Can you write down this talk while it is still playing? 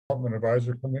Development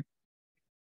Advisory Committee.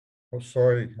 Oh,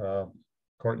 sorry,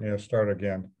 Courtney, I'll start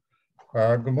again.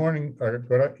 Good morning,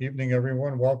 good evening,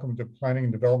 everyone. Welcome to Planning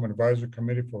and Development Advisory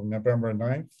Committee for November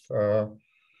 9th.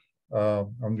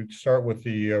 I'm going to start with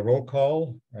the roll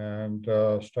call and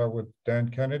start with Dan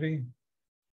Kennedy.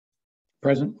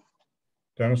 Present.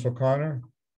 Dennis O'Connor.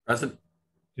 Present.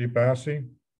 Deep Bassi.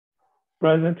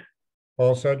 Present.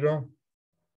 Paul Sedra.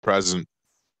 Present.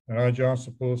 And I, John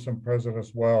Sapoulis, am present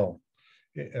as well.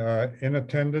 In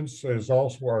attendance is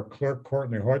also our clerk,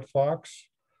 Courtney Hoyt-Fox,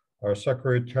 our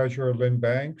secretary treasurer, Lynn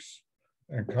Banks,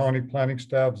 and county planning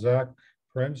staff, Zach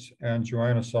Prince and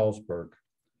Joanna Salzberg.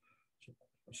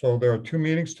 So there are two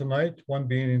meetings tonight, one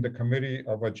being the Committee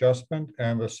of Adjustment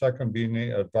and the second being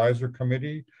the Advisory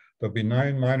Committee. There'll be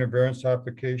 9 minor variance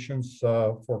applications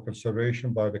for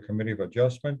consideration by the Committee of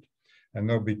Adjustment, and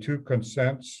there'll be 2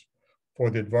 consents for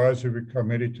the Advisory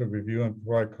Committee to review and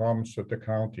provide comments to the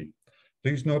county.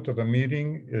 Please note that the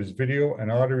meeting is video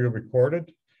and audio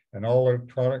recorded, and all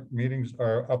electronic meetings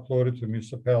are uploaded to the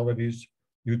municipality's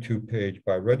YouTube page.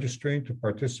 By registering to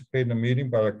participate in the meeting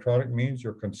by electronic means,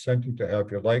 you're consenting to have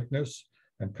your likeness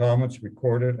and comments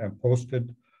recorded and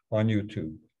posted on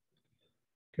YouTube.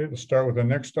 Okay, let's start with the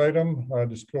next item,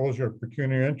 disclosure of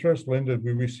pecuniary interest. Linda, did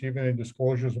we receive any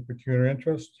disclosures of pecuniary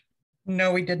interest?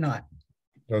 No, we did not.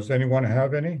 Does anyone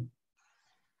have any?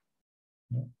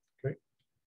 No. Okay,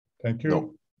 thank you.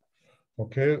 No.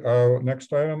 Okay,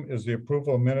 next item is the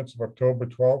approval of minutes of October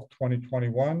 12th,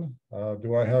 2021.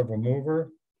 Do I have a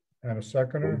mover and a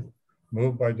seconder?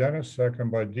 Moved by Dennis,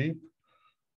 second by Deep.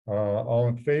 All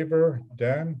in favor?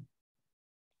 Dan?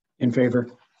 In favor.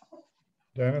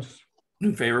 Dennis?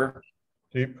 In favor.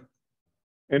 Deep?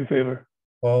 In favor.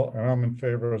 Paul? And I'm in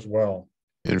favor as well.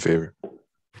 In favor.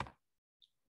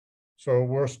 So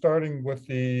we're starting with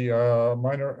the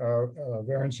minor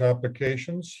variance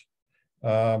applications.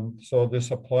 So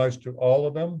this applies to all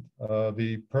of them.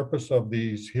 The purpose of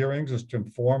these hearings is to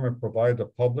inform and provide the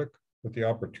public with the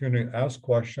opportunity to ask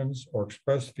questions or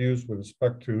express views with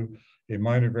respect to a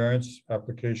minor variance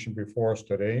application before us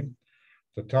today.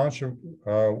 The township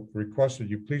requests that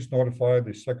you please notify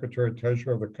the secretary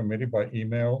treasurer of the committee by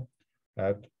email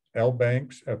at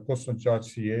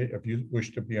lbanks@puslinch.ca if you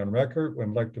wish to be on record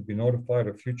and like to be notified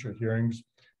of future hearings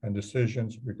and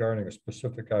decisions regarding a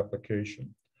specific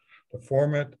application. The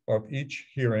format of each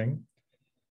hearing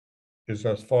is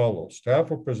as follows. Staff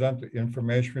will present the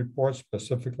information report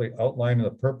specifically outlining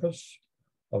the purpose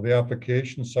of the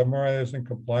application, summarizing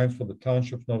compliance with the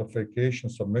township's notification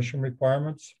submission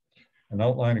requirements, and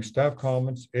outlining staff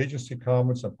comments, agency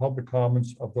comments, and public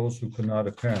comments of those who could not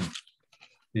attend.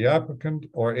 The applicant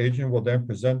or agent will then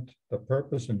present the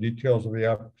purpose and details of the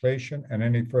application and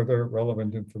any further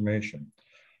relevant information.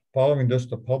 Following this,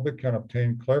 the public can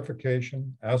obtain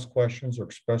clarification, ask questions, or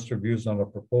express their views on a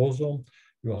proposal.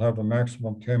 You'll have a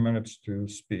maximum of 10 minutes to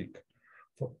speak.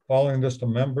 Following this, the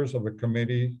members of the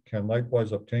committee can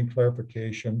likewise obtain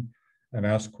clarification and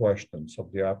ask questions of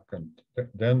the applicant.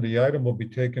 Then the item will be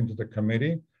taken to the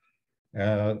committee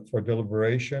for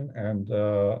deliberation and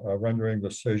rendering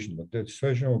decision. The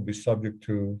decision will be subject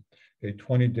to a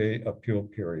 20-day appeal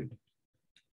period.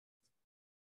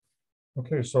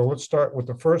 Okay, so let's start with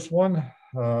the first one.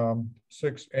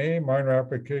 6A, minor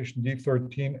application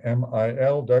D13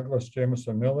 MIL, Douglas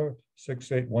Jameson Miller,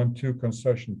 6812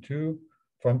 concession 2,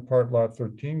 front part lot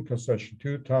 13, concession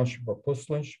 2, Township of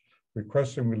Puslinch,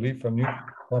 requesting relief from new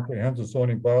comprehensive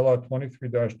zoning bylaw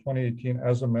 23-2018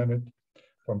 as amended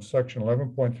from section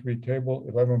 11.3 table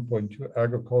 11.2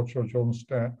 agricultural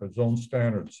zone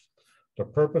standards. The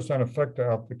purpose and effect of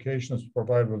application is to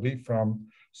provide relief from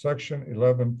section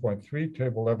 11.3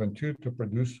 table 11.2 to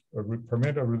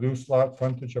permit a reduced lot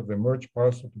frontage of the merged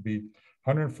parcel to be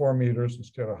 104 meters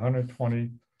instead of 120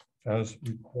 as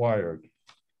required.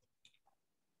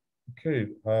 Okay,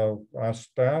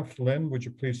 staff, Lynn, would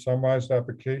you please summarize the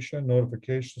application,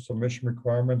 notification, submission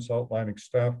requirements, outlining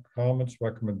staff comments,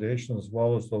 recommendations, as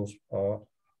well as those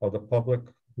of the public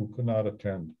who could not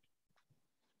attend?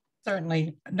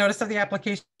 Certainly. Notice of the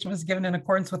application was given in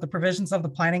accordance with the provisions of the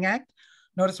Planning Act.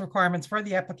 Notice requirements for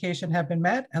the application have been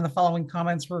met, and the following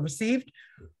comments were received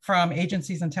from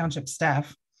agencies and township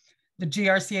staff. The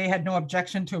GRCA had no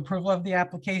objection to approval of the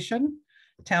application.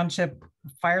 Township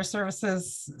Fire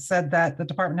Services said that the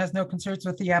department has no concerns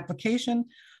with the application.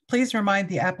 Please remind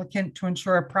the applicant to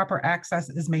ensure proper access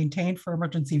is maintained for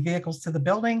emergency vehicles to the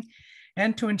building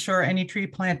and to ensure any tree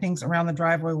plantings around the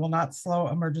driveway will not slow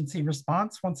emergency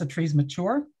response once the trees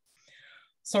mature.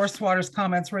 Source Water's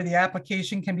comments were the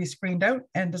application can be screened out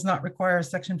and does not require a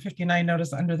Section 59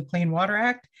 notice under the Clean Water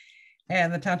Act.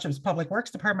 and the Township's Public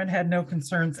Works Department had no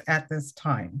concerns at this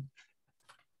time.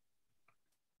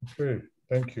 Okay,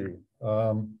 thank you.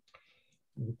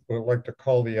 Would like to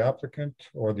call the applicant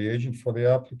or the agent for the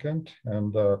applicant.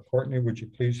 And Courtney, would you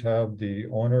please have the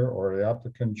owner or the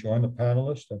applicant join the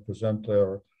panelists and present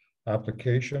their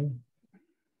application?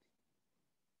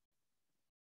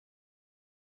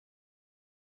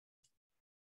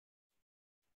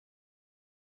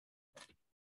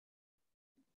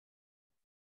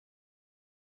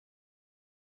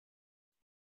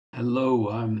 Hello,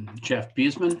 I'm Jeff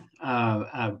Beesman,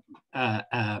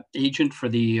 agent for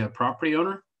the property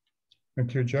owner.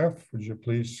 Thank you, Jeff. Would you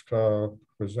please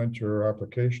present your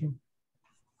application?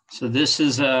 So this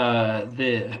is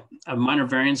a minor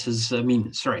variance is, a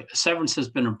severance has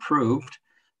been approved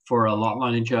for a lot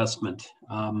line adjustment.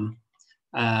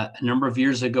 A number of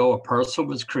years ago, a parcel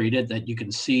was created that you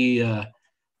can see,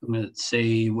 I'm going to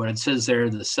say what it says there,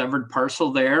 the severed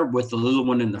parcel there with the little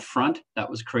one in the front that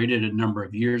was created a number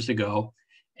of years ago.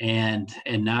 And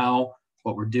now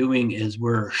what we're doing is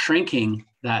we're shrinking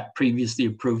that previously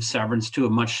approved severance to a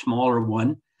much smaller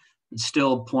one. It's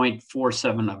still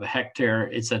 0.47 of a hectare.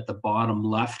 It's at the bottom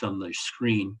left on the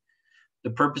screen. The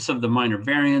purpose of the minor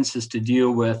variance is to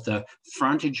deal with the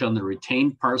frontage on the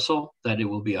retained parcel, that it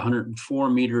will be 104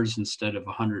 meters instead of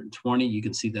 120. You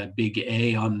can see that big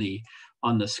A on the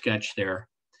sketch there.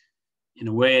 In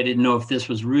a way, I didn't know if this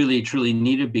was really truly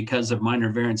needed because a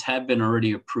minor variance had been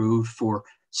already approved for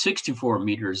 64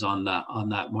 meters on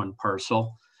that one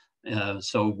parcel.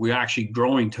 So we're actually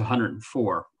growing to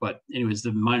 104. But anyways,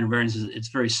 the minor variance it's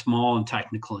very small and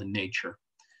technical in nature.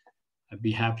 I'd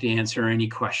be happy to answer any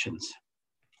questions.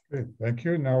 Okay, thank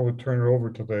you. Now we'll turn it over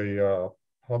to the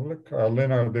public.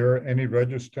 Lynn, are there any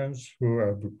registrants who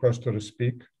have requested to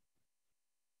speak?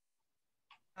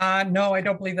 No, I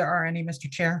don't believe there are any, Mr.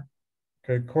 Chair.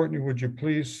 Okay, Courtney, would you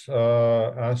please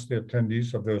ask the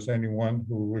attendees if there's anyone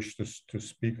who wishes to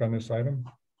speak on this item?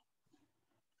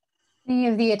 Any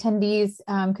of the attendees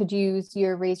could use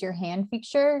your raise your hand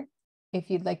feature if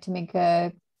you'd like to make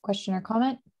a question or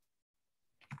comment.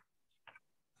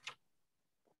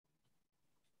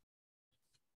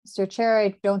 Mr. Chair,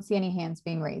 I don't see any hands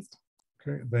being raised.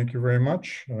 Okay, thank you very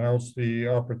much. And now it's the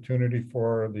opportunity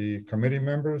for the committee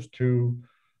members to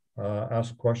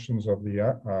ask questions of the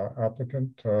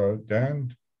applicant.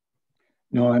 Dan?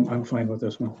 No, I'm fine with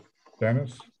this one.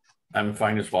 Dennis? I'm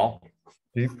fine as well.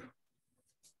 Deep?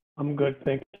 I'm good,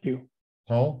 thank you.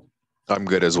 Paul? I'm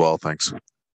good as well, thanks.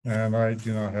 And I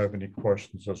do not have any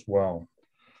questions as well.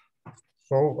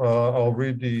 So I'll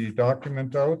read the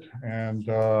document out and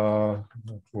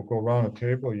we'll go around the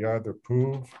table. You either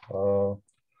approve or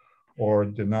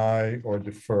deny or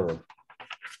defer.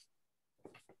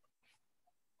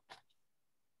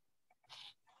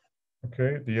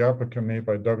 Okay, the applicant made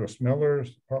by Douglas Miller,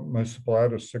 Municipal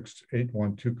Address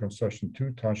 6812, Concession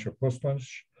 2, Township Woodlands,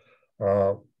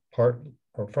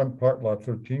 front part lot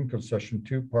 13, Concession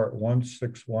 2, Part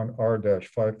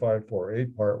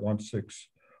 161R-5548, Part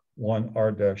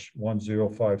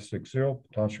 161R-10560,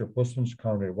 Township Woodlands,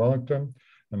 County of Wellington.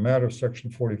 The matter of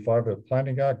Section 45 of the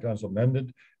Planning Act as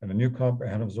amended and the new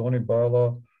comprehensive zoning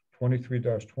bylaw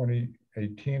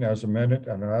 23-2018 as amended,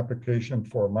 and an application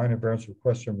for a minor variance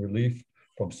requesting relief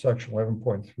from Section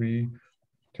 11.3,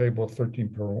 Table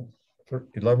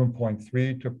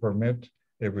 11.3 to permit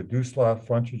a reduced lot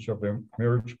frontage of the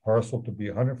marriage parcel to be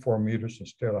 104 meters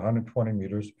instead of 120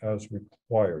 meters as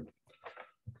required.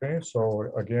 Okay,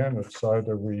 so again, it's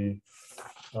either we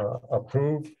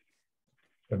approve,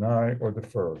 deny, or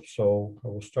defer. So I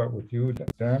will start with you,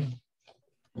 Dan.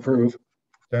 Approve.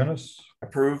 Dennis.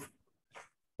 Approve.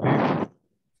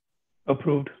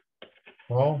 Approved.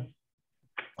 Paul.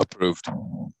 Approved.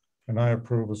 And I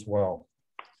approve as well.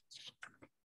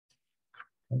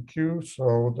 Thank you.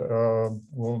 So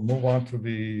we'll move on to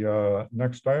the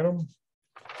next item.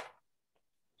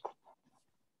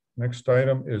 Next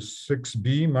item is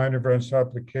 6B, minor variance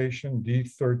application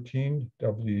D13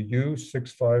 WU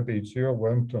 6580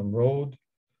 Wellington Road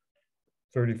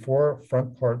 34,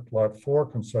 front part lot 4,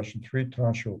 concession 3,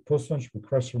 Township of Woodlands,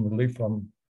 request for relief of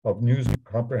new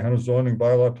comprehensive zoning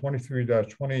bylaw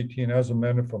 23-2018 as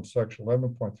amended from Section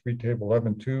 11.3, Table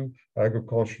 11.2,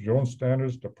 agricultural zone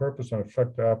standards. The purpose and effect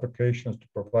of the application is to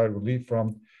provide relief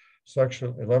from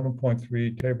Section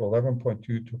 11.3, Table 11.2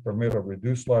 to permit a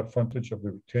reduced lot frontage of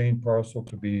the retained parcel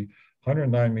to be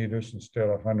 109 meters instead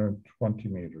of 120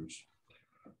 meters.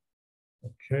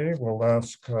 Okay, we'll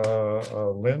ask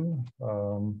Lynn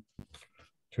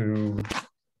to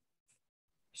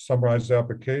Summarize the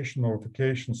application,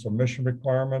 notification, submission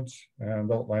requirements,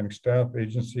 and outlining staff,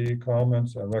 agency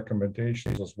comments and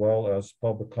recommendations, as well as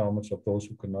public comments of those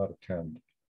who could not attend.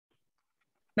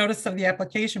 Notice of the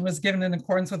application was given in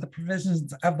accordance with the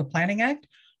provisions of the Planning Act.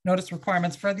 Notice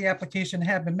requirements for the application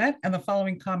have been met, and the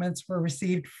following comments were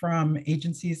received from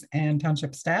agencies and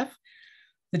township staff.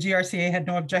 The GRCA had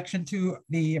no objection to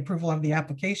the approval of the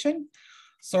application.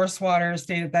 Source Water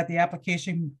stated that the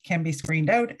application can be screened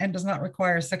out and does not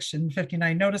require Section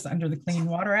 59 notice under the Clean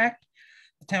Water Act.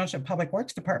 The Township Public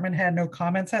Works Department had no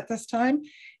comments at this time,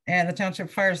 and the Township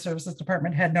Fire Services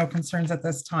Department had no concerns at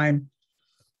this time.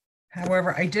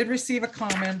 However, I did receive a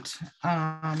comment,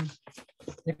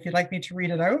 if you'd like me to read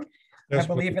it out. Yes, I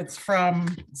believe it's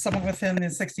from someone within the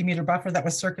 60-meter buffer that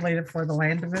was circulated for the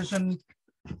Land Division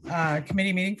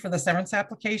committee meeting for the severance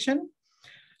application.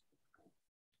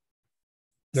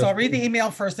 So I'll read the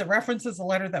email first. It references a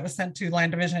letter that was sent to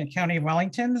Land Division at County of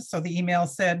Wellington. So the email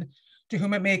said, to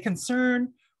whom it may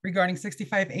concern, regarding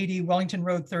 6580 Wellington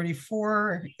Road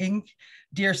 34, Inc.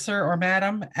 Dear Sir or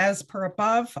Madam, as per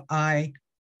above,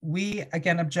 we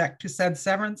again object to said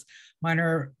severance,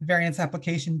 minor variance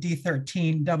application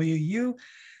D13WU.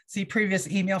 See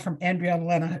previous email from Andrea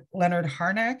Leonard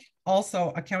Harnack.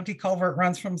 Also, a county culvert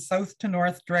runs from south to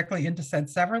north directly into said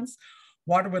severance.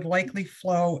 Water would likely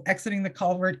flow exiting the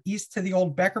culvert east to the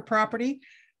old Becker property,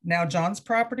 now John's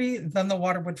property, then the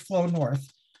water would flow north.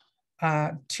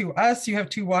 To us, you have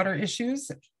two water issues,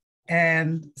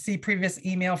 and see previous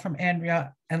email from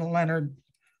Andrea and Leonard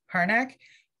Harnack.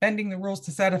 Bending the rules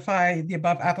to satisfy the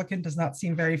above applicant does not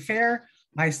seem very fair.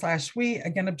 I/we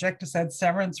again object to said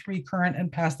severance, recurrent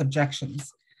and past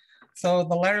objections. So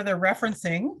the letter they're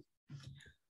referencing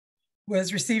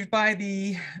was received by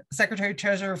the Secretary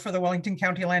Treasurer for the Wellington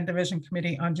County Land Division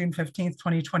Committee on June 15th,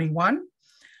 2021.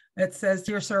 It says,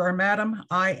 Dear Sir or Madam,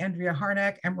 I, Andrea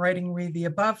Harnack, am writing read the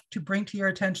above to bring to your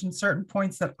attention certain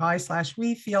points that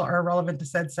I/we feel are relevant to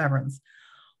said severance.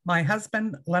 My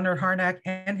husband, Leonard Harnack,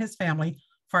 and his family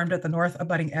farmed at the north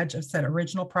abutting edge of said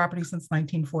original property since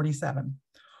 1947.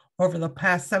 Over the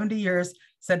past 70 years,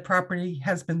 said property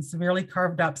has been severely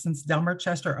carved up since Delmer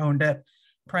Chester owned it,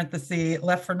 parenthesis,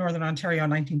 left for Northern Ontario in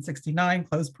 1969,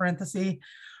 close parenthesis.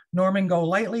 Norman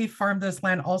Golightly farmed this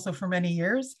land also for many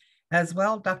years. As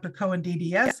well, Dr. Cohen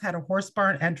DDS had a horse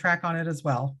barn and track on it as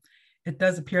well. It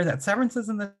does appear that severances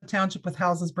in the township with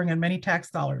houses bring in many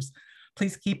tax dollars.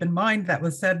 Please keep in mind that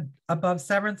was said above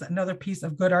severance, another piece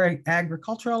of good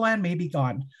agricultural land may be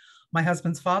gone. My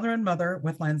husband's father and mother,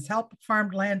 with land's help,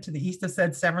 farmed land to the east of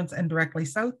said severance and directly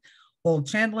south, Old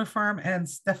Chandler Farm and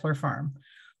Steffler Farm.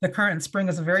 The current spring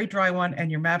is a very dry one,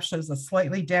 and your map shows a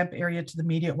slightly damp area to the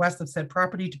immediate west of said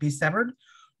property to be severed.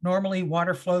 Normally,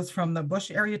 water flows from the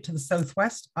bush area to the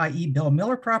southwest, i.e. Bill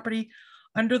Miller property,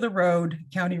 under the road,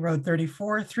 County Road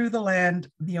 34, through the land.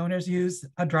 The owners use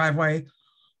a driveway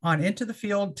on into the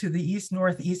field to the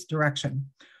east-northeast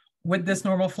direction. Would this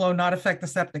normal flow not affect the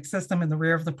septic system in the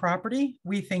rear of the property?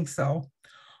 We think so.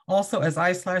 Also, as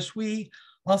I/we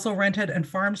also rented and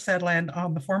farmed said land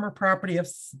on the former property of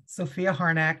Sophia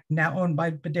Harnack, now owned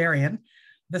by Bedarian.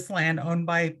 This land owned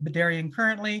by Bedarian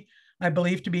currently, I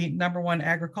believe to be number 1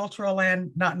 agricultural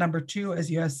land, not number 2, as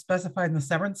you have specified in the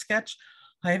severance sketch.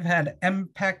 I've had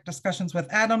MPAC discussions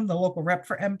with Adam, the local rep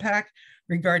for MPAC,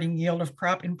 regarding yield of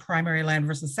crop in primary land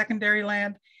versus secondary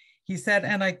land. He said,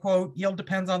 and I quote, yield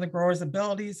depends on the grower's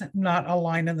abilities, not a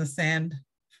line in the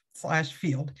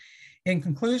sand/field. In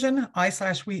conclusion,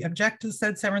 I/we object to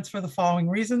said severance for the following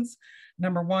reasons.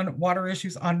 Number 1, water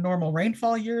issues on normal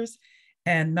rainfall years.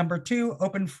 And number 2,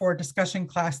 open for discussion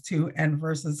class 2 and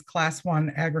versus class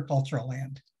 1 agricultural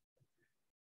land.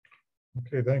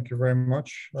 Okay, thank you very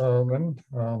much, Lynn.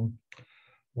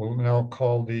 We'll now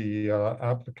call the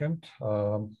applicant.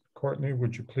 Courtney,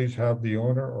 would you please have the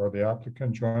owner or the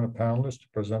applicant join a panelist to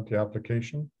present the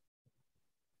application?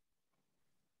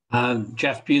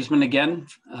 Jeff Buseman again,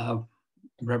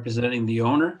 representing the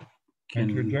owner.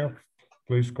 Thank you, Jeff.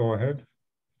 Please go ahead.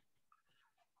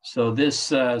 So this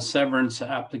severance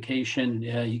application,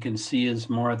 you can see is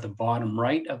more at the bottom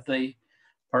right of the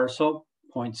parcel,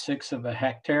 0.6 of a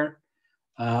hectare.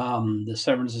 The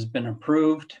severance has been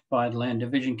approved by the Land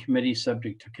Division Committee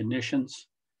subject to conditions.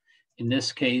 In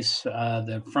this case,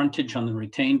 the frontage on the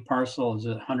retained parcel is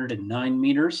 109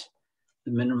 meters.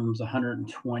 The minimum is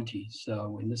 120.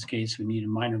 So in this case, we need a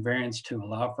minor variance to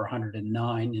allow for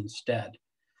 109 instead.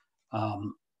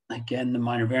 Again, the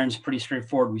minor variance is pretty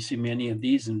straightforward. We see many of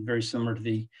these and very similar to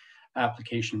the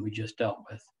application we just dealt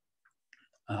with.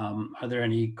 Are there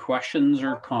any questions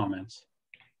or comments?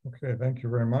 Okay, thank you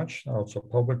very much. Now it's a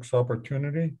public's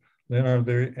opportunity. Lynn, are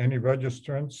there any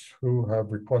registrants who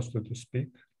have requested to speak?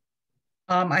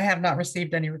 I have not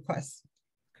received any requests.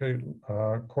 Okay,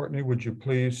 Courtney, would you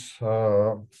please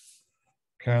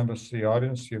canvass the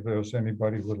audience, see if there's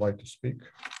anybody who would like to speak?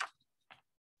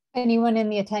 Anyone in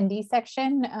the attendee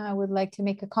section would like to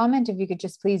make a comment? If you could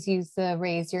just please use the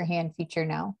raise your hand feature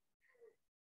now.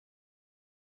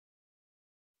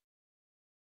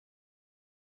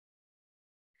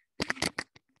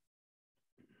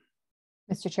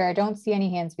 Mr. Chair, I don't see any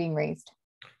hands being raised.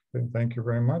 Okay, thank you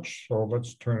very much. So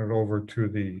let's turn it over to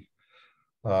the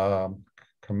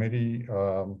committee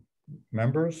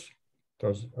members.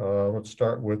 Let's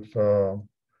start with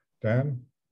Dan.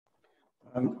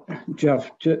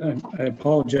 Jeff, I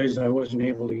apologize. I wasn't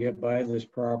able to get by this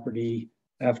property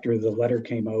after the letter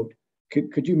came out.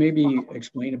 Could you maybe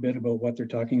explain a bit about what they're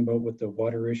talking about with the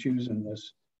water issues in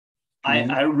this?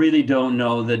 I really don't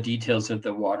know the details of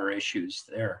the water issues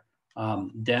there.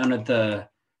 Down at the,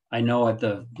 I know at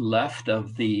the left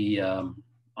of the,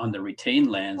 on the retained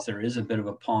lands, there is a bit of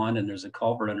a pond and there's a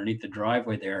culvert underneath the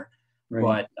driveway there. Right.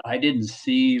 But I didn't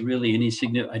see really any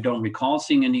significant, I don't recall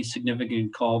seeing any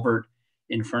significant culvert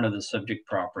in front of the subject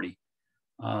property.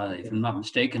 If I'm not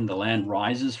mistaken, the land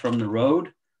rises from the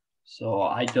road. So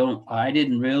I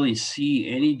didn't really see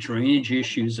any drainage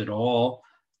issues at all.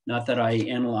 Not that I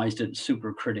analyzed it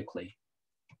super critically.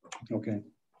 Okay,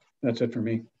 that's it for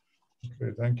me.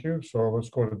 Okay, thank you. So let's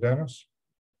go to Dennis.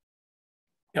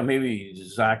 Yeah, maybe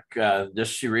Zach, this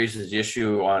she raises the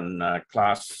issue on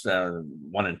class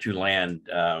 1 and 2 land.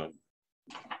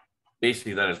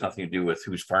 Basically, that has nothing to do with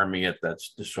who's farming it.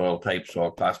 That's the soil type,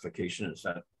 soil classification. Is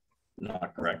that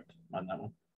not correct on that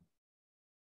one?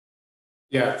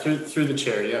 Yeah, through the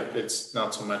chair. Yeah, it's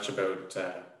not so much about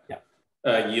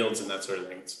yields and that sort of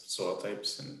thing. It's soil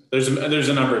types, and there's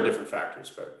a number of different factors,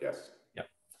 but yes. Yeah.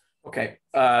 Okay.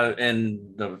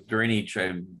 And the drainage,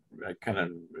 I kind of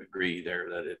agree there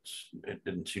that it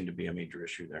didn't seem to be a major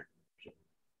issue there. So,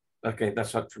 okay,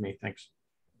 that's it for me. Thanks.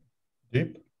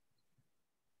 Deep. Do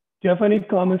you have any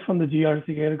comments from the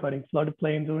GRCA regarding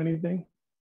floodplains or anything?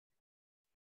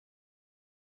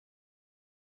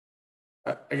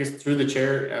 I guess through the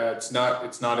chair, it's not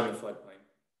in the floodplain.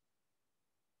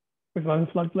 It's not in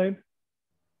floodplain?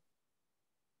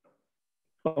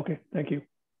 Okay, thank you.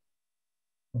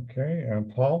 Okay, and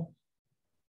Paul?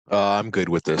 I'm good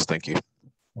with this. Thank you.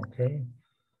 Okay,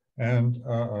 and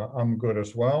I'm good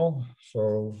as well.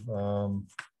 So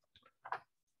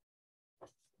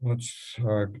let's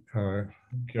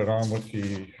get on with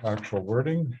the actual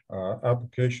wording.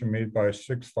 Application made by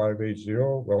 6580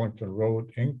 Wellington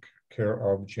Road, Inc.,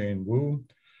 care of Jane Wu.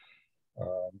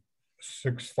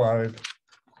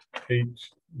 6580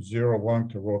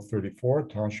 to Road 34,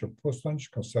 Township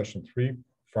Puslinch, Concession 3,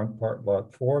 Front Part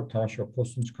Lot 4, Township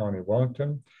Puslinch, County of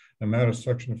Wellington. The matter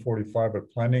Section 45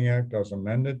 of Planning Act as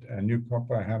amended and new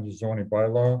comprehensive zoning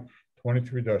bylaw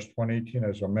 23-2018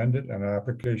 as amended, and an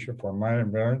application for minor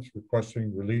variance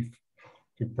requesting relief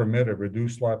to permit a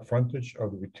reduced lot frontage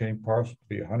of the retained parcel to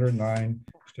be 109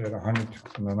 instead of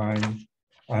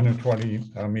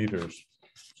 120 meters.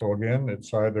 So again,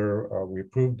 it's either we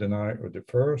approve, deny, or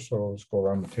defer. So let's go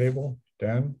around the table.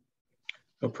 Dan?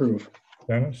 Approve.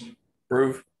 Dennis?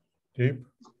 Approve. Deep?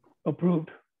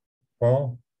 Approved.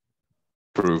 Paul?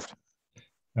 Approved.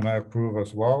 And I approve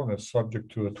as well, and it's subject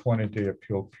to a 20-day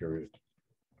appeal period.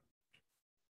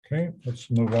 Okay, let's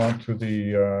move on to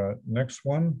the next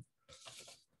one.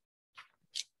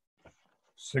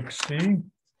 6C.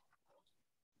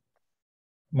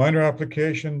 Minor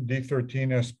application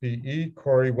D13 SPE,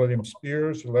 Corey William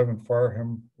Spears, 11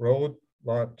 Farham Road,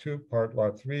 Lot 2, Part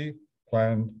Lot 3,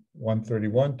 Plan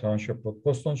 131, Township of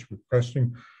Puslinch,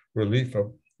 requesting relief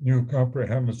of new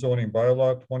comprehensive zoning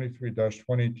bylaw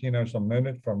 23-2018 as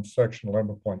amended from section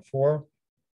 11.4,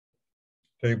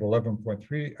 table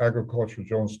 11.3, agricultural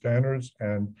zone standards,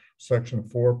 and section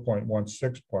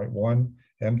 4.16.1,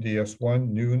 MDS1,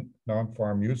 new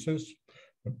non-farm uses.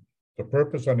 The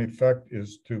purpose and effect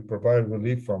is to provide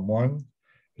relief from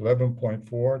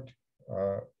 11.4,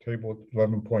 table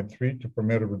 11.3, to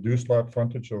permit a reduced lot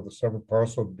frontage of the separate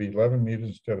parcel to be 11 meters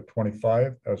instead of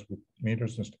 25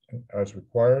 meters as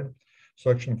required.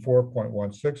 Section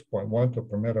 4.16.1 to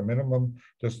permit a minimum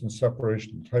distance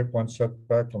separation type 1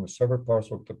 setback from the separate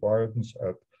parcel of the gardens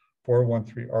at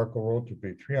 413 Arco Road to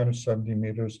be 370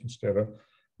 meters instead of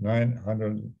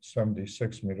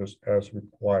 976 meters as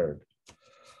required.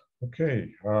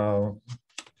 Okay,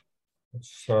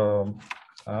 let's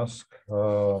ask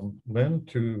Lynn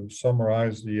to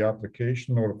summarize the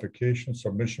application, notification,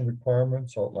 submission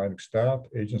requirements, outlining staff,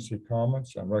 agency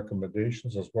comments, and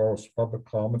recommendations, as well as public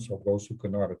comments of those who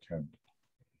could not attend.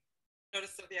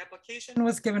 Notice of the application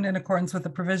was given in accordance with the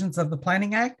provisions of the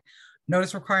Planning Act.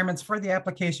 Notice requirements for the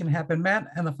application have been met,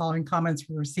 and the following comments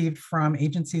were received from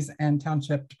agencies and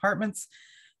township departments.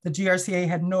 The GRCA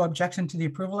had no objection to the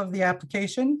approval of the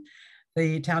application.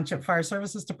 The Township Fire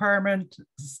Services Department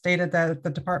stated that the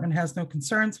department has no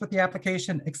concerns with the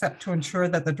application except to ensure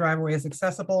that the driveway is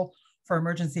accessible for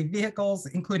emergency vehicles,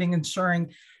 including ensuring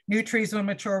new trees when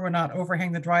mature will not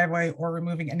overhang the driveway or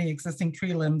removing any existing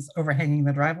tree limbs overhanging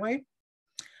the driveway.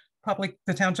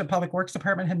 The Township Public Works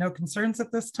Department had no concerns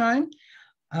at this time.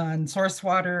 And source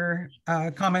water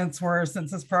comments were,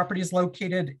 since this property is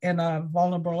located in a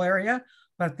vulnerable area,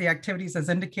 but the activities as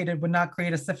indicated would not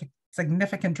create a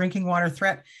significant drinking water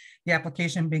threat, the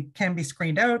application can be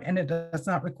screened out, and it does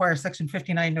not require Section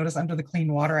 59 notice under the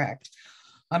Clean Water Act.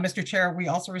 Mr. Chair, we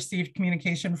also received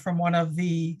communication from one of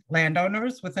the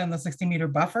landowners within the 60-meter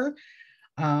buffer.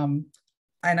 And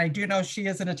I do know she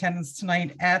is in attendance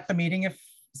tonight at the meeting.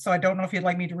 So I don't know if you'd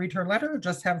like me to read her letter or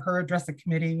just have her address the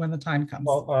committee when the time comes.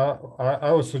 Well,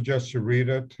 I would suggest you read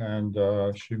it, and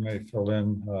she may fill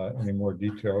in any more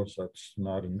details that's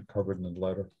not covered in the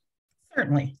letter.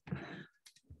 Certainly.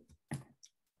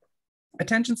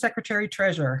 Attention Secretary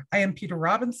Treasurer. I am Peter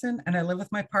Robinson, and I live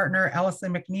with my partner,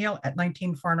 Allison McNeil, at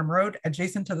 19 Farnham Road,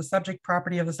 adjacent to the subject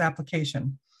property of this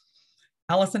application.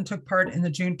 Allison took part in the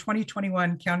June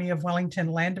 2021 County of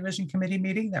Wellington Land Division Committee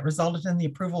meeting that resulted in the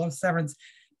approval of severance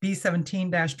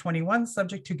B17-21,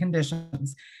 subject to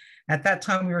conditions. At that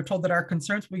time, we were told that our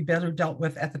concerns would be better dealt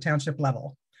with at the township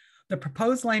level. The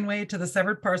proposed laneway to the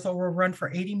severed parcel will run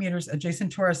for 80 meters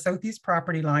adjacent to our southeast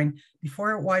property line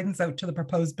before it widens out to the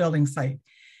proposed building site.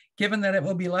 Given that it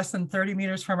will be less than 30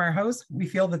 meters from our house, we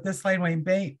feel that this laneway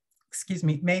may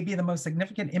be the most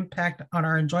significant impact on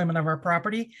our enjoyment of our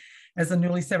property as the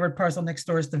newly severed parcel next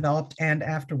door is developed and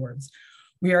afterwards.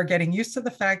 We are getting used to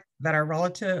the fact that our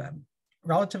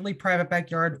relatively private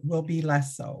backyard will be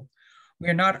less so. We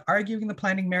are not arguing the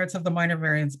planning merits of the minor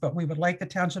variance, but we would like the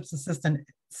township's assistance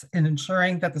in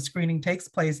ensuring that the screening takes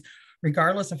place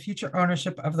regardless of future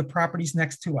ownership of the properties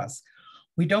next to us.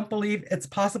 We don't believe it's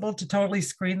possible to totally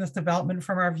screen this development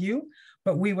from our view,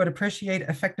 but we would appreciate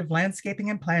effective landscaping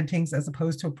and plantings as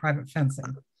opposed to a private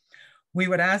fencing. We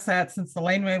would ask that, since the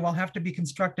laneway will have to be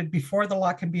constructed before the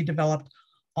lot can be developed,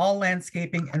 all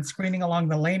landscaping and screening along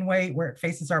the laneway where it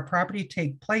faces our property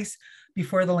take place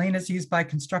before the lane is used by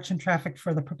construction traffic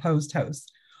for the proposed house.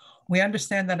 We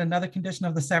understand that another condition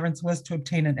of the severance was to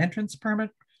obtain an entrance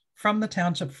permit from the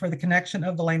township for the connection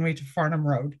of the laneway to Farnham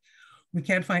Road. We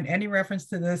can't find any reference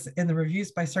to this in the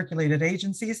reviews by circulated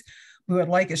agencies. We would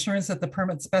like assurance that the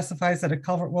permit specifies that a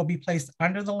culvert will be placed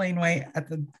under the laneway at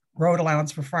the road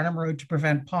allowance for Farnham Road to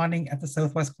prevent ponding at the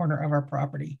southwest corner of our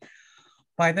property.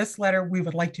 By this letter, we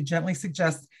would like to gently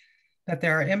suggest that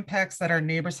there are impacts that our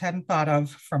neighbors hadn't thought of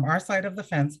from our side of the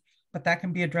fence, but that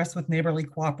can be addressed with neighborly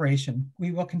cooperation.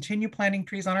 We will continue planting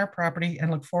trees on our property and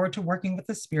look forward to working with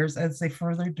the Spears as they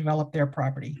further develop their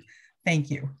property. Thank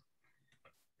you.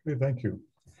 Okay, thank you.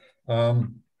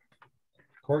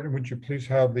 Courtney, would you please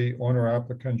have the owner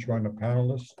applicant join the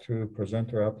panelists to present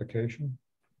their application?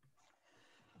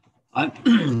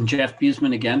 I'm Jeff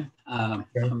Buseman again.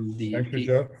 Okay. From the Thank you,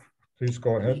 Jeff. Please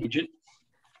go ahead. Agent.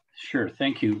 Sure.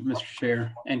 Thank you, Mr.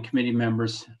 Chair and committee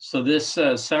members. So this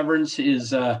severance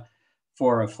is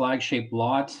for a flag-shaped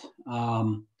lot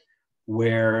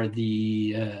where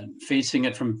the facing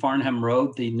it from Farnham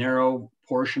Road, the narrow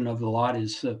portion of the lot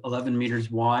is 11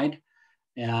 meters wide.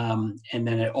 And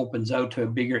then it opens out to a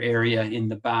bigger area in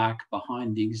the back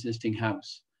behind the existing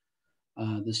house.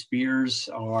 The Spears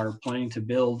are planning to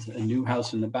build a new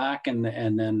house in the back, and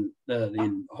then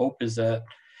the hope is that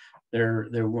their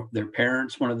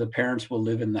parents, one of the parents, will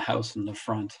live in the house in the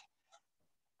front.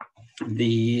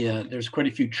 There's quite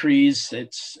a few trees.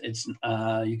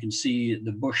 You can see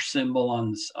the bush symbol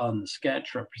on the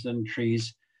sketch representing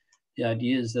trees. The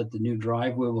idea is that the new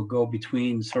driveway will go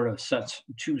between sort of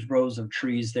two rows of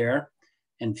trees there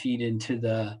and feed into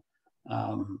the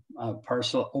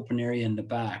parcel open area in the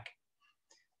back.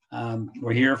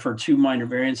 We're here for two minor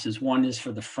variances. One is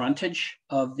for the frontage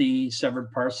of the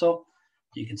severed parcel.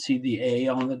 You can see the A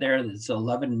on there. It's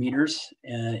 11 meters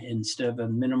instead of a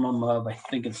minimum of, I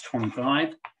think it's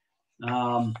 25.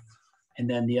 And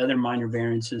then the other minor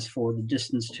variance is for the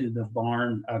distance to the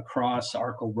barn across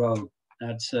Arkle Road.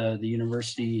 That's the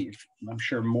university, I'm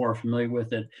sure more familiar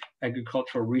with it,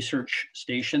 Agricultural Research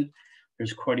Station.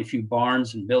 There's quite a few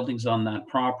barns and buildings on that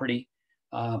property.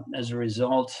 As a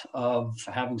result of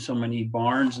having so many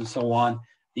barns and so on,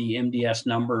 the MDS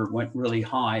number went really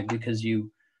high because you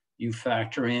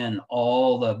factor in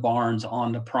all the barns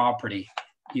on the property,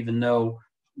 even though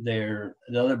the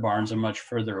other barns are much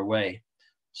further away.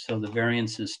 So the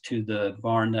variance is to the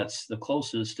barn that's the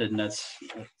closest, and that's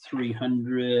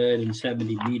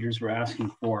 370 meters we're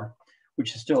asking for,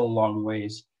 which is still a long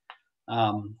ways.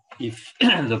 If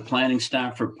the planning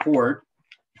staff report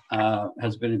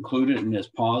has been included and is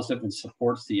positive and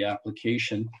supports the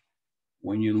application,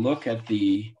 when you look at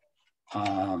the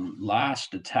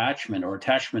last attachment, or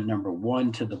attachment number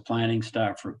 1 to the planning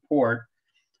staff report,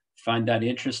 find that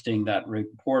interesting, that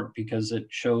report, because it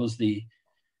shows the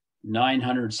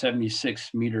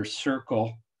 976 meter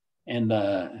circle and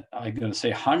I'm going to say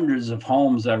hundreds of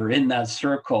homes that are in that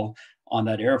circle on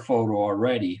that air photo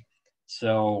already.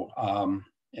 So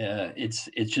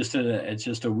it's just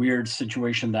a weird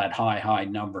situation, that high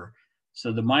number.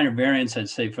 So the minor variance, I'd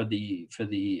say, for the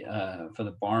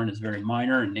barn is very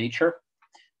minor in nature,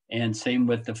 and same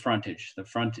with the frontage. The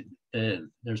front,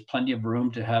 there's plenty of room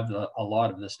to have a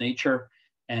lot of this nature,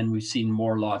 and we've seen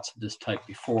more lots of this type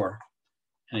before.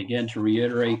 And again, to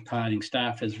reiterate, planning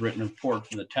staff has written a report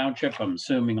from the township. I'm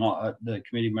assuming all the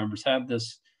committee members have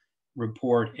this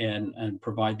report and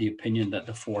provide the opinion that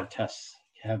the 4 tests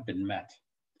have been met.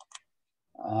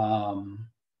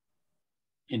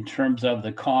 In terms of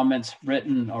the comments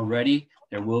written already,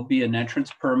 there will be an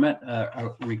entrance permit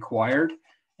required,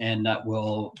 and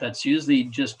that's usually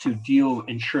just to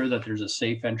ensure that there's a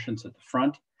safe entrance at the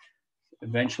front.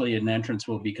 Eventually an entrance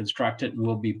will be constructed and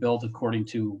will be built according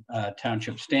to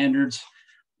township standards.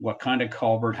 What kind of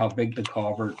culvert, how big the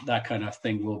culvert, that kind of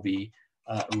thing will be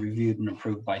reviewed and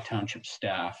approved by township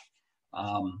staff.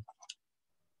 I'd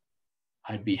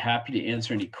be happy to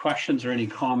answer any questions or any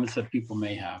comments that people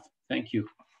may have. Thank you.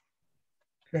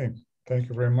 Okay, thank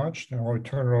you very much. Now I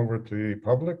turn it over to the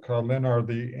public. Lynn, are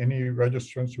there any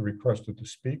registrants who requested to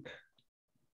speak?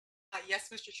 Yes,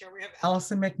 Mr. Chair, we have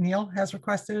Allison McNeil has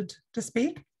requested to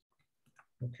speak.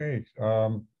 Okay.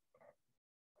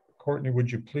 Courtney, would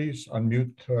you please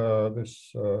unmute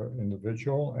this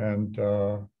individual and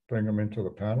bring him into the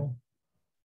panel?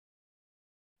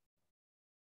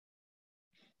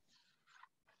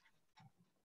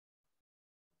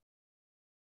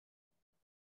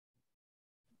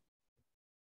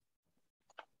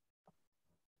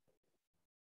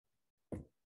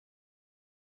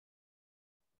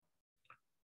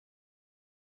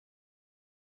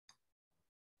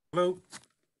 Hello.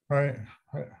 Hi,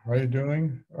 how are you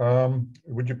doing?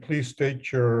 Would you please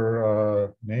state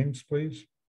your names, please?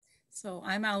 So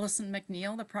I'm Allison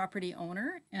McNeil, the property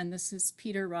owner, and this is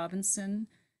Peter Robinson,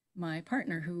 my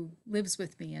partner, who lives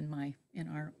with me in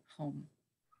our home.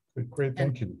 Great,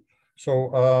 thank you.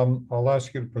 So I'll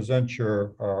ask you to present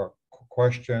your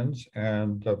questions,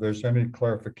 and if there's any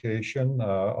clarification,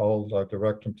 I'll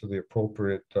direct them to the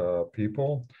appropriate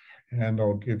people, and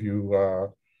I'll give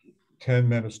you 10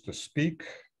 minutes to speak.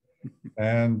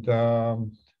 And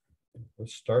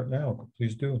let's start now.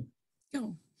 Please do.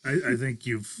 Go. I think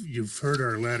you've heard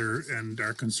our letter, and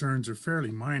our concerns are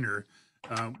fairly minor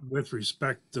with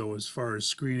respect, though, as far as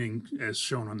screening, as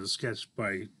shown on the sketch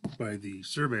by the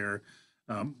surveyor.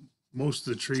 Most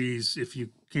of the trees, if you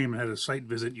came and had a site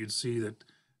visit, you'd see that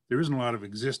there isn't a lot of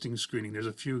existing screening. There's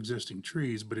a few existing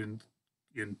trees, but in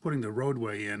putting the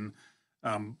roadway in,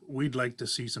 we'd like to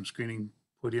see some screening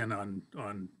put in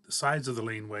on the sides of the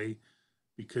laneway,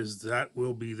 because that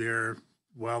will be there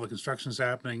while the construction is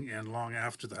happening and long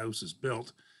after the house is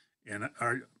built. And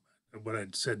what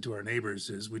I'd said to our neighbors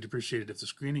is we'd appreciate it if the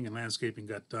screening and landscaping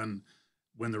got done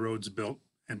when the road's built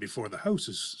and before the house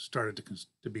is started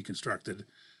to be constructed.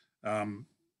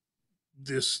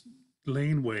 This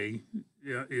laneway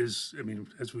is, I mean,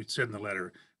 as we said in the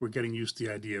letter, we're getting used to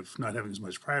the idea of not having as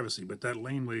much privacy, but that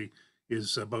laneway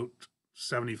is about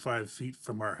 75 feet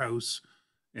from our house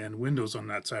and windows on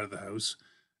that side of the house.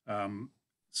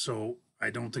 So I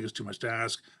don't think it's too much to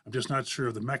ask. I'm just not sure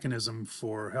of the mechanism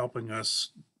for helping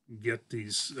us get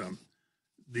these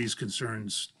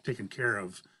concerns taken care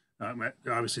of.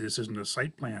 Obviously, this isn't a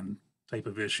site plan type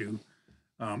of issue.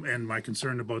 And my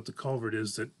concern about the culvert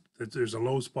is that there's a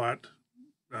low spot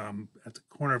at the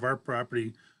corner of our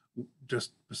property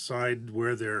just beside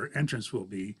where their entrance will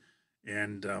be.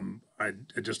 And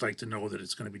I'd just like to know that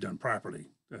it's going to be done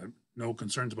properly. No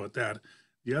concerns about that.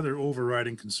 The other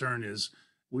overriding concern is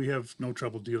we have no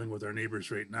trouble dealing with our neighbors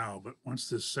right now, but once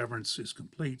this severance is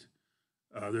complete,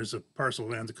 there's a parcel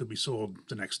of land that could be sold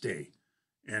the next day.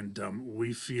 And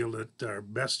we feel that our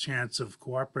best chance of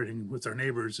cooperating with our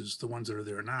neighbors is the ones that are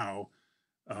there now,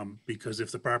 because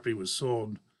if the property was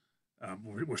sold,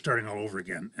 we're starting all over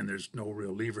again, and there's no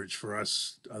real leverage for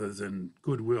us other than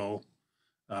goodwill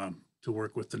to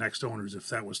work with the next owners if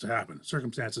that was to happen.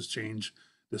 Circumstances change.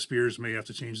 The Spears may have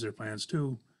to change their plans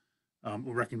too.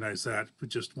 we'll recognize that, but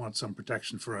just want some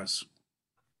protection for us.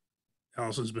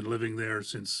 Allison's been living there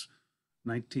since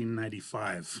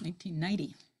 1995.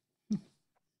 1990.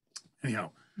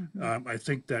 Anyhow, I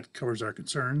think that covers our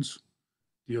concerns.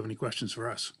 Do you have any questions for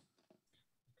us?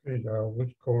 Okay,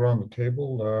 let's go around the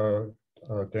table.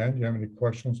 Dan, do you have any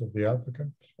questions of the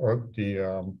applicant or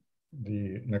the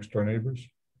next door neighbors?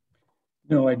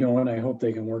 No, I don't. I hope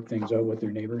they can work things out with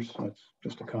their neighbors. That's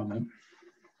just a comment.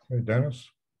 Okay, Dennis?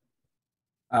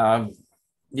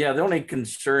 Yeah, the only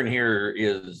concern here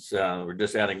is we're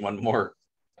just adding one more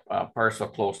parcel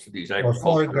close to these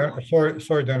agricultural.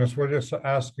 Sorry, Dennis. We're just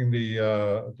asking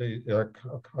the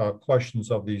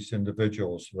questions of these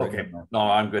individuals. Right Okay. now. No,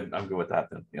 I'm good. I'm good with that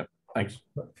then. Yep. Thanks.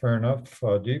 Fair enough.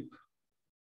 Deep?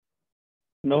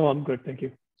 No, I'm good. Thank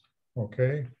you.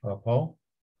 Okay. Paul?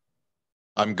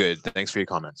 I'm good. Thanks for your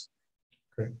comments.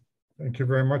 Okay. Thank you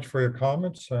very much for your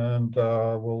comments, and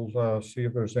we'll see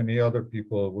if there's any other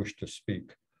people who wish to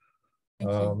speak.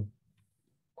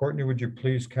 Courtney, would you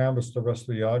please canvass the rest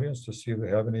of the audience to see if they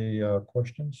have any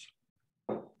questions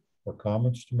or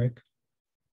comments to make?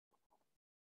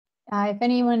 If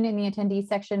anyone in the attendee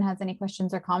section has any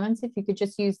questions or comments, if you could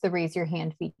just use the raise your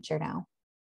hand feature now.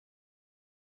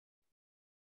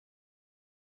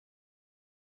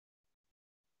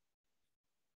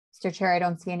 Mr. Chair, I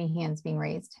don't see any hands being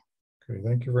raised. Okay,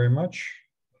 thank you very much.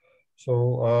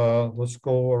 So let's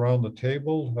go around the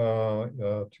table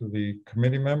to the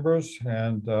committee members,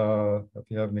 and if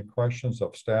you have any questions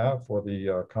of staff or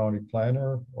the county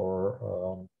planner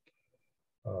or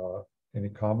any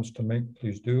comments to make,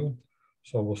 please do.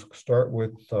 So we'll start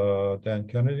with Dan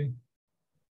Kennedy.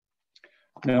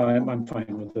 No, I'm fine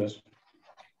with this.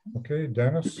 Okay,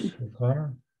 Dennis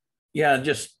O'Connor. Yeah,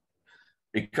 just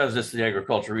because it's the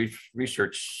Agricultural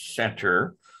Research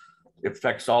Center, it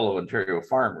affects all of Ontario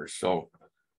farmers. So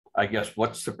I guess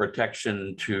what's the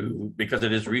protection to, because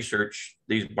it is research,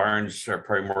 these barns are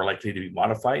probably more likely to be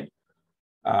modified.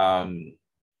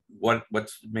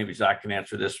 What's, maybe Zach can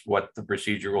answer this, what the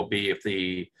procedure will be if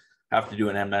they have to do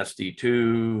an MSD2,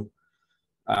 do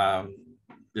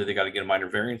they got to get a minor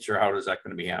variance, or how is that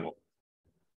going to be handled?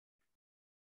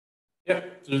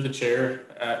 Yep, through the chair.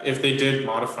 If they did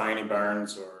modify any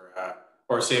barns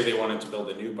or say they wanted to build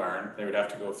a new barn, they would have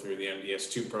to go through the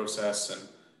MDS2 process. And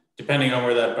depending on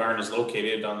where that barn is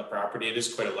located on the property, it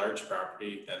is quite a large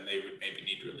property, then they would maybe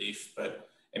need relief, but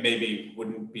it maybe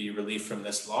wouldn't be relief from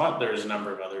this lot. There's a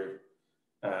number of other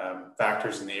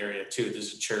factors in the area too.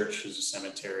 There's a church, there's a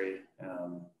cemetery,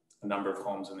 a number of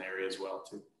homes in the area as well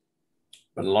too.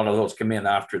 But a lot of those come in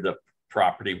after the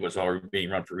property was already being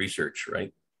run for research,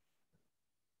 right?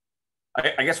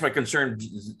 I guess my concern,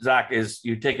 Zach, is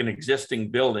you take an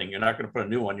existing building, you're not going to put a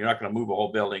new one, you're not going to move a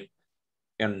whole building,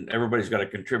 and everybody's got to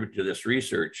contribute to this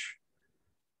research.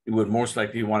 You would most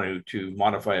likely want to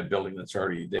modify a building that's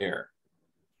already there.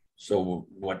 So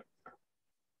what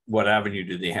avenue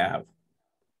do they have?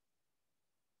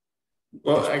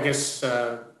 Well, I guess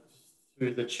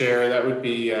through the chair, that would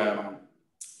be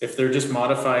if they're just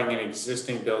modifying an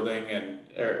existing building, and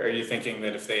are you thinking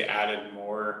that if they added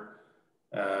more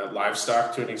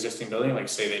livestock to an existing building, like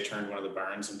say they turned one of the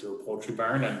barns into a poultry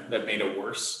barn, and that made a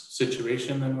worse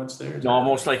situation than what's there? No,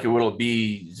 most likely what it'll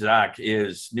be, Zach,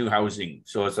 is new housing.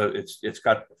 So it's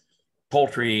got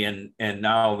poultry, and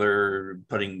now they're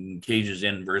putting cages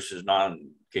in versus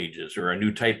non-cages, or a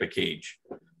new type of cage.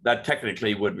 That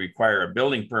technically would require a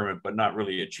building permit, but not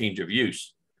really a change of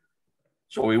use.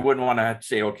 So we wouldn't want to have to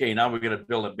say, okay, now we're going to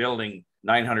build a building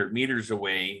 900 meters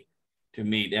away to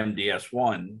meet MDS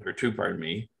 1 or 2, pardon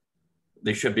me.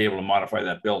 They should be able to modify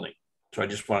that building. So I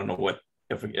just want to know what,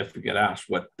 if we get asked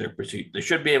what their procedure, they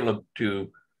should be able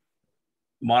to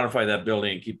modify that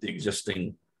building and keep the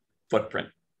existing footprint.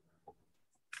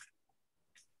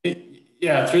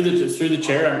 Yeah, through the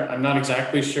chair, I'm not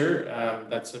exactly sure.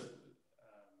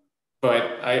 But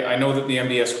I know that the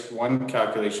MDS 1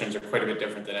 calculations are quite a bit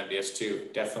different than MDS 2.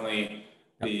 Definitely,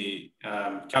 the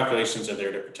calculations are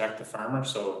there to protect the farmer.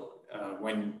 So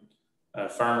when a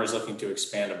farmer is looking to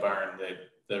expand a barn,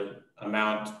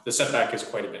 the setback is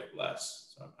quite a bit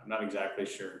less. So I'm not exactly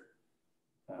sure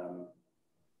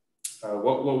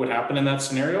what would happen in that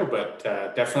scenario, but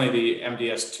definitely the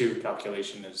MDS 2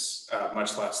 calculation is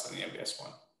much less than the MDS 1.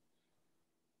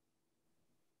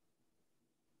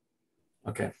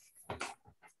 Okay.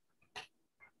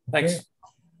 Thanks.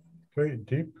 Okay,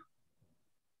 Deep.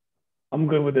 I'm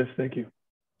good with this. Thank you.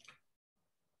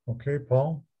 Okay,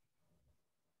 Paul.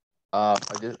 I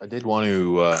did want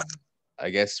to, I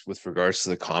guess, with regards to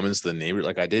the comments, the neighbor,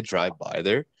 like I did drive by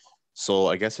there. So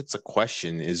I guess it's a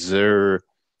question. Is there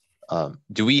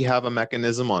Do we have a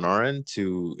mechanism on our end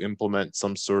to implement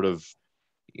some sort of,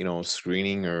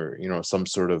 screening or, some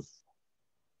sort of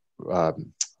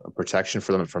protection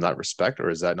for them from that respect, or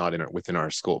is that not within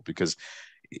our scope? Because,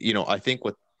 I think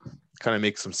what kind of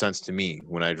makes some sense to me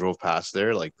when I drove past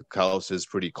there, like the house is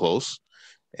pretty close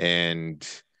and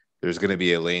there's going to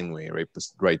be a laneway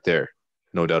right there.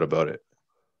 No doubt about it.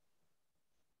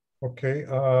 Okay,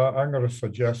 I'm going to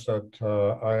suggest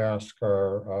that I ask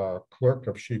our clerk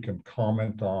if she can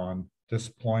comment on this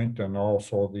point and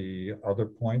also the other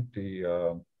point,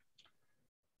 the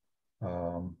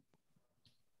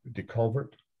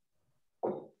culvert.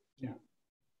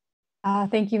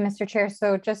 Thank you, Mr. Chair.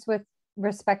 So just with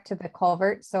respect to the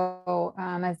culvert, so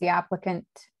as the applicant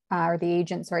or the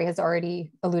agent, sorry, has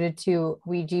already alluded to,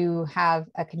 we do have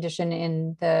a condition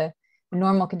in the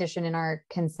normal condition in our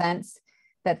consents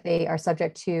that they are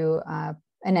subject to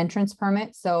an entrance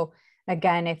permit. So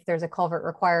again, if there's a culvert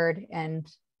required and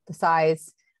the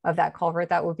size of that culvert,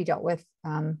 that will be dealt with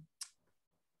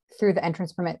through the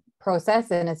entrance permit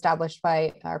process and established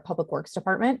by our Public Works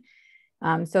Department.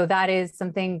 So that is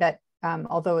something that,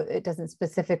 although it doesn't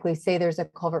specifically say there's a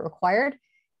culvert required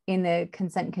in the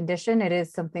consent condition, it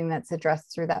is something that's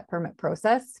addressed through that permit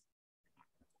process.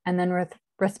 And then with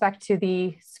respect to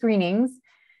the screenings,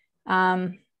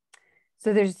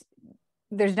 so there's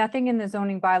nothing in the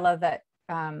zoning bylaw that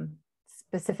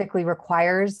specifically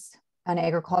requires an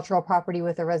agricultural property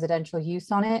with a residential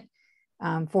use on it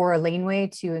for a laneway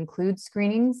to include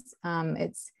screenings. Our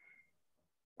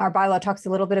bylaw talks a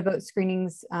little bit about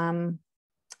screenings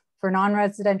for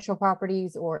non-residential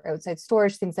properties or outside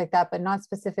storage, things like that, but not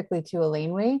specifically to a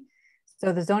laneway.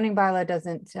 So the zoning bylaw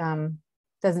doesn't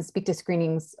speak to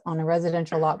screenings on a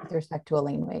residential lot with respect to a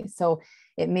laneway. So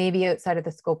it may be outside of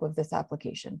the scope of this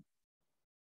application,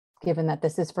 given that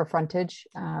this is for frontage,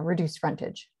 reduced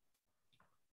frontage.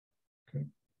 Okay.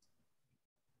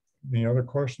 Any other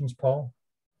questions, Paul?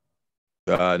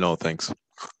 No, thanks.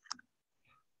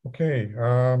 Okay,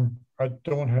 I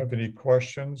don't have any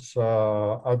questions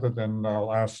other than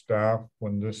I'll ask staff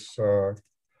when this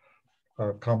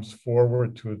comes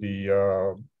forward to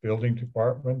the building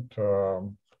department,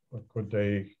 could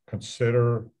they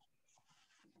consider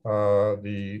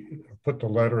put the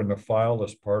letter in the file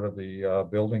as part of the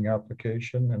building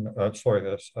application, and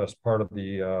sorry, as part of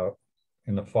the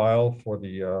in the file for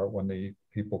the when the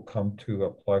people come to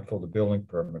apply for the building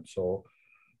permit. So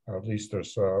at least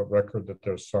there's a record that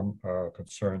there's some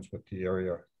concerns with the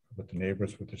area, with the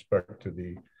neighbors with respect to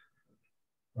the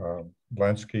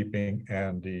landscaping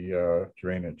and the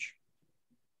drainage.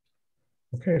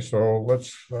 Okay, so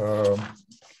let's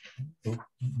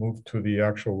move to the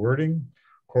actual wording.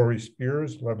 Corey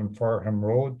Spears, 11 Farham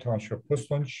Road, Township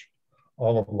Puslinch,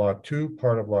 all of Lot 2,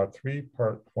 part of Lot 3,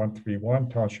 Part 131,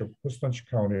 Township Puslinch,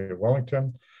 County of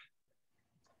Wellington,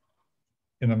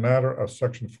 in the matter of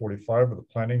Section 45 of the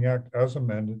Planning Act as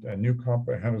amended and new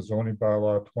comprehensive zoning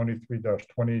bylaw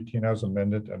 23-2018 as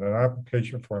amended, and an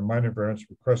application for a minor variance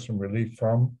requesting relief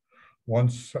from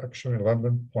Section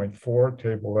 11.4,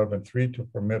 Table 11.3 to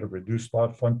permit a reduced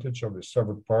lot frontage of the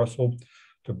severed parcel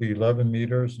to be 11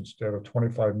 meters instead of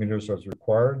 25 meters as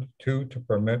required. 2, to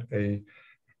permit a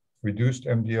reduced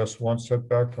MDS1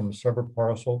 setback from the severed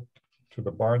parcel to the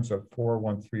barns at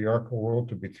 413 Arco Road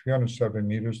to be 307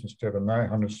 meters instead of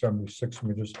 976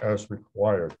 meters as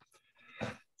required.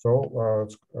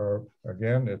 So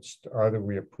again, it's either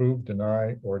we approve,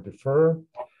 deny, or defer.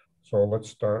 So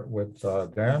let's start with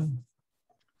Dan.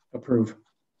 Approve.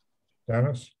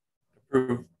 Dennis?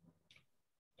 Approve.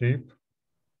 Deep?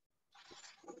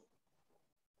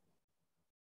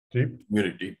 Deep?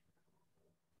 Muted, Deep.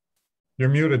 You're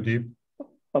muted, Deep.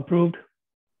 Approved.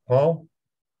 Paul?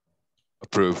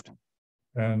 Approved.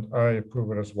 And I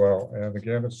approve it as well. And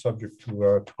again, it's subject to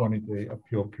a 20-day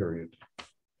appeal period.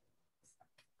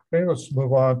 Okay, let's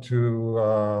move on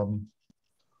to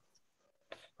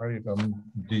item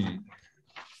D.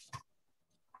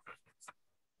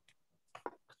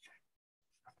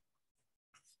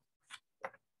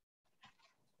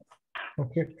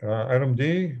 Okay, item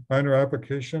D, minor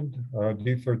application,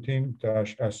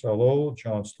 D13-SLO,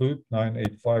 John Sloot,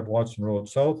 985 Watson Road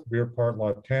South, rear part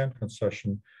lot 10,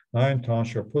 concession 9,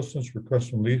 Township Puslinch,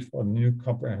 requesting relief on new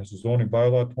comprehensive zoning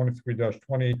bylaw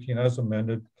 23-2018 as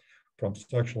amended from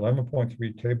section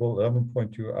 11.3, table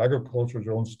 11.2, agriculture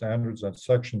zone standards, and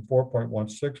section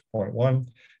 4.16.1,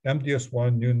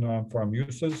 MDS1, new non-farm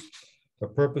uses. The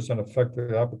purpose and effect of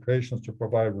the application is to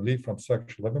provide relief from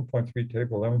section 11.3,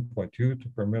 table 11.2 to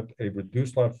permit a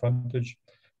reduced lot frontage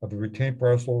of the retained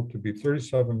parcel to be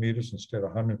 37 meters instead of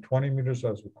 120 meters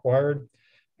as required.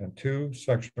 And 2,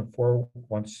 section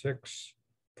 4.16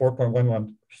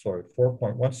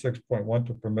 4.16.1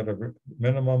 to permit a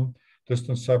minimum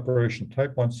distance separation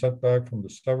type 1 setback from the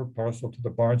severed parcel to the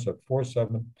barns at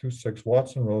 4726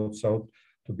 Watson Road South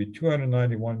to be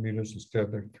 291 meters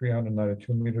instead of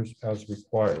 392 meters as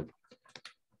required.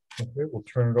 Okay, we'll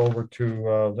turn it over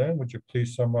to Lynn. Would you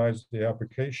please summarize the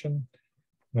application,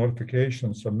 notification,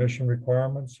 and submission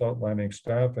requirements, outlining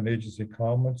staff and agency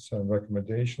comments and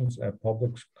recommendations, and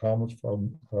public comments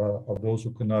from of those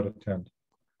who could not attend?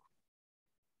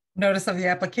 Notice of the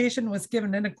application was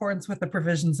given in accordance with the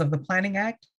provisions of the Planning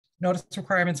Act. Notice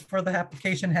requirements for the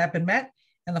application have been met,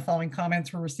 and the following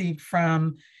comments were received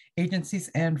from agencies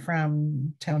and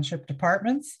from township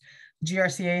departments.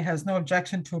 GRCA has no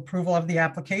objection to approval of the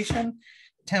application.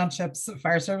 Township's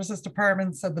Fire Services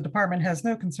Department said the department has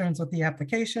no concerns with the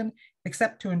application,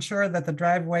 except to ensure that the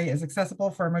driveway is accessible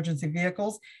for emergency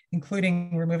vehicles,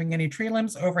 including removing any tree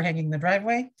limbs overhanging the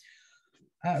driveway.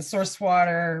 Source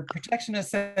Water Protection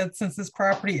has said, since this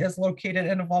property is located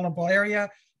in a vulnerable area,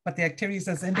 but the activities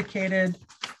as indicated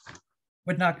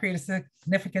would not create a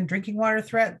significant drinking water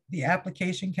threat, the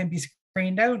application can be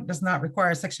screened out, does not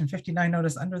require Section 59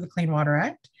 notice under the Clean Water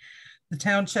Act. The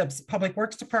township's Public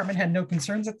Works Department had no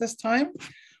concerns at this time.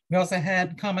 We also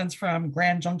had comments from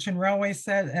Grand Junction Railway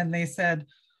they said,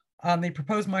 on the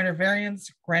proposed minor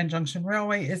variance, Grand Junction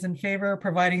Railway is in favor,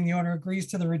 providing the owner agrees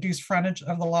to the reduced frontage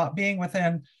of the lot being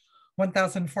within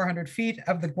 1,400 feet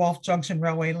of the Guelph Junction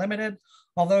Railway Limited.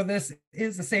 Although this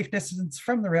is a safe distance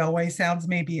from the railway, sounds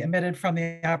may be emitted from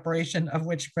the operation of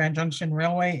which Grand Junction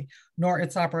Railway nor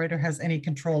its operator has any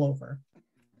control over.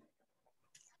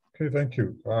 Okay, thank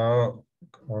you.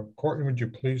 Courtney, would you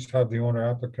please have the owner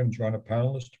applicant join a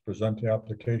panelist to present the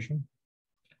application?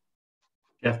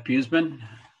 Jeff Buseman,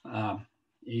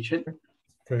 agent.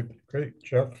 Okay, great.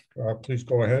 Jeff, please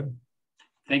go ahead.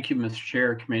 Thank you, Mr.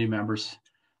 Chair, committee members.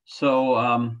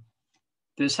 So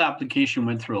this application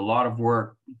went through a lot of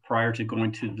work prior to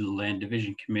going to the Land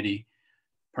Division Committee,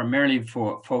 primarily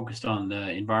focused on the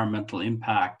environmental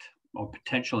impact or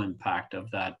potential impact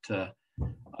of that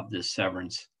of this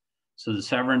severance. So the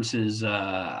severance is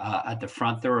at the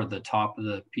front there, or the top of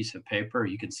the piece of paper.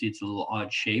 You can see it's a little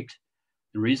odd shaped.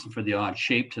 The reason for the odd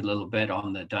shaped a little bit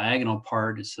on the diagonal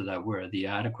part is so that we're the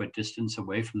adequate distance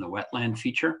away from the wetland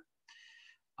feature.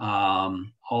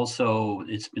 Also,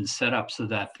 it's been set up so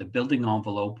that the building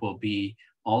envelope will be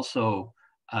also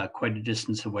quite a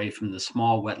distance away from the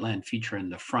small wetland feature in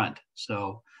the front.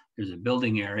 So there's a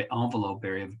building area, envelope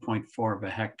area of 0.4 of a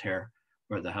hectare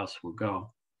where the house will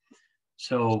go.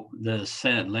 So the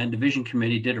Senate Land Division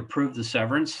Committee did approve the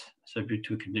severance, subject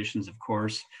to conditions, of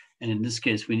course. And in this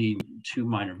case, we need two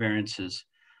minor variances.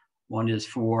 One is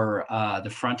for the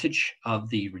frontage of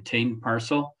the retained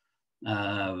parcel.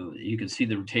 You can see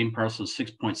the retained parcel is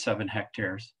 6.7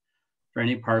 hectares. For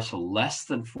any parcel less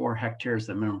than 4 hectares,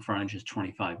 the minimum frontage is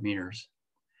 25 meters.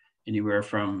 Anywhere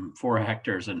from 4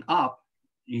 hectares and up,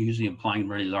 usually implying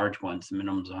really large ones, the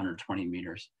minimum is 120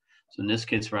 meters. So in this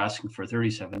case, we're asking for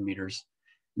 37 meters.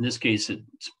 In this case,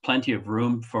 it's plenty of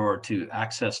room to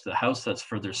access the house that's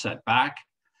further set back.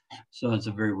 So it's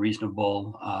a very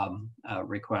reasonable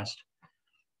request.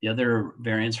 The other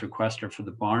variance requests are for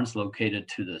the barns located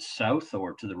to the south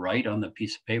or to the right on the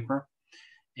piece of paper.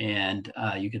 And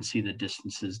you can see the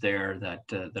distances there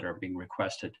that are being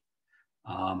requested.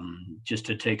 Just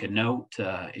to take a note,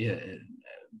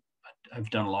 I've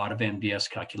done a lot of MDS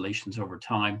calculations over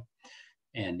time,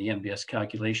 and the MDS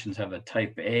calculations have a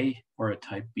type A or a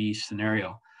type B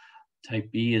scenario. Type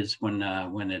B is when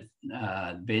it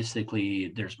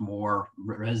basically there's more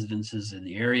residences in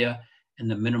the area, and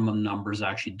the minimum numbers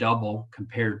actually double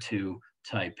compared to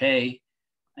type A.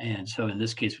 And so in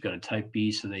this case, we've got a type B,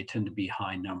 so they tend to be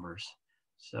high numbers.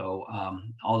 So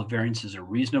all the variances are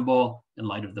reasonable in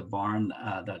light of the barn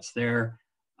that's there.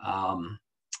 And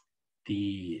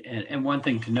one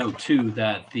thing to note too,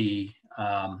 that the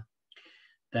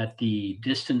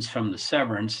distance from the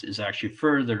severance is actually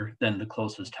further than the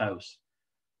closest house.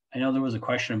 I know there was a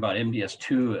question about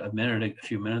MDS2 a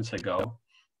few minutes ago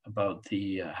about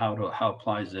the how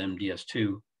applies the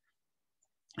MDS2.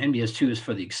 MDS2 is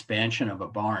for the expansion of a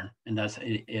barn, and that's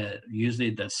usually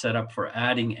that's set up for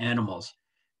adding animals,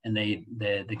 and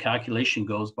the calculation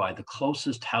goes by the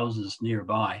closest houses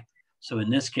nearby. So in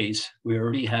this case, we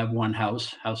already have one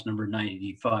house number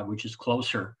 985, which is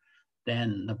closer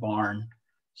than the barn.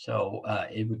 So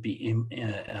it would be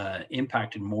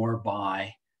impacted more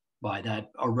by that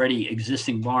already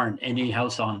existing barn. Any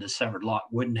house on the severed lot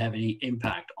wouldn't have any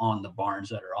impact on the barns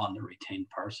that are on the retained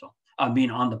parcel. On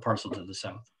the parcel to the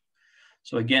south.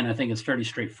 So again, I think it's fairly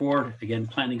straightforward. Again,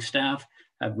 planning staff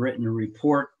have written a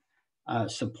report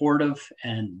supportive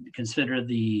and consider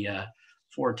the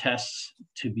 4 tests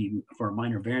to be for a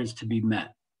minor variance to be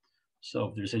met. So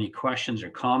if there's any questions or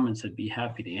comments, I'd be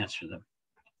happy to answer them.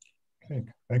 Okay,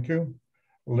 thank you.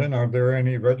 Lynn, are there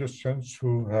any registrants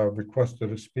who have requested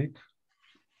to speak?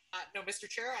 No, Mr.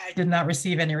 Chair, I did not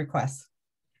receive any requests.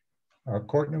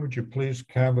 Courtney, would you please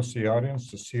canvass the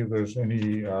audience to see if there's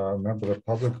any member of the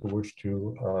public who wish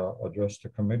to address the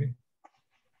committee?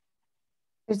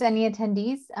 If there's any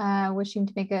attendees wishing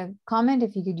to make a comment,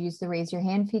 if you could use the raise your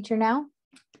hand feature now.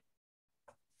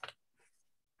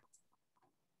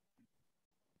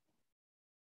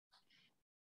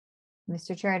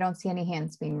 Mr. Chair, I don't see any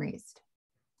hands being raised.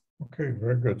 Okay,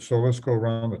 very good. So let's go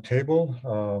around the table.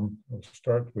 We'll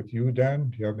start with you, Dan.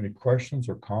 Do you have any questions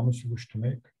or comments you wish to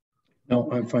make? No,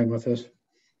 I'm fine with this.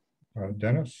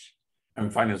 Dennis? I'm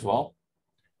fine as well.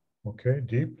 Okay,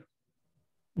 Deep?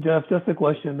 Jeff, just a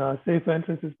question. Safe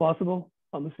entrance is possible,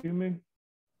 I'm assuming?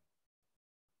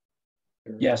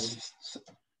 Yes,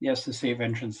 yes, the safe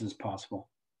entrance is possible.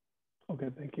 Okay,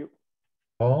 thank you.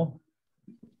 Paul?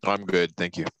 I'm good,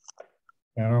 thank you.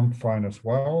 And I'm fine as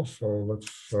well. So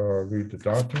let's read the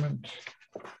document.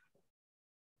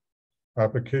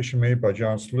 Application made by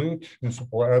John Sloot,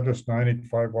 municipal address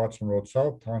 985 Watson Road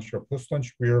South, Township Whistling,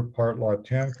 rear part lot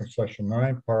 10, concession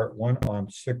 9, part 1 on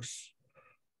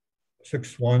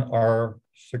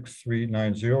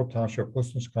 661R6390, Township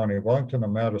Whistling, County of Wellington, a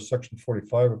matter of section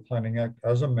 45 of Planning Act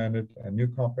as amended and new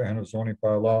comprehensive zoning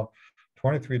bylaw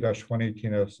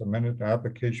 23-2018 as amended,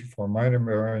 application for minor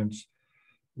variance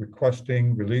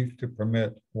requesting relief to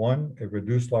permit 1, a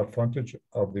reduced lot frontage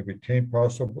of the retained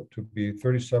parcel to be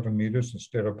 37 meters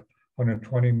instead of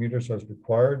 120 meters as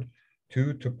required.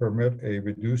 2, to permit a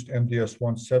reduced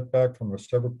MDS1 setback from the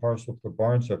severed parcel to the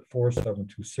barns at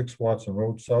 4726 Watson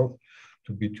Road South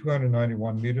to be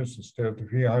 291 meters instead of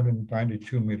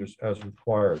 392 meters as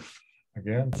required.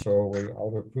 Again, so we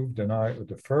all approve, deny, or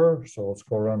defer. So let's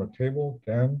go around the table.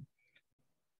 Dan?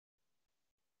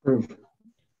 Approve.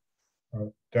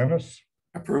 Dennis?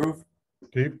 Approve.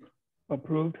 Deep?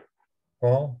 Approved.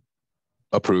 Paul?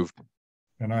 Approved.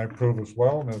 And I approve as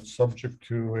well, and it's subject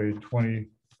to a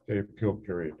 20-day appeal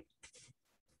period.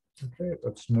 Okay,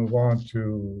 let's move on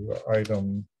to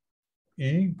item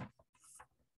E.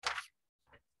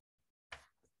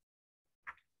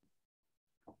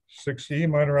 E,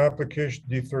 minor application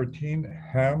D13,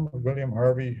 William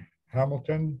Harvey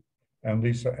Hamilton and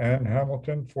Lisa Ann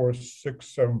Hamilton,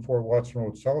 4674 Watson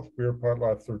Road South, rear part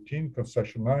lot 13,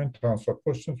 concession 9, Township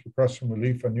Whistling, requesting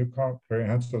relief on new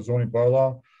comprehensive zoning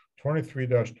bylaw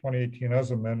 23-2018 as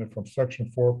amended from section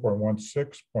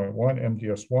 4.16.1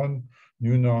 MDS1,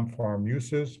 new non-farm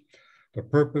uses. The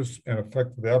purpose and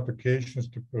effect of the application is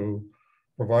to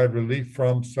provide relief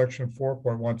from section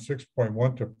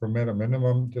 4.16.1 to permit a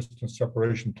minimum distance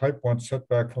separation type 1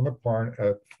 setback from the barn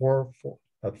at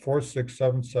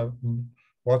 4677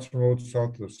 Watson Road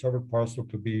South of the severed parcel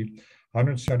to be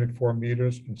 174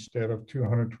 meters instead of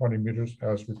 220 meters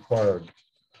as required.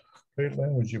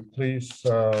 Caitlin, would you please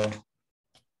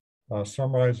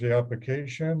summarize the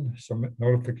application, some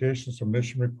notification,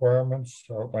 submission requirements,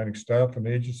 outlining staff and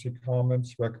agency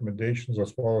comments, recommendations,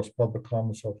 as well as public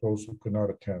comments of those who could not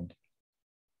attend?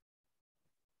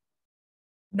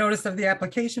 Notice of the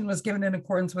application was given in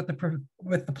accordance with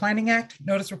the Planning Act.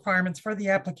 Notice requirements for the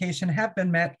application have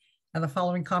been met, and the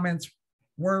following comments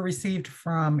were received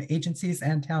from agencies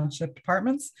and township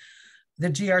departments. The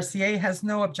GRCA has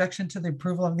no objection to the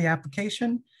approval of the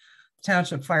application. The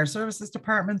Township Fire Services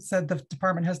Department said the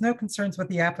department has no concerns with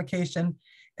the application,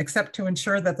 except to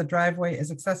ensure that the driveway is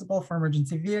accessible for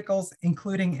emergency vehicles,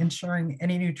 including ensuring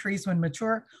any new trees when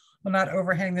mature will not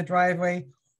overhang the driveway,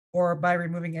 or by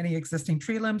removing any existing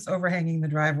tree limbs overhanging the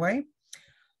driveway.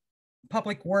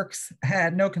 Public Works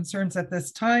had no concerns at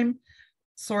this time.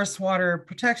 Source Water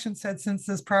Protection said since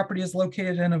this property is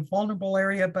located in a vulnerable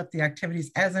area, but the activities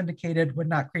as indicated would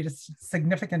not create a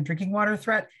significant drinking water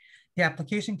threat, the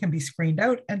application can be screened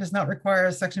out and does not require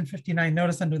a Section 59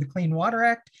 notice under the Clean Water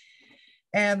Act.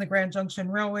 And the Grand Junction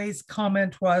Railway's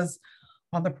comment was,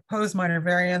 on the proposed minor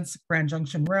variance, Grand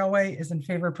Junction Railway is in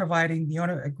favor of providing the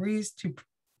owner agrees to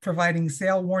providing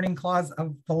sale warning clause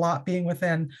of the lot being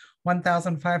within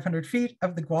 1,500 feet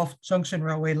of the Guelph Junction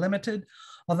Railway Limited.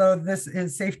 Although this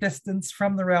is safe distance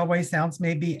from the railway, sounds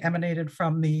may be emanated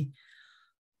from the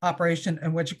operation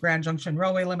in which Grand Junction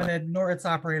Railway Limited nor its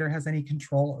operator has any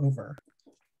control over.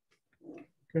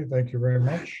 Okay, thank you very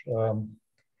much.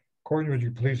 Courtney, would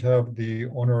you please have the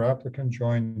owner applicant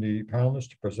join the panelists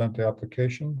to present the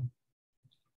application?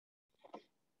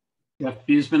 Jeff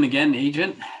Buseman again,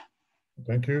 agent.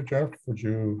 Thank you, Jeff. Would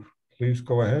you please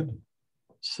go ahead?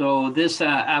 So this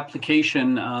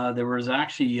application, there was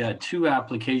actually 2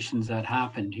 applications that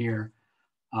happened here.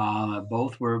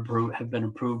 Both have been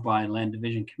approved by Land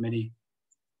Division Committee.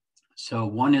 So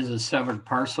one is a severed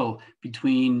parcel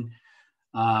between,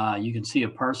 you can see a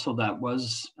parcel that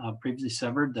was previously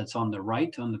severed that's on the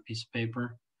right on the piece of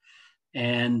paper.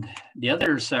 And the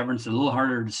other severance is a little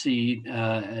harder to see.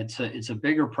 It's a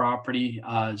bigger property.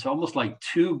 It's almost like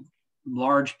 2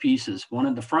 large pieces, one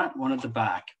at the front, one at the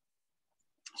back.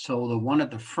 So the one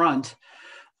at the front,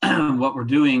 what we're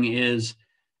doing is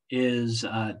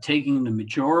taking the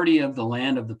majority of the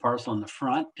land of the parcel in the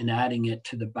front and adding it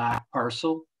to the back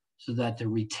parcel, so that the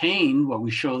retained, what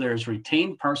we show there is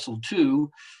retained parcel 2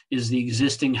 is the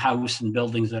existing house and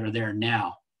buildings that are there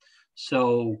now.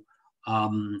 So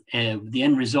and the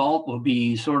end result will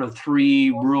be sort of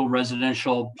 3 rural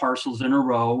residential parcels in a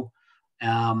row,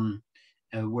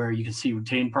 where you can see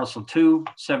retained parcel 2,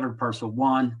 severed parcel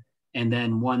 1, and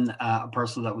then one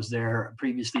parcel that was there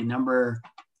previously, number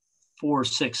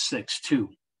 4662.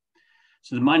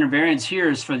 So the minor variance here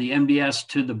is for the MDS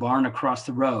to the barn across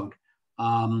the road.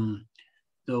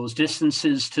 Those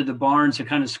distances to the barns are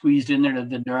kind of squeezed in there.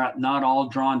 They're not all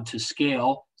drawn to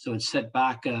scale. So it's set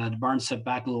back, the barn's set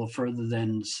back a little further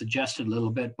than suggested a little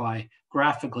bit by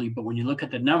graphically. But when you look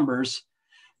at the numbers,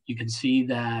 you can see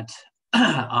that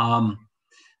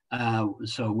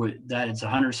that it's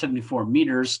 174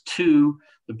 meters to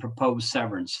the proposed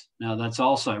severance. Now that's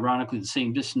also ironically the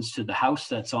same distance to the house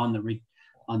that's on the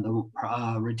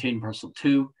retained parcel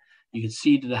 2. You can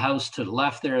see to the house to the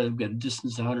left there, we've got a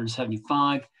distance of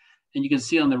 175, and you can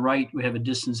see on the right we have a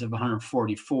distance of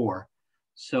 144.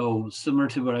 So similar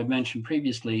to what I mentioned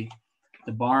previously,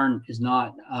 the barn is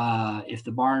not. If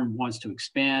the barn wants to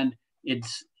expand,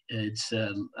 its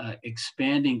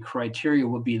expanding criteria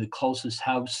will be the closest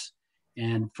house,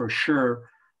 and for sure,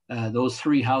 those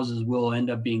 3 houses will end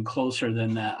up being closer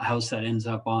than the house that ends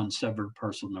up on severed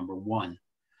parcel number 1.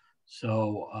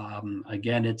 So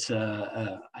again, it's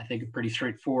I think a pretty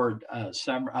straightforward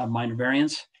minor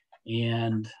variance,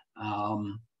 and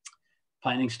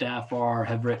planning staff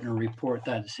have written a report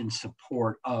that is in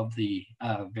support of the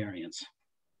variance.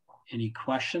 Any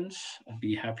questions? I'd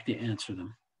be happy to answer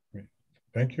them. Great.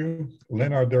 Thank you.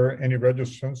 Lynn, are there any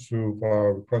registrants who've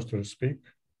requested to speak?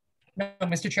 No,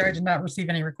 Mr. Chair, I did not receive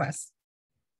any requests.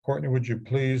 Courtney, would you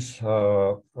please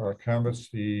canvass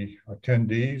the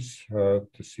attendees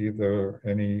to see if there are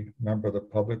any member of the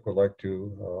public would like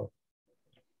to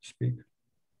speak?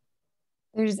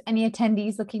 If there's any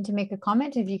attendees looking to make a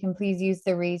comment, if you can please use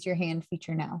the raise your hand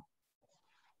feature now.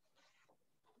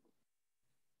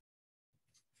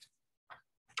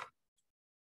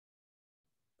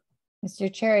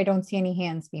 Mr. Chair, I don't see any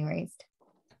hands being raised.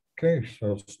 Okay,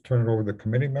 so let's turn it over to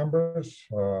committee members.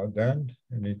 Dan,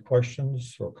 any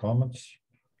questions or comments?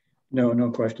 No, no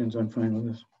questions. I'm fine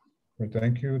with this. Well,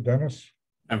 thank you. Dennis?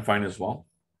 I'm fine as well.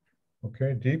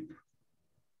 Okay, Deep?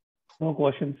 No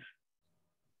questions.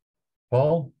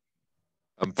 Paul?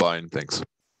 I'm fine, thanks.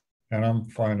 And I'm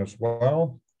fine as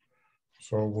well.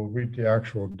 So we'll read the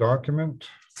actual document.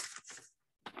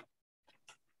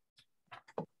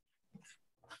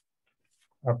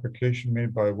 Application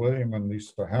made by William and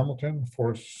Lisa Hamilton,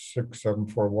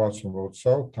 4674 Watson Road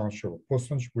South, Township of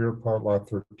Puslinch, Weir Part Lot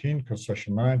 13,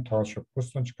 Concession 9, Township of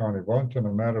Puslinch, County of Wellington,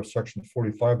 a matter of Section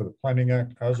 45 of the Planning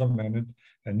Act as amended,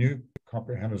 a new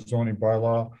comprehensive zoning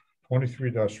bylaw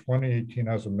 23-2018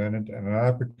 as amended, and an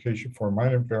application for a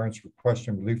minor variance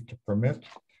requesting relief to permit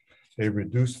a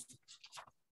reduced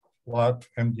lot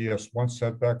MDS 1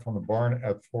 setback from the barn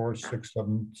at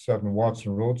 4677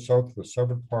 Watson Road South of the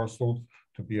severed parcel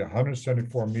to be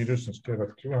 174 meters instead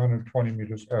of 220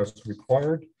 meters as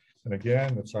required. And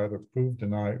again, it's either approve,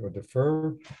 deny, or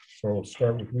defer. So we'll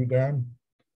start with you, Dan.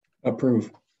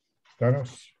 Approve.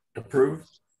 Dennis? Approved.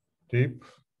 Deep?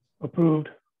 Approved.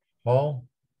 Paul?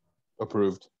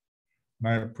 Approved. And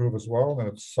I approve as well, and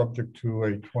it's subject to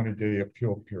a 20-day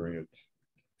appeal period.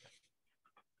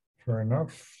 Fair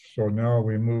enough. So now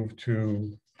we move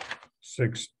to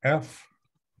 6F.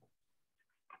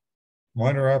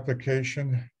 Minor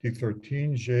application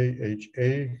D13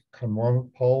 JHA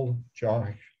Kanwalpal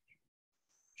Jahaj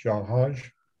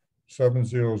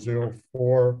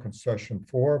 7004 concession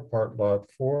 4 part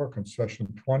lot 4 concession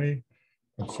 20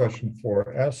 concession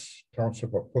 4S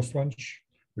Township of Puslinch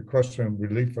requesting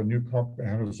relief for new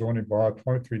comprehensive zoning bylaw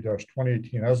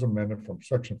 23-2018 as amended from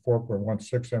section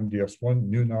 4.16 MDS1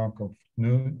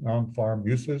 new non-farm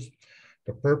uses.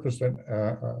 The purpose and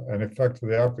effect of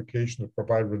the application to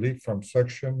provide relief from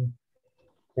section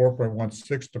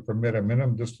 4.16 to permit a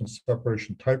minimum distance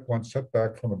separation type 1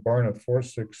 setback from the barn at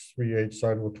 4638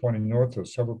 sidewalk 20 north of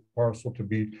separate parcel to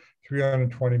be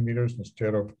 320 meters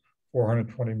instead of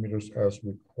 420 meters as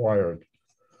required.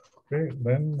 Okay,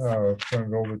 Lynn,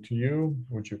 turn it over to you.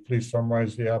 Would you please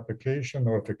summarize the application,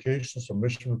 notification,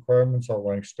 submission requirements,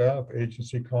 outlining staff,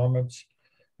 agency comments,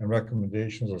 and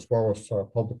recommendations, as well as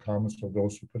public comments for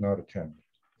those who could not attend?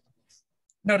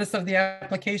 Notice of the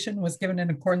application was given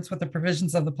in accordance with the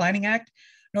provisions of the Planning Act.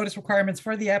 Notice requirements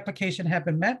for the application have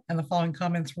been met, and the following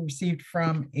comments were received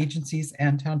from agencies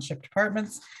and township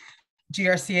departments.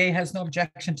 GRCA has no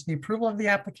objection to the approval of the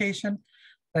application.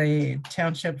 The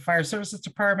Township Fire Services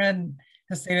Department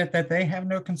has stated that they have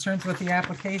no concerns with the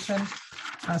application.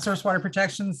 Source Water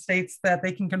Protection states that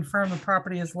they can confirm the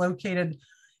property is located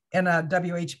in a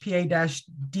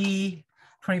WHPA-D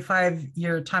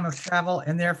 25-year time of travel,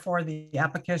 and therefore the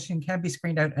application can be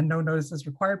screened out and no notice is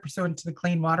required pursuant to the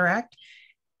Clean Water Act.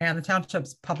 And the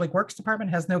Township's Public Works Department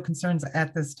has no concerns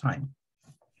at this time.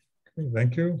 Okay,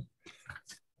 thank you.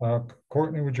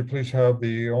 Courtney, would you please have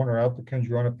the owner applicant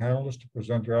join a panelist to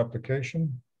present their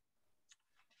application?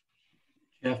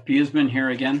 Jeff Buseman here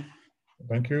again.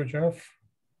 Thank you, Jeff.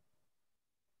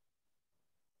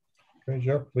 Okay,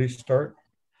 Jeff, please start.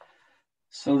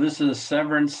 So this is a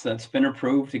severance that's been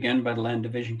approved again by the Land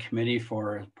Division Committee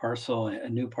for a parcel, a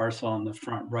new parcel on the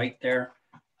front right there.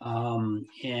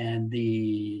 And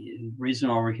the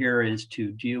reason over here is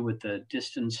to deal with the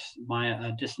distance,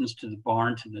 distance to the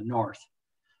barn to the north.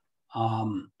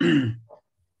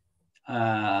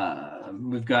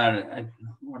 We've got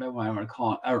what do I want to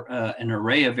call it? An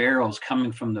array of arrows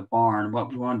coming from the barn. What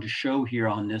we wanted to show here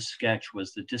on this sketch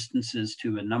was the distances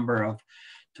to a number of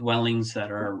dwellings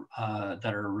that are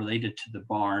related to the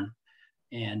barn,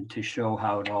 and to show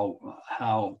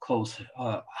how close,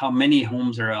 how many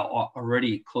homes are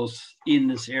already close in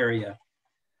this area.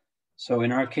 So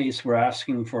in our case, we're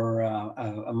asking for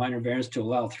a minor variance to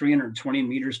allow 320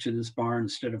 meters to this barn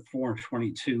instead of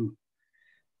 422.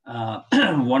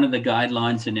 One of the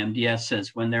guidelines in MDS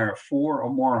says when there are 4 or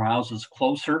more houses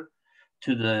closer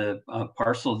to the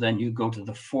parcel, then you go to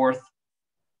the fourth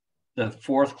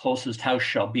closest house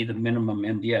shall be the minimum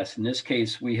MDS. In this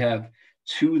case, we have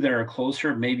 2 that are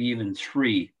closer, maybe even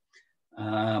 3.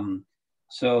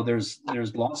 So there's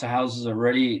lots of houses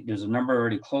already. There's a number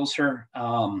already closer.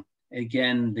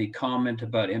 Again, the comment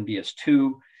about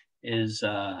MDS2 is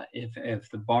if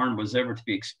the barn was ever to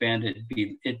be expanded,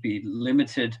 it'd be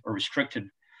limited or restricted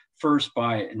first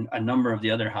by a number of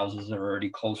the other houses that are already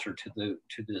closer to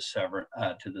this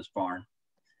barn.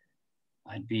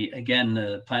 Again,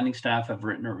 the planning staff have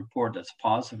written a report that's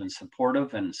positive and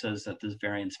supportive, and it says that this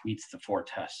variance meets the 4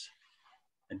 tests.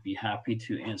 I'd be happy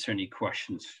to answer any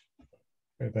questions.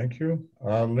 Okay, thank you.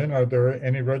 Lynn, are there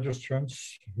any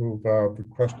registrants who've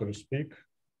requested to speak?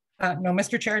 No,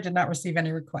 Mr. Chair, I did not receive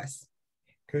any requests.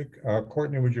 Okay,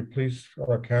 Courtney, would you please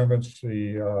canvass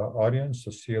the audience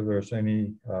to see if there's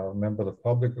any member of the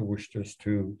public who wishes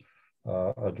to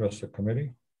address the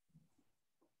committee?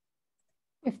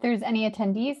 If there's any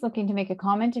attendees looking to make a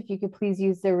comment, if you could please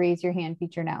use the raise your hand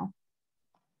feature now.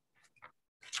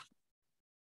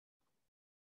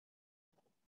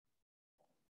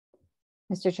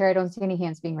 Mr. Chair, I don't see any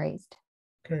hands being raised.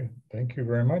 Okay, thank you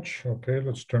very much. Okay,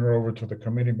 let's turn it over to the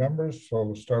committee members. So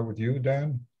we'll start with you,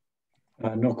 Dan.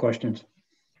 No questions.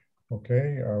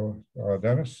 Okay,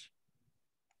 Dennis.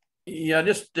 Yeah,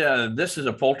 just this is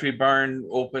a poultry barn,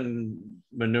 open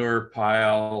manure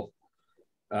pile.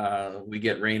 We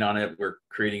get rain on it. We're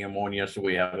creating ammonia, so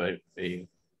we have a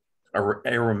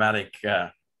aromatic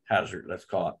hazard, let's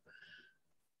call it.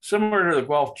 Similar to the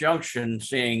Guelph Junction,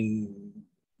 saying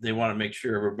they want to make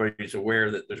sure everybody's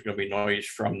aware that there's going to be noise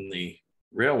from the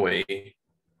railway.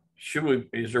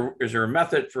 Is there a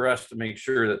method for us to make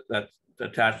sure that that's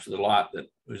attached to the lot, that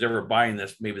who's ever buying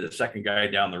this, maybe the second guy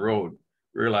down the road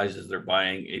realizes they're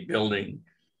buying a building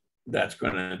that's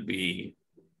going to be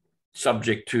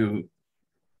subject to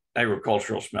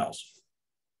agricultural smells?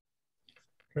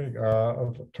 Okay,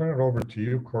 I'll turn it over to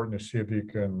you, Courtney, to see if you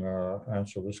can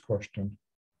answer this question.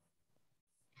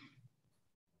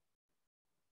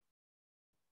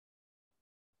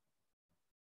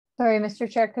 Sorry, Mr.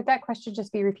 Chair, could that question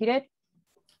just be repeated?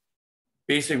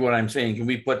 Basically what I'm saying, can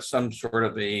we put some sort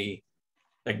of a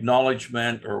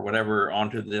acknowledgement or whatever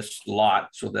onto this lot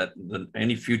so that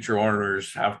any future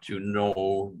owners have to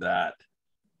know that,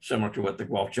 similar to what the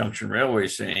Guelph Junction Railway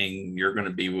is saying, you're going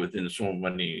to be within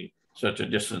such a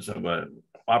distance of a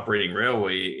operating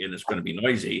railway and it's going to be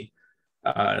noisy.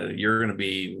 You're going to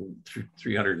be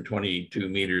 322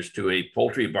 meters to a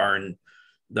poultry barn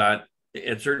that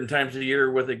at certain times of the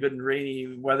year with a good and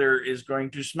rainy weather is going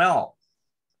to smell?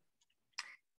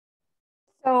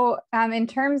 So in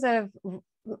terms of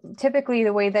typically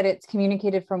the way that it's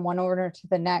communicated from one owner to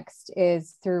the next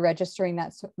is through registering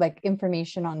that like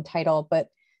information on title, but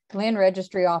the land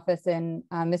registry office, and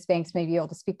Ms. Banks may be able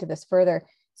to speak to this further,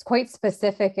 it's quite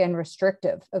specific and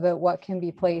restrictive about what can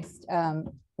be placed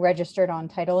registered on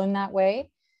title in that way.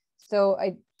 So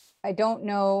I don't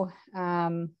know.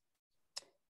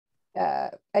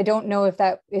 I don't know if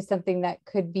that is something that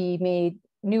could be made,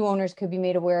 new owners could be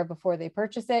made aware of before they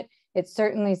purchase it. It's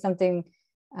certainly something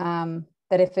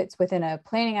that if it's within a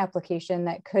planning application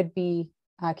that could be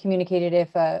communicated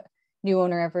if a new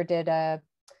owner ever did a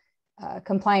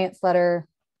compliance letter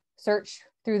search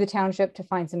through the township to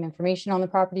find some information on the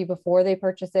property before they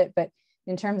purchase it. But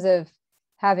in terms of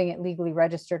having it legally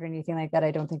registered or anything like that, I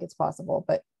don't think it's possible.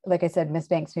 But like I said, Ms.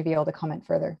 Banks may be able to comment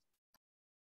further.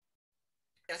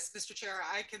 Yes, Mr. Chair,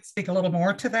 I can speak a little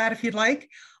more to that if you'd like.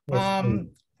 Yes,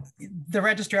 The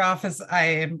registry office,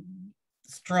 I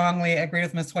strongly agree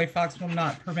with Ms. White Fox, will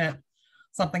not permit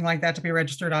something like that to be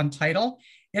registered on title.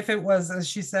 If it was, as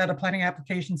she said, a planning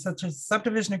application such as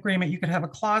subdivision agreement, you could have a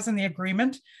clause in the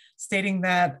agreement stating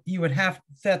that you would have,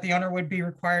 that the owner would be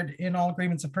required in all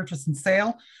agreements of purchase and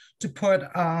sale to put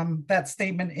that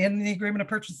statement in the agreement of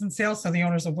purchase and sale so the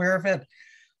owner's aware of it.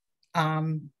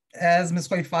 As Ms.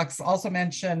 White Fox also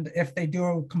mentioned, if they do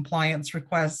a compliance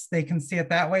request, they can see it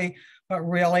that way, but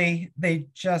really they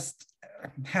just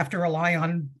have to rely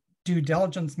on due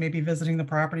diligence, maybe visiting the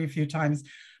property a few times,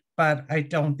 but I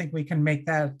don't think we can make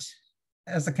that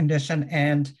as a condition,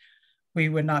 and we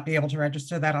would not be able to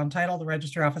register that on title. The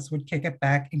registry office would kick it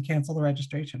back and cancel the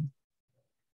registration.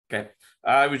 Okay,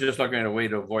 I was just looking at a way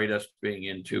to avoid us being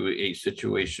into a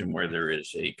situation where there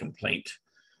is a complaint.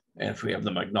 And if we have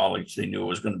them acknowledge they knew it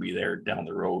was going to be there down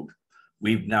the road.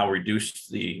 We've now reduced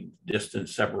the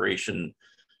distance separation.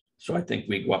 So I think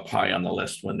we go up high on the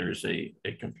list when there's a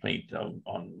complaint on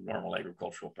normal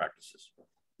agricultural practices.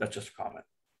 That's just a comment.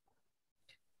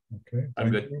 Okay,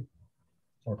 I'm good. you.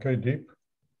 Okay, Deep.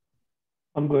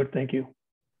 I'm good, thank you.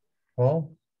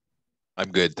 Paul?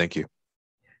 I'm good, thank you.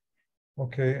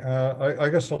 Okay, I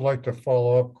guess I'd like to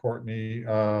follow up, Courtney.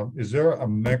 Is there a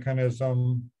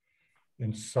mechanism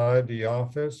inside the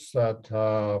office that,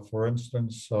 for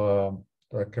instance,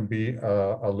 that can be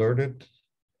alerted?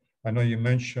 I know you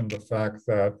mentioned the fact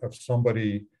that if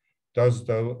somebody does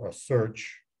a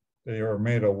search, they are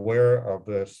made aware of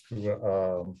this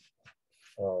through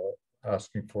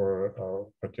asking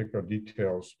for particular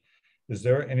details. Is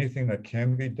there anything that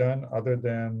can be done other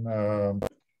than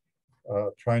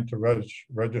trying to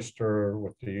register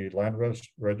with the land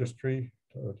registry?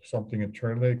 Something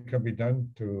internally can be done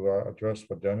to address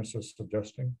what Dennis is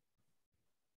suggesting?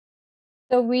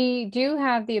 So we do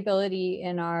have the ability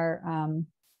in our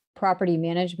property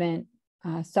management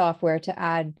software to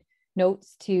add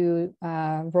notes to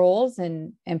roles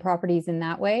and properties in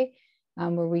that way,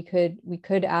 where we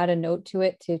could add a note to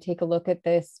it to take a look at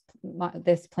this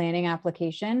planning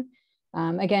application.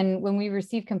 Again, when we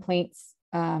receive complaints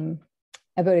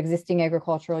about existing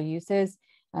agricultural uses,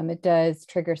 it does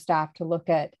trigger staff to look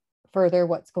at further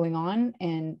what's going on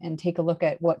and take a look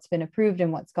at what's been approved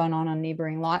and what's gone on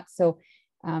neighboring lots. So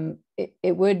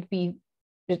it would be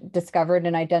discovered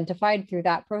and identified through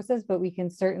that process, but we can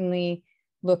certainly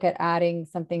look at adding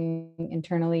something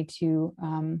internally to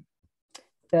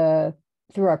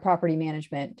through our property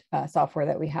management software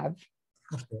that we have.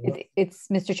 It's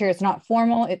Mr. Chair, it's not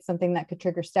formal. It's something that could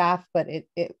trigger staff, but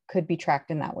it could be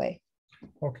tracked in that way.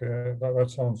 Okay, that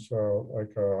sounds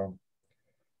like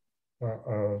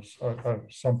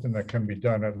something that can be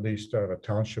done at least at a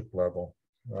township level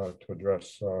to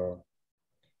address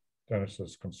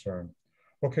Dennis's concern.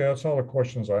 Okay, that's all the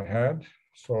questions I had.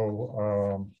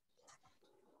 So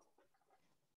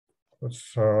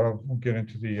let's get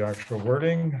into the actual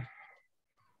wording.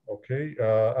 Okay,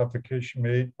 application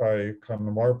made by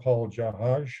Kanamar Paul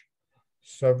Jahaj,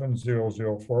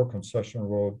 7004 Concession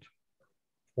Road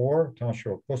 4,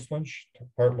 Township of Puslinch,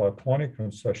 Part Lot 20,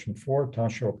 Concession 4,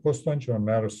 Township of Puslinch, on a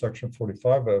matter of Section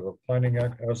 45 of the Planning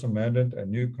Act as amended, and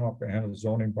new comprehensive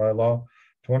zoning bylaw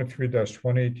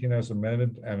 23-2018 as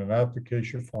amended, and an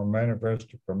application for a minor variance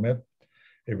to permit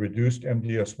a reduced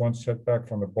MDS1 setback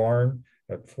from the barn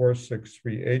at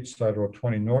 4638 Side Road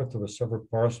 20 north of a separate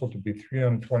parcel to be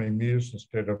 320 meters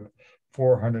instead of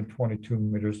 422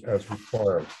 meters as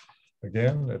required.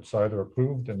 Again, it's either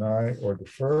approve, deny, or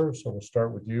defer. So we'll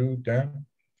start with you, Dan.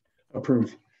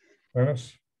 Approve.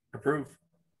 Dennis? Approve.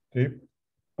 Deep?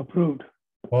 Approved.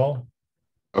 Paul?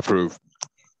 Approve.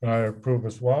 And I approve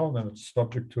as well. Then it's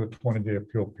subject to a 20-day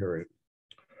appeal period.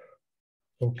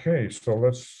 Okay, so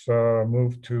let's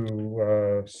move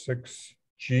to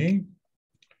 6G.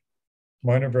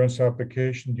 Minor variance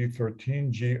application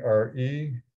D13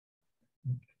 GRE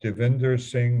Devinder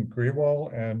Singh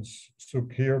Grewal and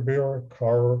Sukhbir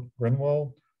Kaur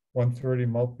Grinwal, 130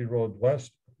 Maltby Road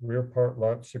West, rear part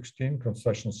lot 16,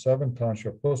 concession 7,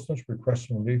 Township Wilson's,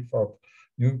 requesting relief of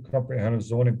new comprehensive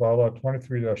zoning bylaw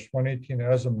 23-2018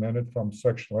 as amended from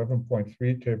section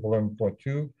 11.3, table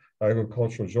 11.2,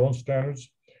 agricultural zone standards.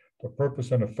 The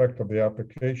purpose and effect of the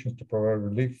application is to provide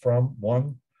relief from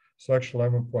 1, section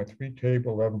 11.3,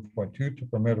 table 11.2, to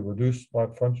permit a reduced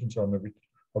lot frontage on the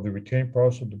retained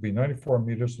parcel to be 94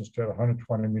 meters instead of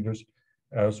 120 meters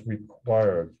as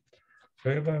required.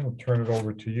 Okay, then we'll turn it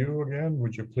over to you again.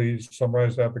 Would you please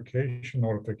summarize the application,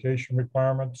 notification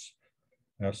requirements,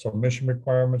 submission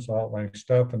requirements, outlining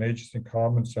staff and agency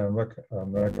comments and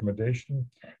recommendation,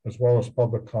 as well as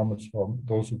public comments from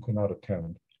those who could not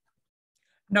attend.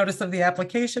 Notice of the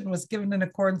application was given in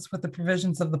accordance with the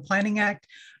provisions of the Planning Act.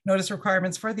 Notice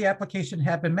requirements for the application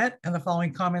have been met, and the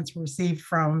following comments were received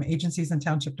from agencies and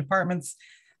township departments.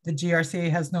 The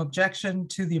GRCA has no objection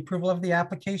to the approval of the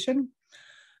application.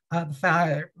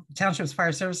 The Township's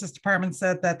Fire Services Department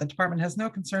said that the department has no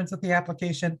concerns with the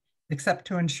application, except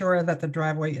to ensure that the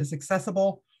driveway is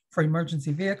accessible for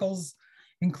emergency vehicles,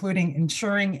 including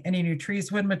ensuring any new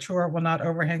trees when mature will not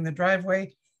overhang the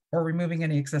driveway, or removing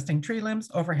any existing tree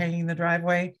limbs overhanging the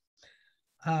driveway.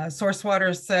 Source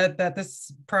Water said that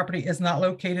this property is not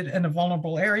located in a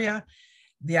vulnerable area.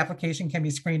 The application can be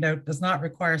screened out, does not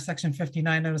require section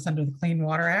 59 notice under the Clean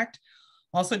Water Act.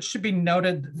 Also, it should be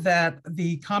noted that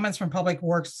the comments from Public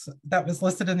Works that was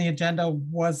listed in the agenda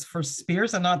was for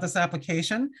Spears and not this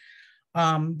application.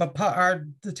 But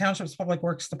the Township's Public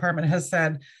Works Department has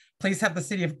said, please have the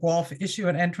City of Guelph issue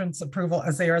an entrance approval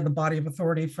as they are the body of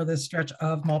authority for this stretch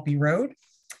of Maltby Road.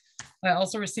 I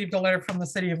also received a letter from the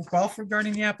City of Guelph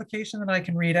regarding the application that I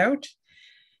can read out.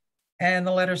 And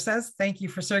the letter says, thank you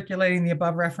for circulating the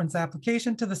above reference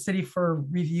application to the city for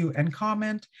review and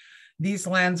comment. These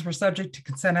lands were subject to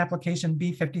consent application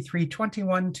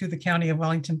B5321 to the County of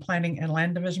Wellington Planning and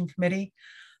Land Division Committee.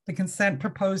 The consent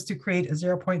proposed to create a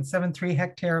 0.73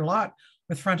 hectare lot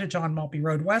with frontage on Maltby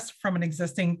Road West from an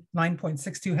existing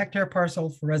 9.62 hectare parcel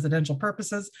for residential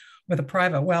purposes with a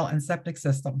private well and septic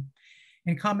system.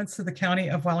 In comments to the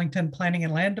County of Wellington Planning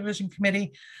and Land Division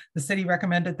Committee, the city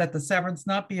recommended that the severance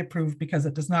not be approved because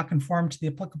it does not conform to the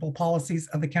applicable policies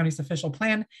of the county's official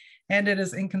plan, and it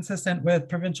is inconsistent with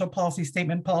Provincial Policy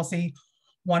Statement Policy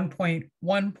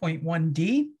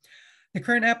 1.1.1D. The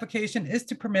current application is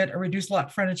to permit a reduced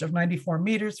lot frontage of 94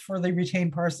 meters for the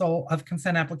retained parcel of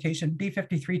consent application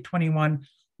B5321,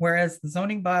 whereas the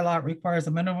zoning bylaw requires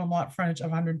a minimum lot frontage of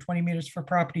 120 meters for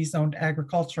property zoned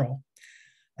agricultural.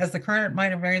 As the current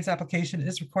minor variance application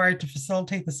is required to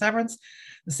facilitate the severance,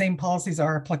 the same policies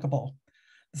are applicable.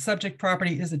 The subject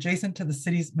property is adjacent to the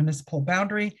city's municipal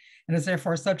boundary and is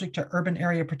therefore subject to urban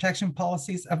area protection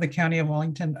policies of the County of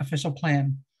Wellington official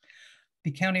plan.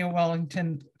 The County of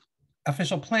Wellington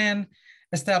official plan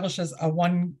establishes a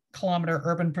 1 kilometer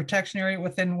urban protection area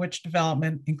within which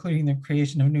development, including the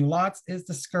creation of new lots, is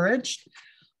discouraged.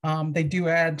 They do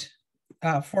add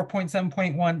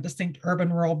 4.7.1 distinct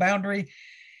urban rural boundary.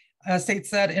 States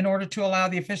that in order to allow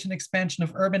the efficient expansion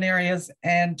of urban areas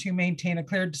and to maintain a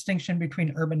clear distinction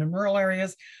between urban and rural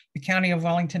areas, the County of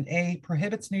Wellington A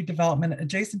prohibits new development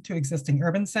adjacent to existing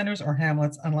urban centers or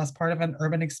hamlets unless part of an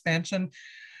urban expansion.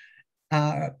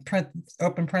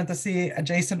 Open parenthesis,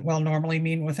 adjacent will normally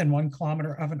mean within 1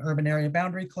 kilometer of an urban area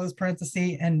boundary, close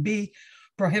parenthesis, and B,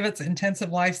 prohibits intensive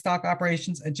livestock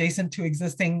operations adjacent to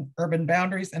existing urban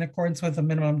boundaries in accordance with the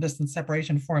minimum distance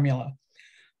separation formula.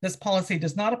 This policy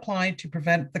does not apply to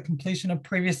prevent the completion of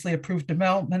previously approved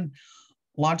development,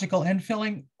 logical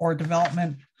infilling, or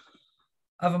development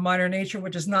of a minor nature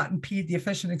which does not impede the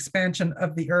efficient expansion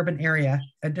of the urban area.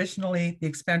 Additionally, the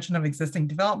expansion of existing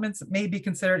developments may be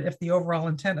considered if the overall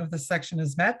intent of this section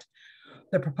is met.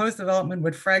 The proposed development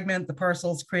would fragment the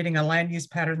parcels, creating a land use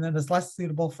pattern that is less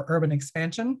suitable for urban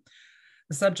expansion.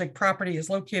 The subject property is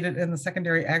located in the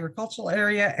secondary agricultural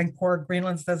area, and core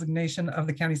Greenlands designation of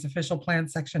the county's official plan,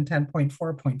 section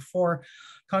 10.4.4,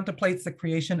 contemplates the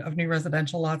creation of new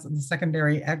residential lots in the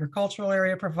secondary agricultural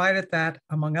area, provided that,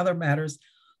 among other matters,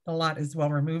 the lot is well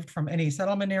removed from any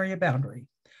settlement area boundary.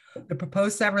 The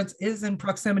proposed severance is in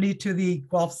proximity to the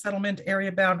Guelph settlement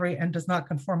area boundary and does not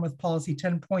conform with policy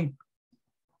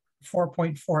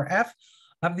 10.4.4F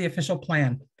of the official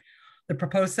plan. The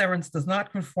proposed severance does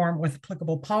not conform with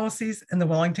applicable policies in the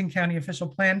Wellington County Official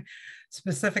Plan,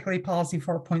 specifically policy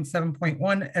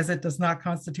 4.7.1, as it does not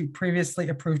constitute previously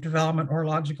approved development or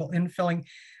logical infilling,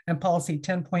 and policy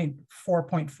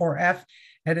 10.4.4F,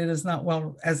 and it is not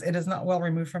well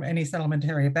removed from any settlement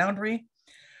area boundary.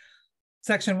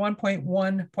 Section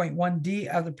 1.1.1D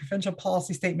of the Provincial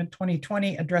Policy Statement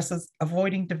 2020 addresses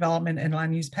avoiding development and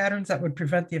land use patterns that would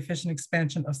prevent the efficient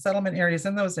expansion of settlement areas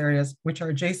in those areas which are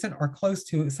adjacent or close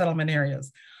to settlement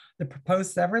areas. The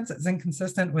proposed severance is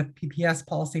inconsistent with PPS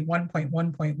Policy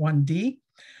 1.1.1D.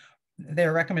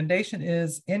 Their recommendation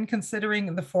is, in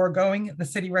considering the foregoing, the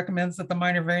city recommends that the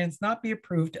minor variance not be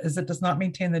approved as it does not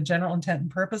maintain the general intent and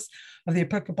purpose of the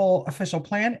applicable official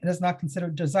plan. It is not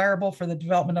considered desirable for the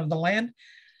development of the land,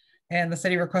 and the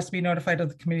city requests to be notified of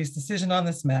the committee's decision on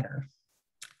this matter.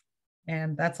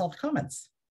 And that's all the comments.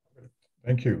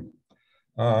 Thank you.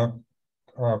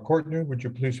 Courtney, would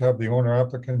you please have the owner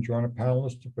applicant join a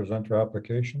panelist to present her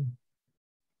application?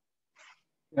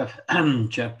 Jeff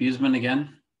Buseman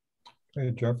again.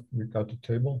 Hey, Jeff, we got the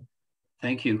table.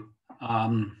 Thank you.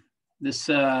 This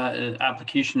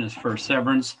application is for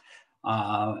severance.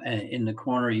 In the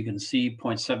corner, you can see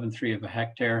 0.73 of a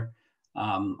hectare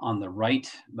on the right,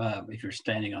 if you're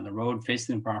standing on the road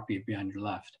facing the property behind your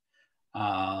left.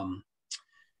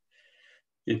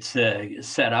 It's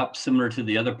set up similar to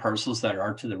the other parcels that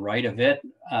are to the right of it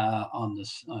on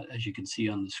this, as you can see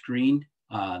on the screen.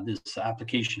 This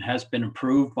application has been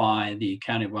approved by the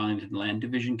County of Wellington Land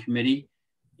Division Committee,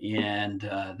 and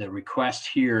the request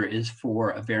here is for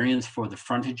a variance for the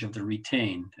frontage of the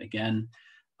retain. Again,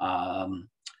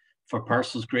 for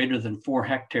parcels greater than 4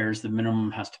 hectares, the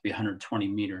minimum has to be 120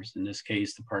 meters. In this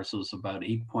case, the parcel is about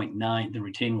 8.9. The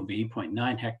retain will be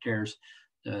 8.9 hectares.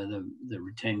 The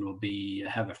retain will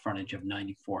have a frontage of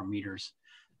 94 meters.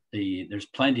 There's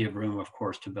plenty of room, of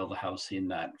course, to build a house in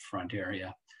that front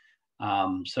area.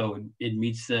 So it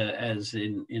meets as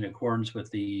in accordance with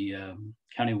the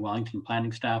County of Wellington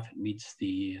planning staff, it meets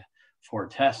the 4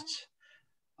 tests.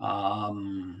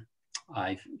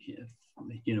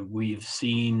 We've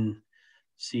seen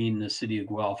the city of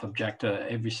Guelph object to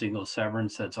every single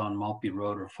severance that's on Maltby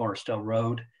Road or Forestel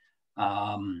Road.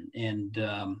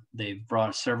 They've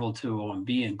brought several to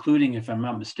OMB, including, if I'm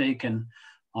not mistaken,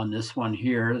 on this one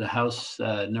here, the house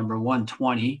number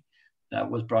 120 that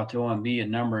was brought to OMB a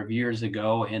number of years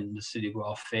ago, and the city of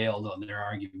Guelph failed on their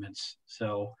arguments.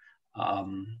 So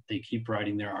they keep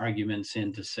writing their arguments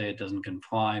in to say it doesn't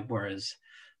comply, whereas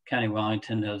County of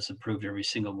Wellington has approved every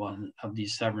single one of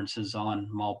these severances on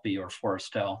Maltby or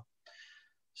Forestel.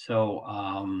 So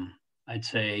I'd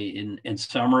say in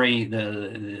summary,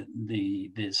 the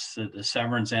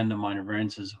severance and the minor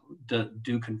variances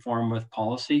do conform with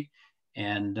policy,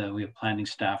 and we have planning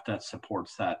staff that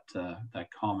supports that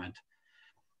comment.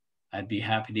 I'd be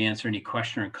happy to answer any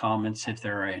question or comments if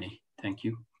there are any. Thank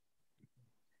you.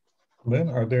 Lynn,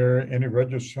 are there any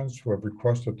registrants who have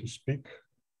requested to speak?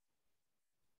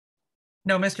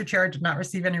 No, Mr. Chair, I did not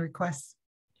receive any requests.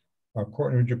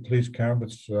 Courtney, would you please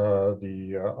canvass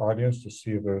the audience to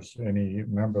see if there's any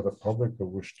member of the public who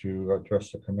wish to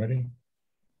address the committee?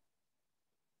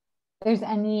 If there's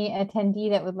any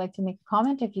attendee that would like to make a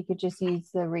comment, if you could just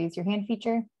use the raise your hand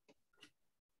feature.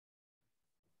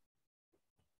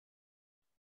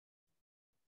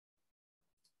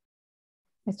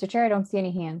 Mr. Chair, I don't see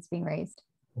any hands being raised.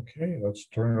 Okay, let's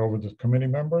turn it over to the committee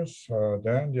members.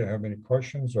 Dan, do you have any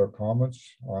questions or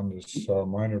comments on this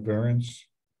minor variance?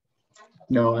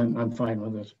 No, I'm fine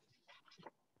with it.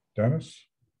 Dennis?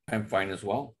 I'm fine as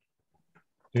well.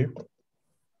 Steve?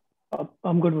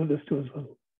 I'm good with this too as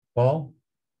well. Paul?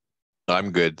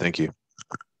 I'm good, thank you.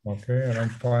 Okay, and I'm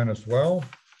fine as well.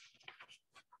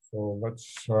 So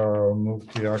let's move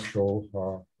to the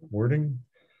actual wording.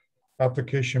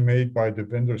 Application made by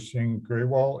Devinder Singh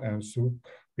Grewal and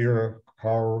Sukhbir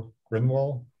Kaur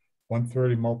Grinwal,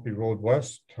 130 Maltby Road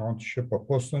West, Township of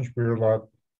Puslinch,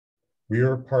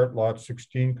 rear part lot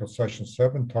 16, concession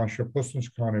 7, Township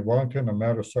Puslinch, County of Wellington, a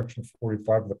matter of section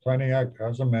 45 of the Planning Act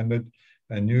as amended,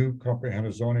 and new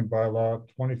comprehensive zoning bylaw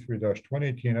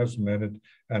 23-2018 as amended,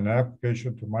 and an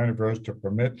application to minor variance to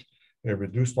permit a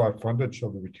reduced lot frontage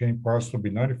of the retained parcel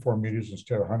be 94 meters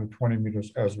instead of 120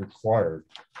 meters as required.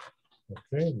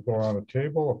 Okay, we go around the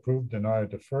table. Approve, deny,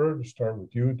 defer. To start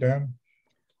with you, Dan.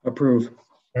 Approve.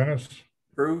 Dennis.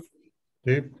 Approve.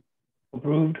 Steve.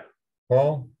 Approved.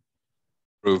 Paul.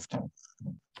 Approved.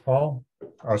 Paul.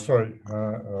 Sorry,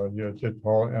 you did,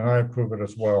 Paul, and I approve it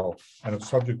as well. And it's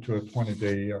subject to a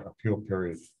 20-day appeal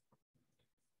period.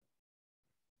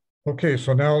 Okay,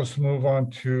 so now let's move on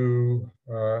to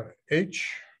H.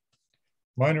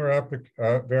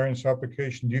 Variance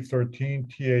application D13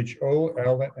 THO,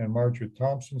 Alan and Marjorie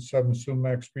Thompson, 7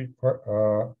 Sumac Street,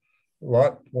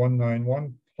 lot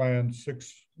 191, plan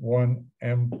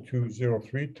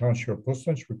 61M203, Township of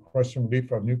Puslinch, requesting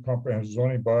relief of new comprehensive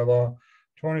zoning bylaw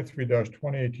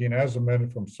 23-2018 as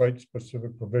amended from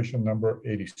site-specific provision number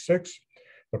 86.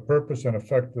 The purpose and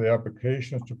effect of the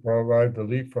application is to provide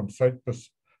relief from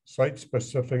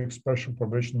site-specific special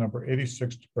provision number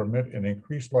 86 to permit an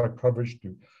increased lot coverage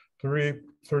to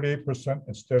 38%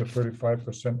 instead of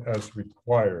 35% as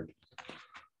required.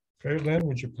 Okay, Lynn,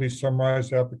 would you please summarize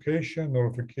the application,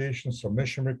 notification,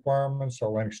 submission requirements,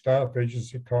 outlining staff,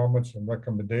 agency comments, and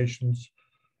recommendations,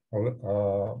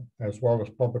 as well as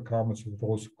public comments of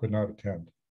those who could not attend?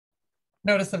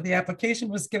 Notice of the application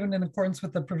was given in accordance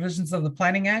with the provisions of the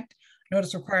Planning Act.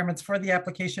 Notice requirements for the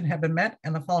application have been met,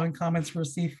 and the following comments were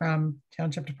received from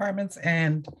township departments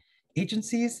and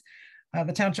agencies.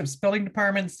 The township's building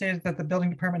department stated that the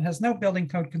building department has no building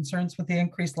code concerns with the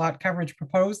increased lot coverage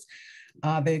proposed.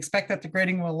 They expect that the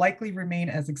grading will likely remain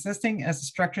as existing, as the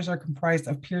structures are comprised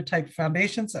of pier type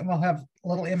foundations and will have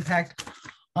little impact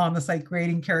on the site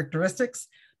grading characteristics.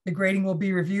 The grading will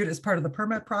be reviewed as part of the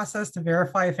permit process to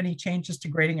verify if any changes to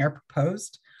grading are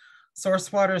proposed.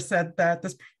 Source Water said that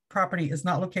this property is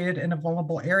not located in a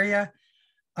vulnerable area.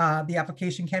 The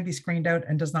application can be screened out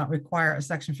and does not require a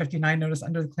Section 59 notice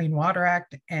under the Clean Water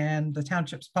Act. And the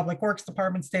Township's Public Works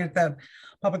Department stated that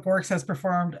Public Works has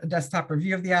performed a desktop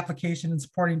review of the application and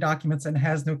supporting documents and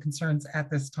has no concerns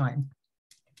at this time.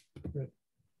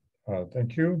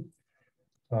 Thank you.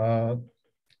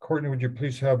 Courtney, would you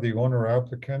please have the owner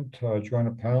applicant join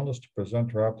a panelist to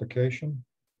present her application?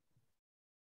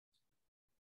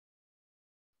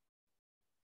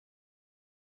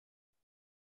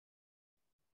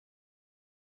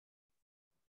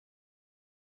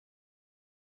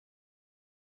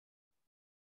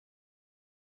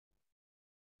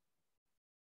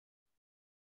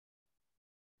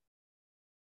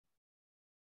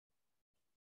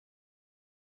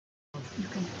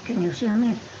 Can you hear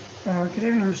me? Good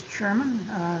evening, Mr. Chairman,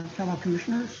 fellow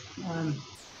commissioners.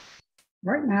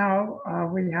 Right now,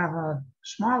 we have a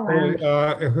small land.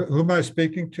 Who am I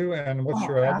speaking to, and what's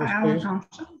your address, Alan please?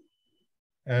 Thompson.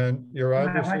 And your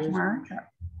address My wife, is? Marge.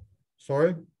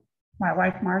 Sorry? My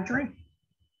wife, Marjorie.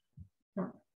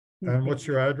 And what's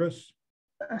your address?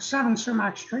 7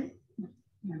 Sumac Street.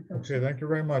 Okay, thank you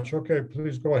very much. Okay,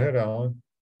 please go ahead, Alan.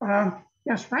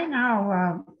 Yes, right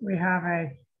now, we have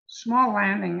a small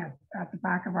landing at the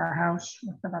back of our house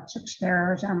with about 6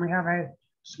 stairs, and we have a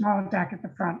small deck at the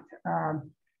front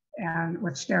and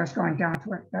with stairs going down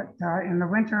to it that in the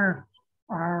winter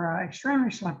are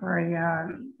extremely slippery,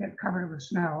 get covered with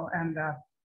snow. And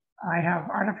I have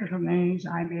artificial knees.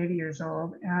 I'm 80 years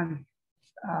old, and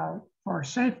for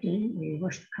safety, we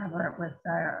wish to cover it with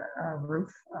a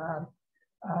roof, a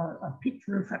peaked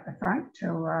roof at the front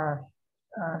to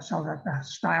so that the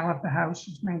style of the house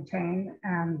is maintained,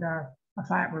 and a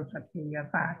flat roof at the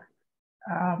back,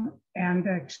 and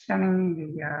extending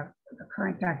the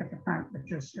current deck at the front,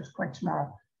 which is quite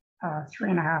small,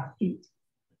 3.5 feet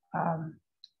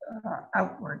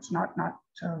outwards, not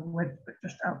width, but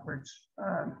just outwards,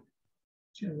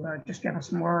 to just give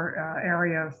us more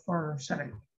area for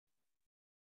sitting.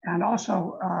 And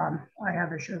also, I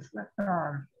have issues with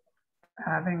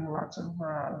having lots of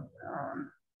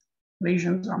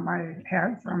lesions on my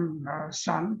head from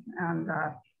sun, and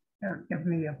give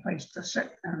me a place to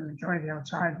sit and enjoy the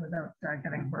outside without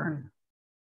getting burned.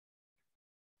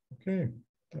 Okay,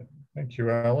 thank you,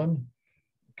 Alan.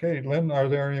 Okay, Lynn, are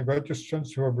there any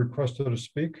registrants who have requested to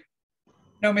speak?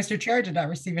 No, Mr. Chair, I did not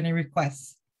receive any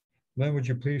requests. Lynn, would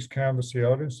you please canvass the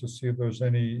audience to see if there's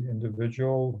any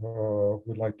individual who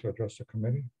would like to address the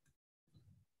committee?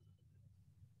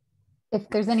 If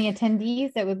there's any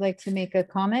attendees that would like to make a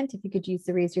comment, if you could use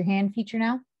the raise your hand feature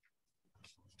now.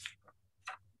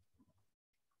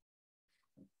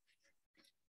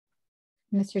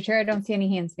 Mr. Chair, I don't see any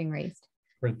hands being raised.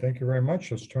 Great, thank you very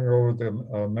much. Let's turn it over to the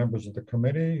members of the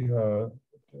committee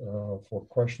for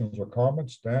questions or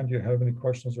comments. Dan, do you have any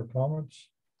questions or comments?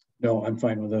 No, I'm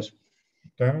fine with this.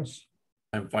 Dennis?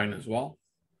 I'm fine as well.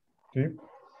 Steve?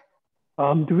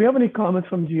 Do we have any comments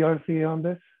from GRCA on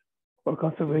this, or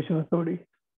Conservation Authority?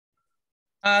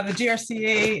 The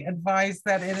GRCA advised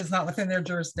that it is not within their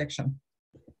jurisdiction.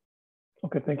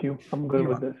 Okay, thank you. I'm good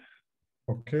with this.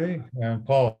 Okay, and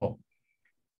Paul?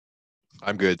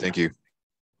 I'm good, thank you.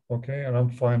 Okay, and I'm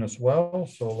fine as well.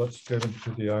 So let's get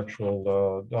into the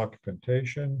actual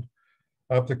documentation.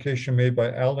 Application made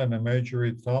by Alan and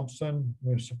Marjorie Thompson,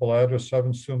 municipal address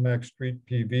 7 Sumac Street,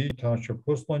 PV, Township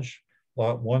Puslinch,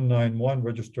 Lot 191,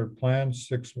 registered plan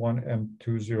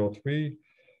 61M203,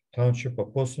 Township of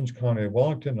Bussens, County of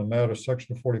Wellington, the matter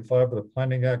section 45 of the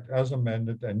Planning Act as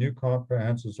amended and new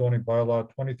comprehensive zoning bylaw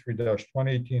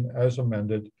 23-2018 as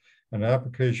amended, an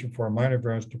application for a minor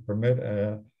variance to permit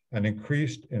an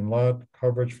increase in lot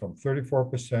coverage from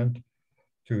 34%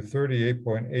 to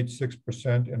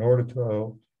 38.86% in order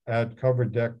to add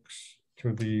covered decks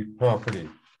to the property.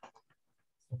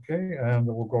 Okay, and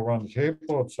we'll go around the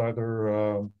table. It's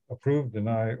either approve,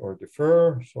 deny, or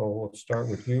defer. So let's start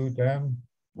with you, Dan.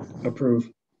 Approve.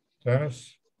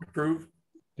 Dennis? Approve.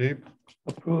 Deep?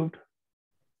 Approved.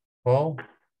 Paul?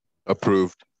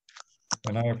 Approved.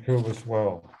 And I approve as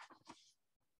well.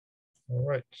 All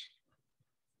right.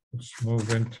 Let's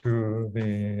move into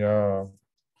the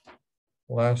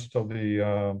last of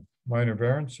the minor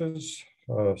variances.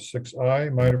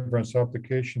 6I, minor variance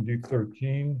application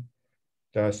D13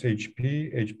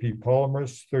 HP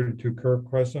Polymers, 32 Kirk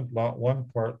Crescent, Lot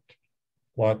 1,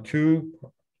 Lot 2,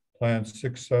 Plan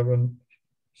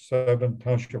 677,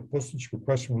 Township Bussens,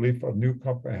 requesting relief of new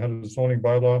comprehensive zoning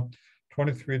bylaw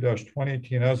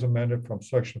 23-2018 as amended from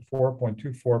section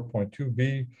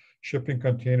 4.24.2B, shipping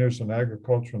containers in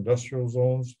agricultural industrial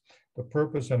zones. The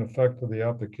purpose and effect of the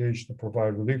application to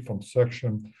provide relief from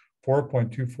section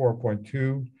 4.24.2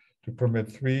 to permit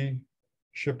 3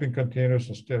 shipping containers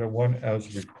instead of 1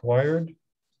 as required.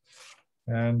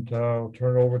 And I'll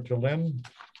turn it over to Lynn.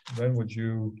 Lynn, would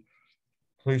you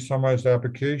please summarize the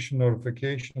application,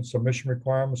 notification, submission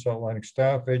requirements, outlining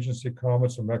staff, agency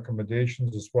comments and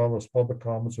recommendations, as well as public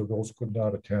comments of those who could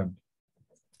not attend.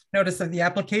 Notice of the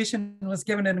application was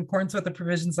given in accordance with the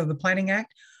provisions of the Planning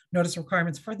Act. Notice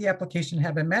requirements for the application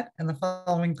have been met, and the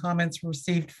following comments were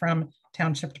received from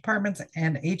township departments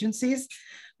and agencies.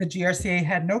 The GRCA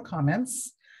had no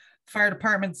comments. Fire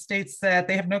department states that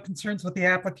they have no concerns with the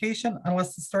application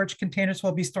unless the storage containers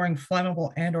will be storing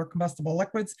flammable and or combustible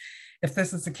liquids. If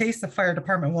this is the case, the fire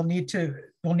department will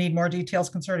need more details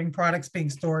concerning products being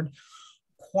stored,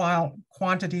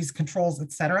 quantities, controls,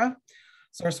 etc.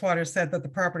 Source Water said that the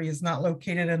property is not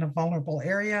located in a vulnerable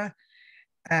area.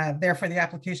 Therefore, the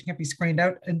application can be screened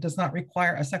out and does not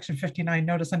require a Section 59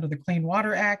 notice under the Clean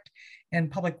Water Act.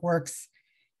 And Public Works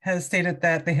has stated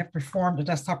that they have performed a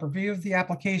desktop review of the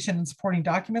application and supporting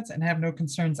documents and have no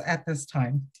concerns at this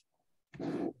time.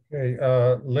 Okay,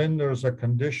 Lynn, there's a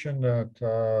condition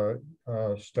that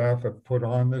staff have put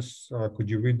on this. Could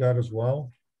you read that as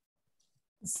well?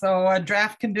 So a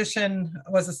draft condition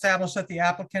was established that the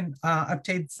applicant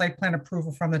obtained site plan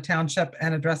approval from the township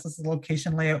and addresses the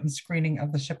location, layout, and screening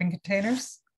of the shipping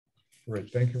containers.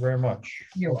 Great, thank you very much.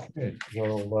 You're okay,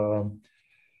 well,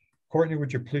 Courtney,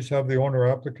 would you please have the owner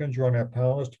applicant join our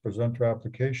panelists to present their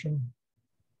application?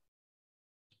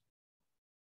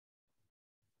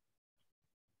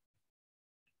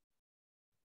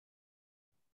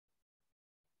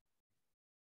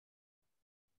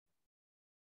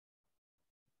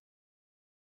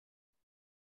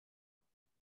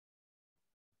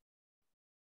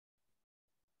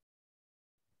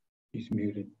 He's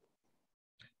muted.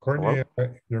 Courtney,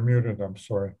 you're muted, I'm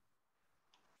sorry.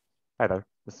 Hi there,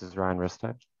 this is Ryan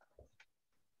Ristad.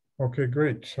 Okay,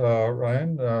 great.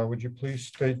 Ryan, would you please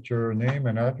state your name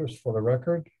and address for the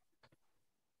record?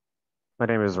 My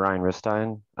name is Ryan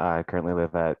Ristine. I currently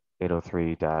live at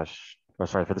 803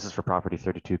 this is for property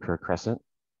 32 Kirk Crescent.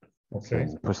 Okay.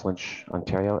 In Puslinch,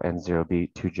 Ontario,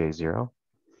 N0B2J0.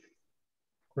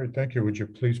 Great, thank you. Would you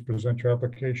please present your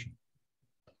application?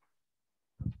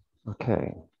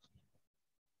 Okay.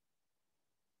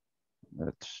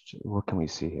 What can we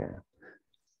see here?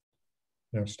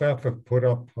 Yeah, staff have put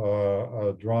up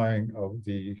a drawing of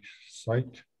the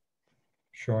site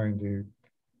showing the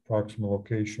approximate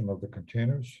location of the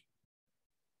containers.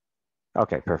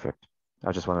 Okay, perfect.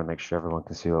 I just want to make sure everyone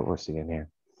can see what we're seeing here.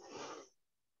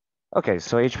 Okay,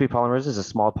 so HP Polymers is a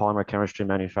small polymer chemistry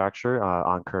manufacturer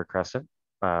on Kirk Crescent.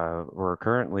 We're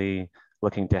currently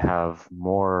looking to have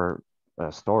more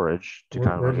storage to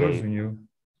We're losing you.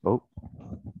 Oh,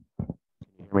 can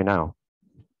you hear me now?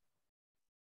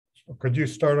 Could you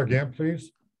start again,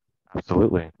 please?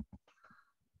 Absolutely.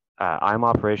 I'm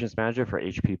operations manager for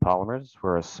HP Polymers.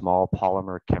 We're a small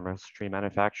polymer chemistry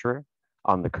manufacturer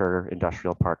on the Kerr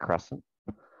Industrial Park Crescent.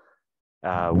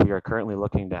 We are currently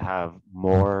looking to have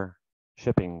more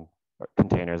shipping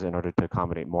containers in order to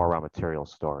accommodate more raw material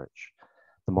storage.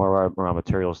 The more raw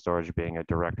material storage being a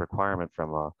direct requirement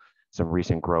from some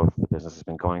recent growth the business has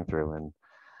been going through. And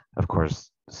of course,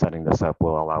 setting this up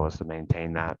will allow us to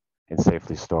maintain that and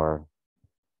safely store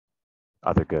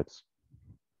other goods.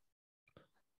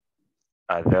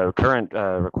 The current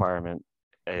requirement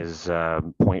is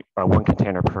 1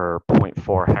 container per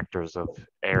 0.4 hectares of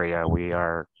area. We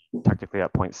are technically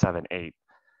at 0.78.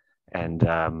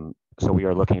 And so we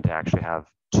are looking to actually have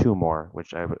 2 more,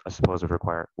 which I suppose would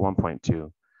require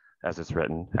 1.2 as it's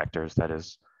written, hectares, that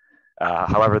is.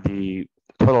 However, the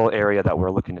total area that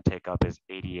we're looking to take up is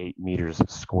 88 meters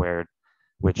squared,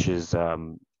 which is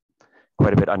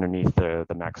quite a bit underneath the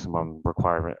maximum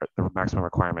requirement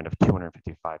of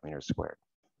 255 meters squared.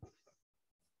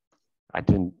 I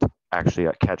didn't actually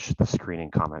catch the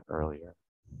screening comment earlier.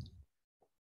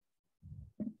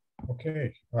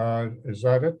 Okay, is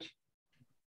that it?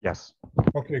 Yes.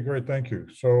 Okay, great, thank you.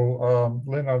 So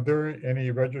Lynn, are there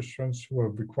any registrants who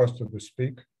have requested to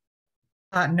speak?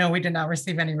 No, we did not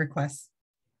receive any requests.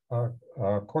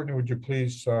 Courtney, would you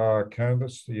please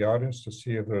canvass the audience to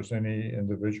see if there's any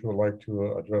individual who would like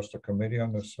to address the committee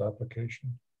on this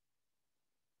application?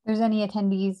 If there's any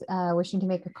attendees wishing to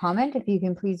make a comment, if you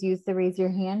can please use the raise your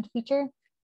hand feature.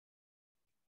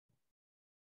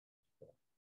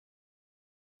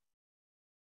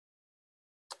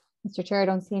 Mr. Chair, I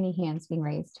don't see any hands being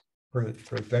raised. Great,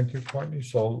 thank you, Courtney.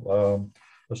 So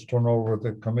let's turn over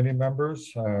the committee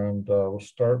members, and we'll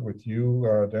start with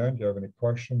you, Dan. Do you have any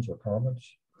questions or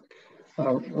comments?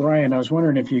 Ryan, I was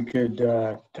wondering if you could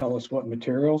tell us what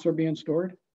materials are being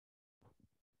stored?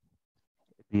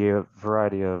 The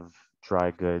variety of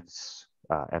dry goods,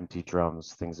 empty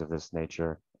drums, things of this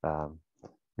nature.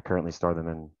 We currently store them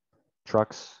in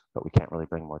trucks, but we can't really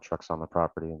bring more trucks on the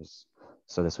property.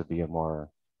 So this would be a more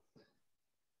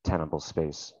tenable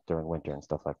space during winter and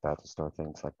stuff like that to store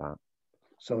things like that.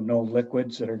 So no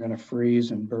liquids that are going to freeze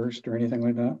and burst or anything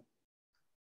like that?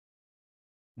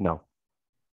 No.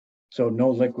 So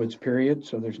no liquids, period.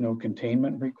 So there's no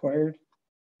containment required?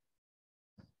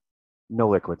 No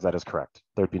liquids, that is correct.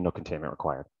 There'd be no containment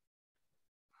required.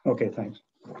 Okay, thanks.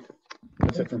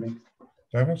 That's it for me.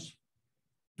 Dennis?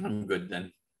 I'm good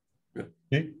then.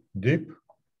 Good. Deep?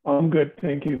 I'm good,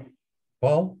 thank you.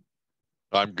 Paul?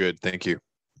 I'm good, thank you.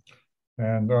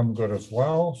 And I'm good as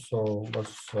well. So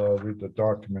let's read the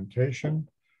documentation.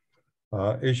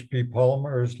 HP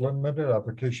Polymers Limited,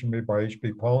 application made by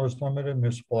HP Polymers Limited,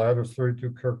 municipal address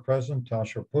 32 Kirk Crescent,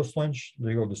 Township Puslinch,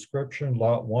 legal description,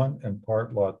 lot 1 and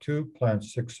part lot 2, plan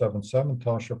 677,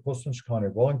 Township Puslinch, County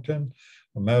of Wellington,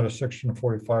 a matter section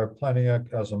 45 Planning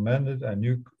Act as amended, and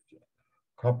new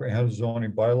comprehensive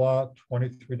zoning bylaw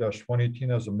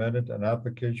 23-2018 as amended, an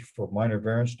application for minor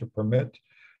variance to permit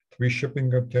 3 shipping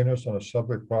containers on a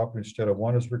subject property instead of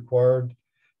 1 is required.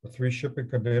 The 3 shipping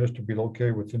containers to be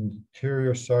located within the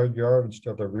interior side yard instead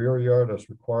of the rear yard as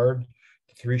required.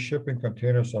 The 3 shipping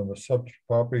containers on the subject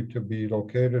property to be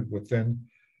located within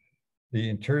the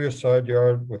interior side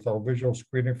yard without visual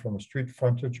screening from the street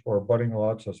frontage or abutting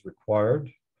lots as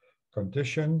required.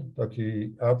 Condition that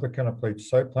the applicant applied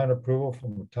site plan approval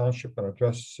from the township and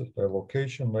addresses the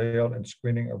location, layout, and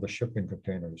screening of the shipping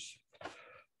containers.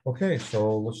 Okay,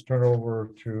 so let's turn over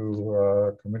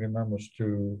to committee members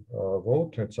to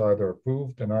vote. It's either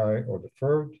approved, deny, or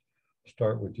deferred.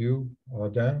 Start with you,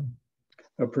 Dan.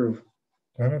 Approve.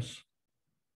 Dennis.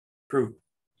 Approve.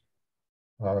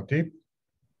 Deep.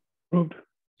 Approved.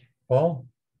 Paul.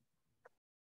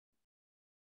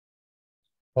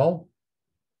 Paul.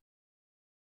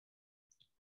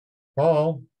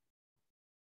 Paul.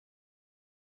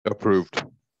 Approved.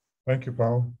 Thank you,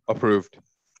 Paul. Approved.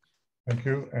 Thank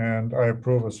you, and I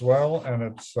approve as well, and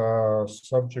it's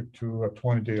subject to a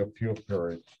 20-day appeal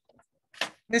period.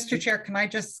 Mr. Chair, can I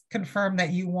just confirm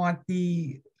that you want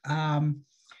the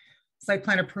site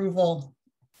plan approval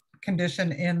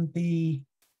condition in the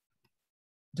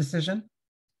decision?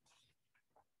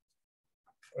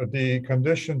 The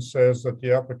condition says that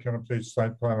the applicant obtains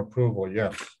site plan approval,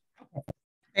 yes.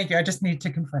 Thank you, I just need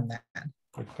to confirm that.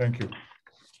 Thank you.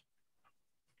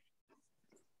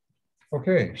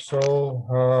 Okay,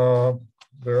 so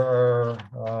there are,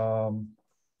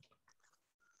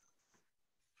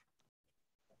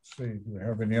 let's see, do we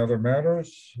have any other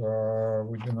matters?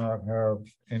 We do not have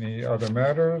any other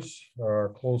matters.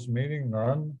 Closed meeting,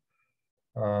 none.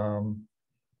 Our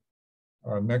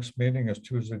next meeting is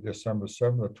Tuesday, December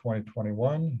 7th,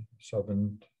 2021,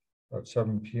 at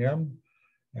 7 p.m.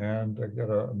 And I get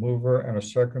a mover and a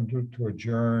seconder to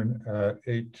adjourn at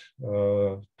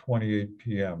 8:28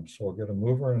 p.m. So I'll get a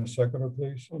mover and a seconder,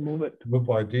 please. I'll move it. Moved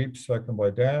by Deep, second by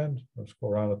Dan. Let's go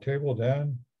around the table.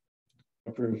 Dan?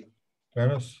 Approved.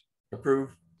 Dennis?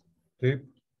 Approved. Deep?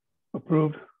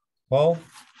 Approved. Paul?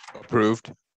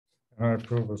 Approved. And I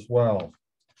approve as well.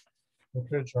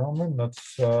 Okay, gentlemen,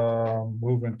 let's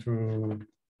move into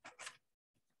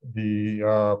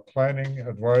the Planning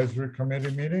Advisory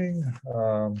Committee meeting.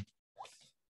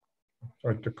 I'd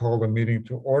like to call the meeting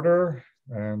to order,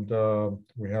 and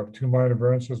we have two minor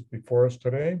variances before us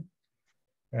today.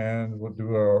 And we'll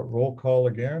do a roll call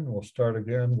again. We'll start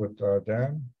again with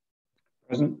Dan.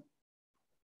 Present.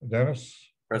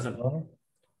 Dennis. Present.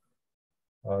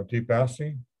 Deep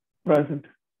Assey. Present.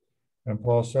 And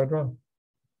Paul Sedra.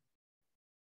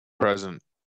 Present.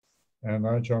 And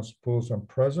I, John Spools, am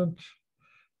present.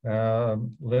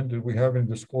 Lynn, did we have any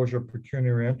disclosure of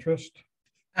pecuniary interest?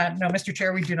 No, Mr.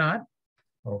 Chair, we do not.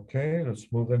 Okay,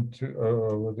 let's move into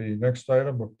the next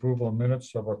item, approval of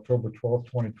minutes of October 12th,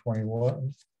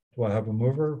 2021. Do I have a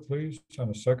mover, please,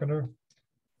 and a seconder?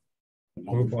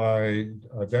 Moved by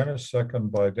Dennis,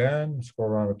 second by Dan. Let's go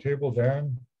around the table.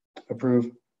 Dan? Approve.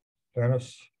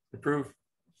 Dennis? Approve.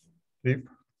 Deep?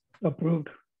 Approved.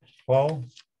 Paul?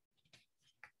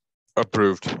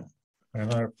 Approved.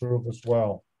 And I approve as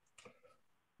well.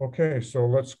 Okay, so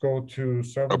let's go to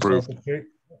seventh Approved. application.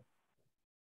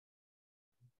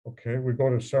 Okay, we go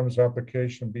to seventh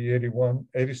application B81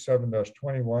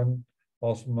 87-21,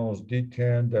 also known as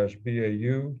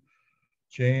D10-BAU.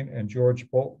 Jane and George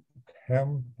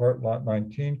Boltham, part lot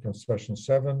 19, concession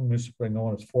 7, municipally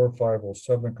known as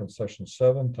 4507, concession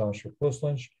 7, Township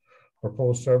Whistlinge.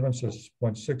 Proposed severance is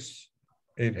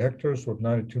 0.68 hectares with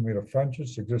 92-meter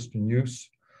frontage, existing use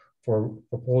for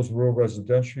proposed rural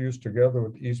residential use together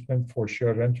with easement for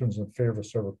shared entrance in favor of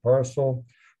separate parcel.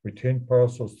 Retained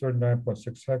parcels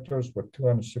 39.6 hectares with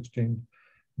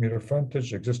 216-meter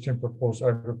frontage, existing proposed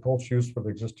agriculture use for the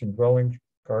existing dwelling,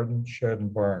 garden, shed,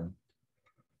 and barn.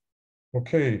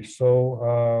 Okay,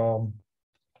 so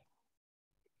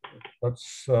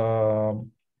let's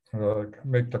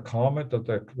make the comment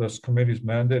that this committee's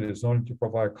mandate is only to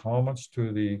provide comments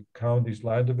to the county's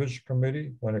land division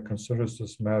committee when it considers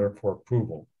this matter for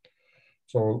approval.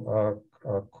 So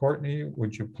Courtney,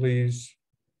 would you please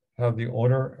have the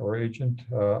owner or agent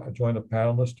join the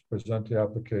panelists to present the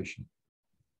application?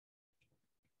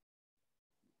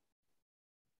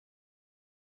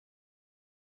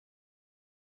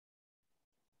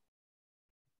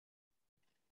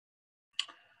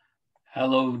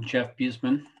 Hello, Jeff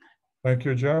Buseman. Thank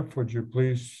you, Jeff. Would you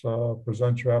please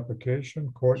present your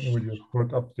application? Courtney, would you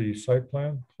put up the site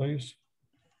plan, please?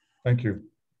 Thank you.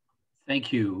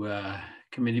 Thank you,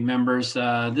 committee members.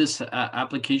 This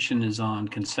application is on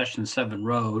Concession 7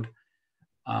 Road.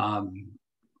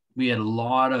 We had a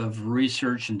lot of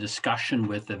research and discussion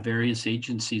with the various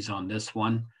agencies on this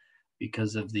one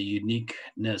because of the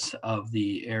uniqueness of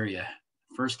the area.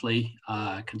 Firstly,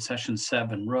 Concession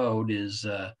 7 Road is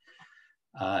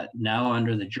now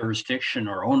under the jurisdiction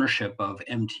or ownership of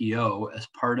MTO as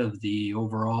part of the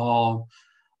overall,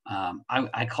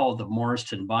 I call it the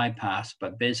Morriston bypass,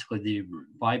 but basically the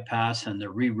bypass and the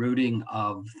rerouting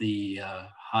of the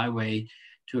highway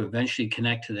to eventually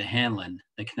connect to the Hanlon.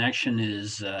 The connection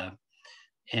is,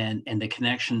 and the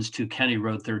connections to County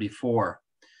Road 34.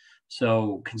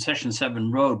 So Concession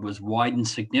 7 Road was widened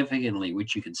significantly,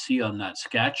 which you can see on that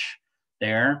sketch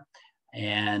there.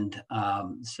 And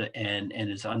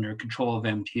is under control of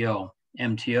MTO.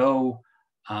 MTO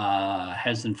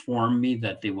has informed me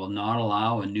that they will not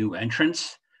allow a new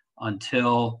entrance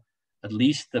until at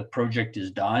least the project is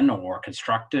done or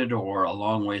constructed or a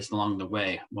long ways along the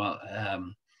way. Well,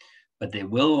 but they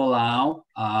will allow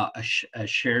a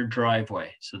shared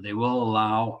driveway. So they will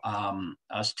allow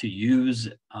us to use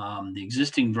the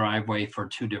existing driveway for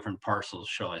two different parcels,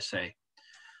 shall I say.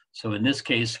 So in this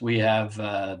case, we have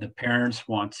the parents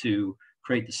want to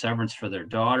create the severance for their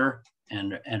daughter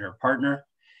and her partner.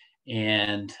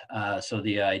 And so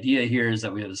the idea here is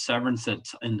that we have a severance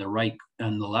that's in the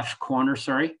left corner,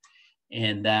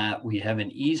 and that we have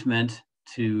an easement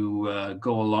to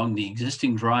go along the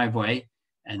existing driveway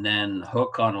and then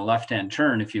hook on a left-hand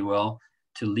turn, if you will,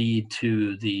 to lead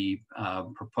to the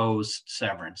proposed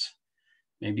severance.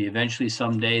 Maybe eventually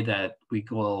someday that we'll be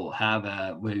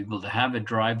able to have a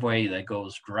driveway that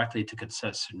goes directly to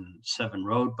Concession 7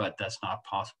 Road, but that's not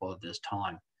possible at this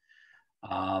time.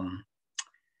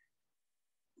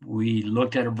 We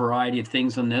looked at a variety of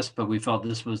things on this, but we felt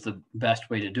this was the best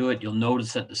way to do it. You'll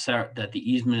notice that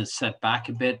the easement is set back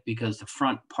a bit because the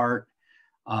front part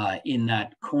in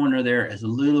that corner there is a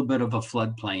little bit of a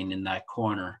floodplain in that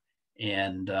corner.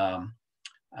 And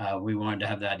we wanted to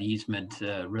have that easement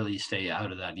really stay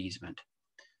out of that easement.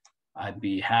 I'd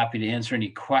be happy to answer any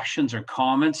questions or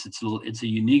comments. It's a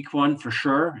unique one for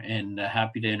sure, and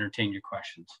happy to entertain your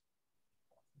questions.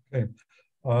 Okay.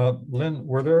 Lynn,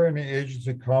 were there any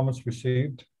agency comments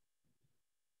received?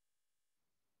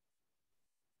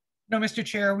 No, Mr.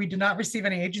 Chair, we did not receive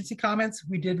any agency comments.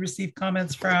 We did receive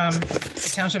comments from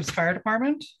the Township's Fire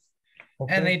Department.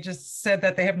 Okay. And they just said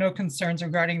that they have no concerns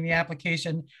regarding the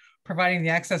application, providing the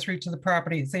access route to the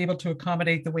property is able to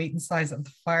accommodate the weight and size of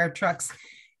the fire trucks.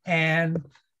 And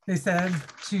they said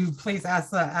to please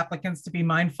ask the applicants to be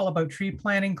mindful about tree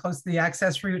planting close to the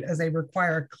access route, as they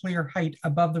require a clear height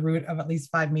above the route of at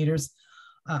least 5 meters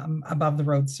above the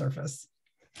road surface.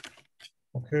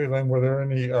 Okay, then were there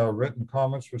any written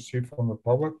comments received from the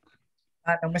public?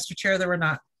 No, Mr. Chair, there were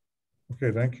not.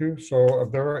 Okay, thank you. So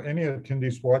if there are any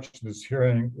attendees watching this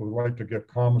hearing who would like to give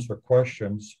comments or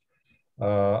questions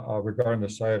regarding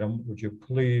this item, would you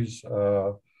please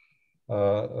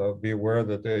be aware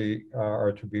that they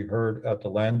are to be heard at the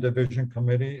Land Division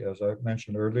Committee. As I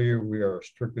mentioned earlier, we are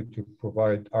strictly to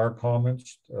provide our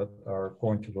comments that are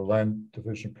going to the Land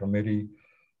Division Committee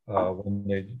when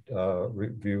they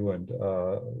review and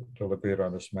deliberate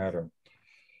on this matter.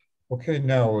 Okay,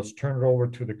 now let's turn it over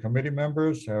to the committee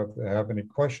members. Have any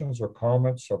questions or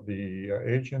comments of the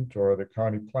agent or the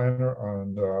county planner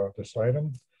on this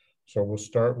item? So we'll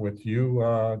start with you,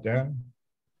 Dan.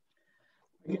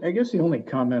 I guess the only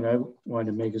comment I wanted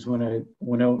to make is when I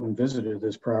went out and visited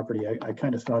this property, I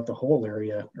kind of thought the whole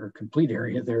area or complete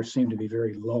area there seemed to be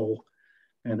very low.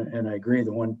 And I agree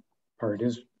the one part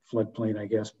is floodplain, I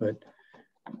guess, but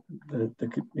the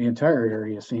entire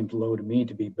area seemed low to me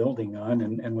to be building on.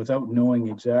 And without knowing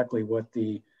exactly what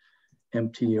the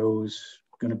MTO's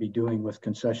going to be doing with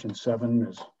concession 7,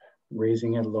 is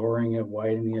raising it, lowering it,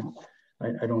 widening it,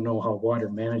 I don't know how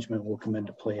water management will come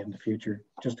into play in the future.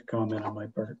 Just a comment on my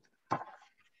part.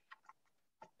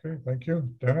 Okay, thank you.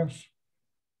 Dennis?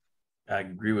 I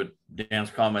agree with Dan's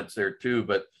comments there too,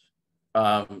 but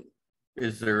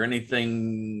is there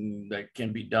anything that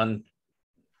can be done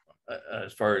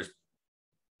as far as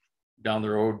down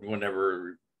the road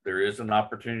whenever there is an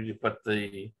opportunity to put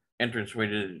the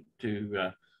entranceway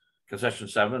to concession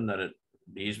 7, that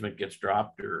the easement gets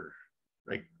dropped, or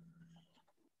like,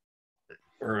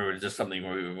 or is this something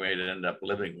we might end up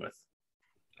living with?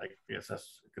 I guess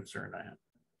that's a concern I have.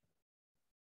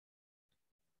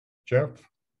 Jeff?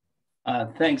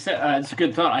 Thanks. It's a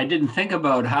good thought. I didn't think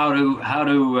about how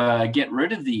to get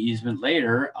rid of the easement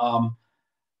later.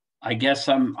 I guess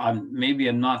I'm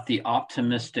not the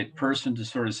optimistic person to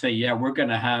sort of say, yeah, we're going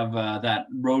to have that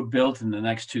road built in the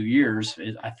next 2 years.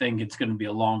 I think it's going to be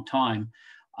a long time.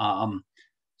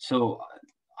 So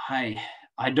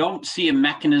I don't see a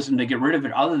mechanism to get rid of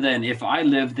it other than if I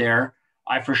lived there,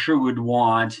 I for sure would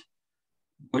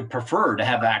prefer to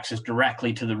have access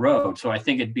directly to the road. So I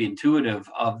think it'd be intuitive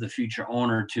of the future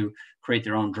owner to create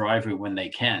their own driveway when they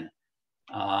can.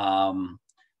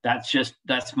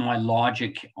 That's my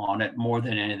logic on it more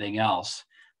than anything else.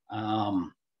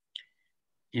 In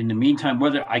the meantime,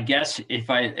 I guess if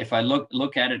I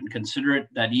look at it and consider it,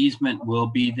 that easement will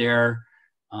be there,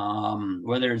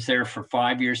 whether it's there for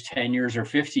 5 years, 10 years, or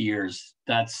 50 years.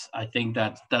 I think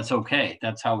that's okay.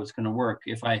 That's how it's going to work.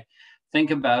 If I think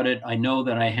about it, I know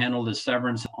that I handled a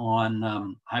severance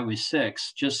on Highway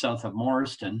 6 just south of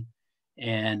Morriston,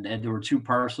 and there were 2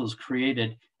 parcels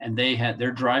created, and they had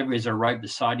their driveways are right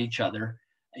beside each other.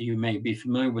 You may be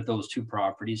familiar with those 2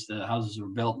 properties. The houses were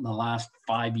built in the last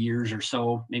 5 years or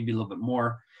so, maybe a little bit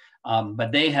more,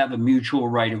 but they have a mutual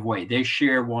right of way. They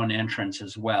share one entrance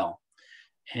as well,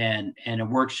 and it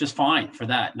works just fine for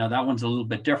that. Now that one's a little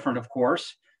bit different, of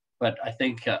course, but I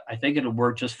think it'll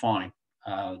work just fine.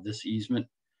 This easement.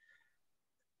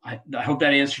 I hope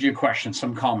that answered your question.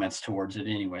 Some comments towards it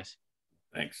anyways.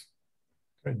 Thanks.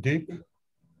 Okay, Deep?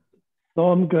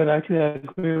 No, I'm good. Actually, I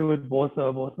agree with both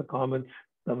the comments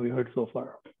that we heard so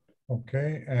far.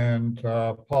 Okay, and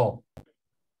Paul?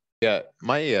 Yeah,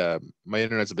 my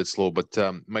internet's a bit slow, but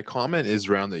my comment is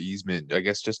around the easement. I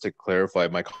guess just to clarify,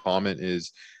 my comment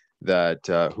is that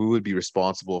who would be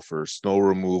responsible for snow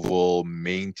removal,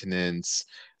 maintenance,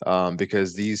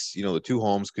 because these, the 2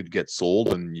 homes could get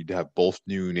sold and you'd have both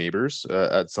new neighbors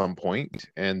at some point.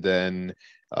 And then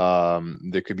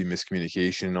there could be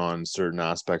miscommunication on certain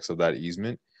aspects of that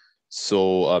easement.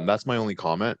 So that's my only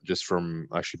comment, just from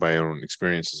actually my own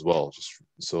experience as well.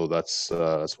 So that's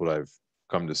what I've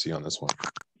come to see on this one.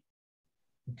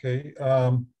 Okay.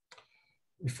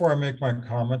 Before I make my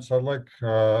comments, I'd like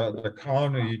the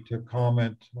county to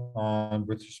comment on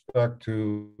with respect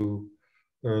to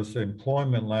there's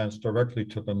employment lands directly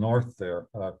to the north there.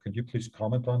 Could you please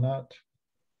comment on that?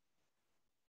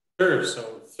 Sure.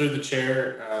 So through the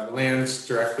chair, the lands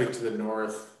directly to the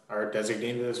north are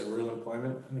designated as rural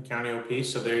employment in the county OP.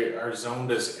 So they are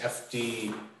zoned as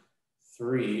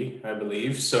FD3, I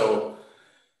believe. So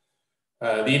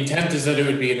the intent is that it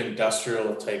would be an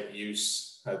industrial type use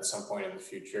at some point in the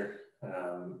future.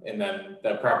 and then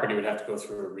that property would have to go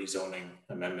through a rezoning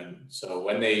amendment. So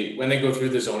when they go through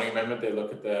the zoning amendment, they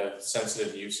look at the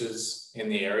sensitive uses in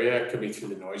the area. It could be through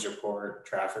the noise report,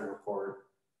 traffic report,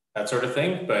 that sort of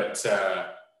thing. But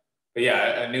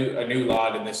yeah, a new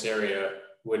lot in this area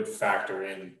would factor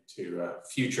into a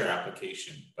future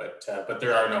application. But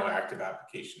there are no active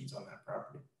applications on that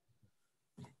property.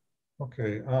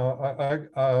 Okay.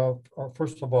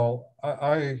 First of all,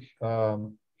 I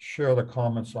share the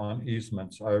comments on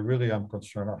easements. I really am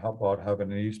concerned about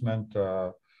having an easement.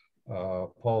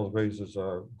 Paul raises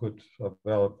a good,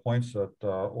 valid points that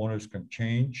owners can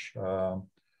change.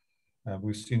 And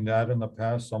we've seen that in the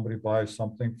past. Somebody buys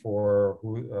something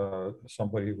for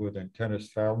somebody with an intended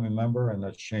family member, and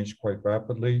that's changed quite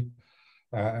rapidly.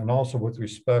 And also with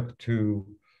respect to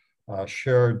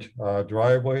shared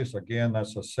driveways, again,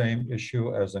 that's the same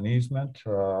issue as an easement.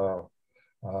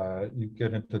 You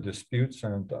get into disputes,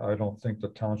 and I don't think the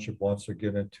township wants to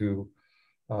get into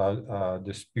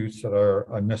disputes that are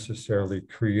unnecessarily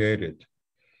created.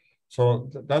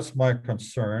 So that's my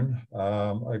concern.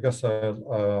 I guess I'd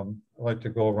like to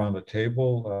go around the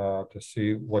table to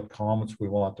see what comments we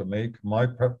want to make. My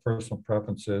personal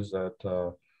preference is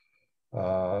that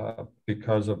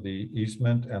because of the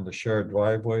easement and the shared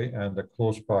driveway and the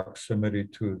close proximity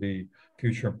to the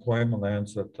future employment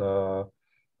lands, that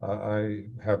I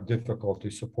have difficulty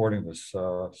supporting this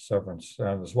severance,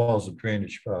 and as well as the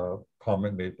drainage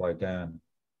comment made by Dan.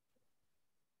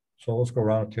 So let's go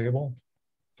around the table.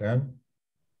 Dan?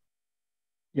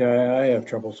 Yeah, I have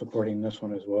trouble supporting this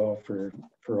one as well for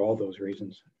all those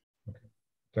reasons. Okay.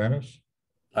 Dennis?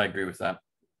 I agree with that.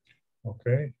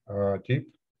 Okay.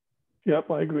 Deep? Yep,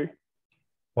 I agree.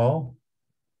 Paul?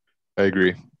 I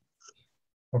agree.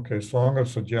 Okay, so I'm going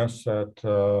to suggest that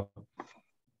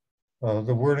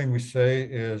the wording we say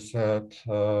is that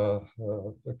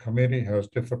the committee has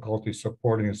difficulty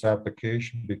supporting this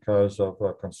application because of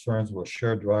concerns with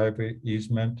shared driveway,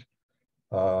 easement,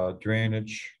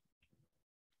 drainage,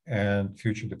 and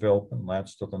future development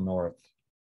lands to the north.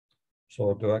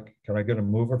 So can I get a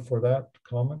mover for that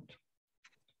comment?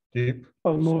 Deep?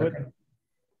 I'll move it.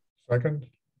 Second?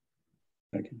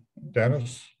 Second.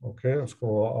 Dennis? Okay, let's go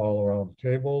all around the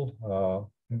table.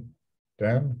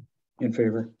 Dan? In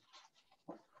favor.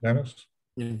 Dennis?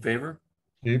 In favor?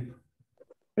 Deep?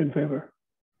 In favor.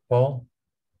 Paul?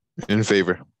 In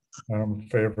favor. I'm in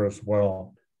favor as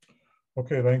well.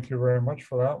 Okay, thank you very much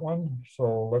for that one.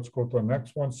 So let's go to the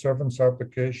next one. Severance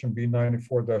application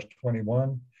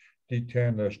B94-21,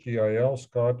 D10-GIL,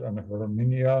 Scott and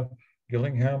Herminia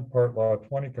Gillingham, Part Law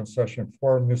 20, Concession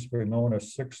 4, municipally known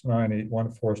as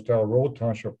 69814 Forestell Road,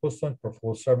 Township Whistling.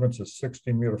 Proposed severance is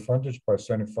 60-meter frontage by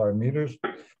 75 meters,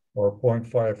 or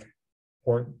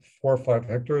 0.45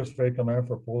 hectares, vacant land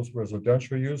for proposed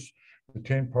residential use.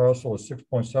 Retained parcel is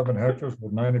 6.7 hectares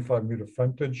with 95-meter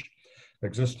frontage.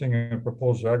 Existing and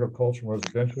proposed agricultural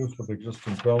residential use with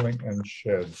existing dwelling and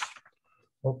sheds.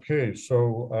 Okay,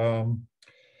 so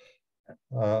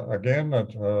again,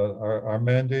 our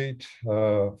mandate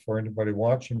for anybody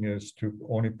watching is to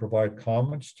only provide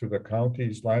comments to the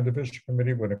county's land division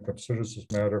committee when it considers this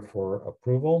matter for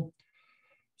approval.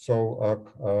 So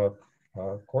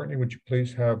Courtney, would you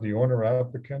please have the owner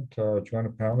applicant join the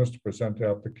panelists to present the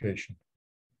application?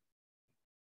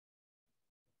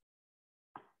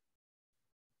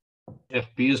 Jeff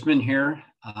Buseman here.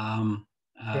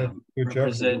 Jeff,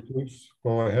 please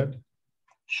go ahead.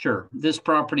 Sure. This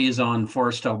property is on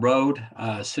Forestell Road.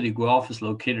 City of Guelph is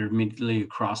located immediately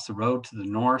across the road to the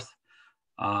north.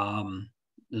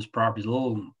 This property is a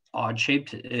little odd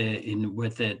shaped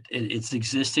with it. It's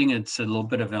existing. It's a little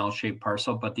bit of an L-shaped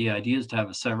parcel, but the idea is to have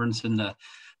a severance in the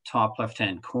top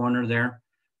left-hand corner there.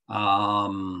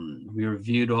 We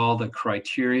reviewed all the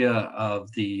criteria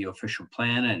of the official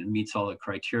plan, and it meets all the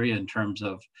criteria in terms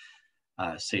of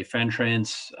safe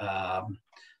entrance,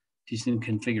 decent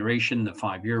configuration, the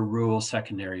 5-year rule,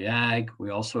 secondary ag. We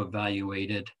also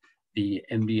evaluated the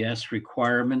MDS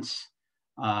requirements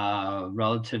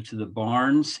relative to the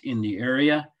barns in the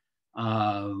area.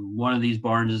 One of these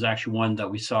barns is actually one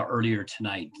that we saw earlier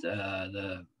tonight.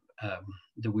 The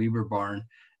Weaver barn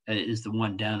is the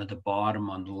one down at the bottom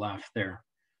on the left there.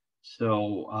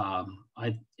 So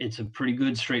it's a pretty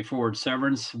good straightforward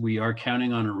severance. We are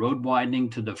counting on a road widening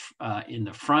to the in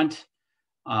the front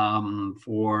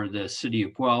for the city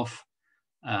of Guelph,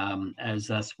 as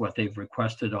that's what they've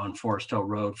requested on Forestell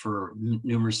Road for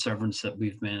numerous severance that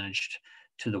we've managed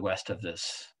to the west of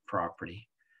this property.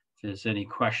 If there's any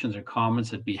questions or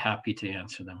comments, I'd be happy to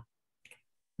answer them.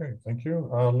 Okay, thank you.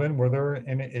 Lynn, were there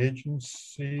any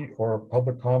agency or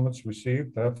public comments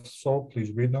received? If so,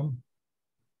 please read them.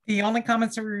 The only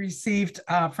comments that we received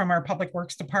from our Public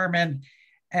Works Department,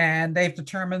 and they've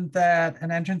determined that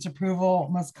an entrance approval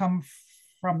must come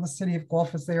from the City of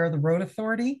Guelph as they are the road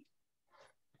authority.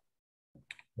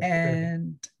 Okay.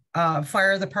 And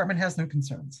fire department has no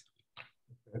concerns.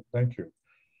 Thank you.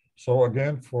 So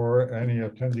again, for any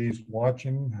attendees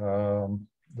watching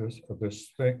this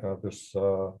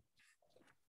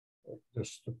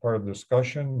part of the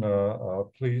discussion,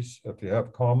 please, if you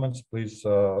have comments, please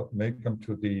make them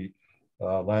to the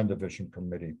Land Division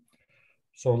Committee.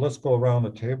 So let's go around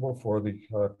the table for the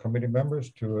committee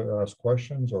members to ask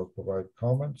questions or provide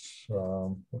comments. We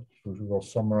will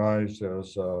summarize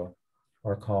as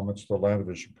our comments to the Land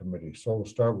Division Committee. So we'll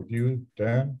start with you,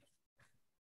 Dan.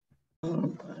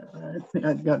 I think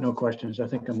I've got no questions. I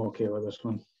think I'm okay with this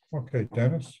one. Okay,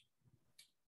 Dennis.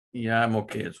 Yeah, I'm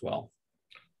okay as well.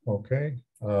 Okay,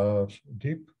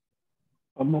 Deep.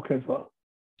 I'm okay as well.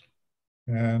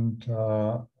 And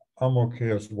I'm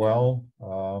okay as well.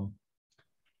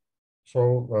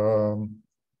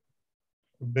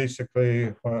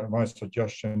 Basically, my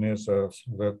suggestion is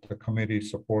that the committee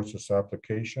supports this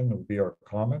application. Would be our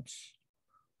comments.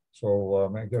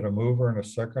 So I get a mover and a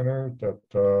seconder that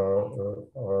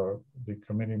the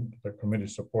committee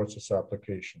supports this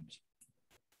applications.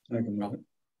 I can move it.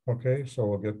 Okay, so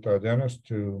we'll get Dennis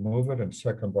to move it and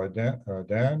second by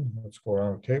Dan. Let's go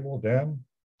around the table. Dan.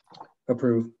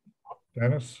 Approve.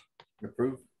 Dennis.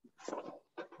 Approve.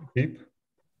 Deep.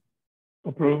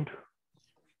 Approved.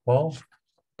 Paul.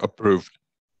 Approved.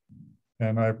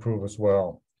 And I approve as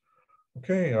well.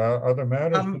 Okay, other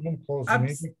matters? Close the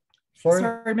meeting.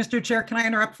 Sorry, Mr. Chair, can I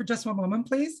interrupt for just one moment,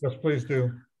 please? Yes, please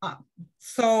do.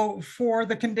 So for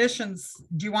the conditions,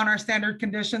 do you want our standard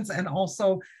conditions and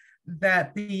also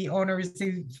that the owner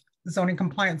receives zoning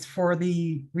compliance for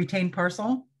the retained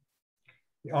parcel?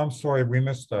 I'm sorry, we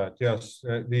missed that. Yes.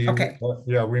 Okay.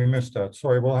 Yeah, we missed that.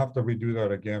 Sorry, we'll have to redo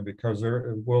that again because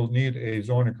we'll need a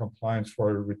zoning compliance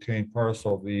for a retained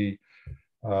parcel.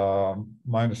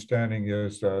 My understanding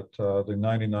is that the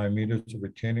 99 meters of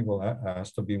retaining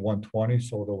has to be 120,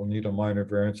 so they'll need a minor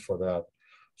variance for that.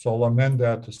 So I'll amend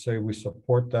that to say we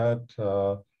support that,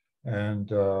 and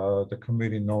the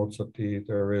committee notes that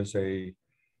there is a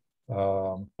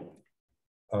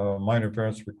minor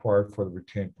variance required for the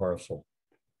retained parcel.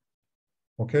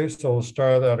 Okay, so we'll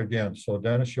start that again. So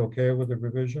Dennis, you okay with the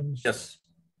revisions? Yes.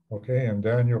 Okay, and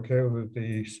Dan, you okay with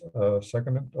the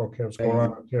second? Okay, let's go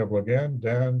around the table again.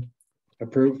 Dan.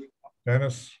 Approve.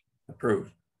 Dennis.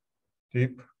 Approved.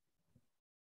 Deep.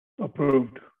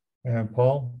 Approved. And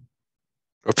Paul.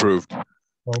 Approved.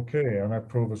 Okay, and I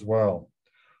approve as well.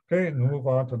 Okay, and move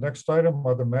on to the next item.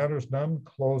 Other matters, none.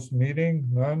 Closed meeting,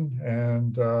 none.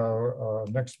 And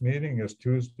next meeting is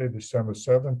Tuesday, December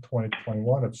 7th,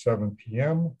 2021 at 7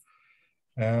 p.m.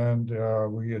 And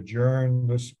we adjourn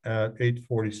this at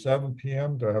 8:47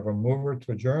 p.m. Do I have a mover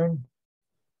to adjourn?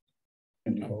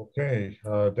 Okay,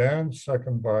 Dan,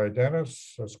 second by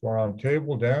Dennis. Let's go around the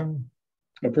table. Dan.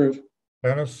 Approve.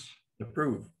 Dennis.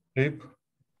 Approve. Deep.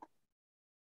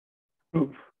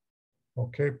 Approve.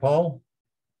 Okay, Paul.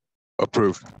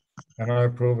 Approved. And I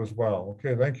approve as well.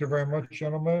 Okay, thank you very much,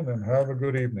 gentlemen, and have a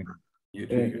good evening. You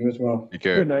too. You as well. Take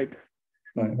care. Good night.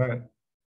 Bye. Good night.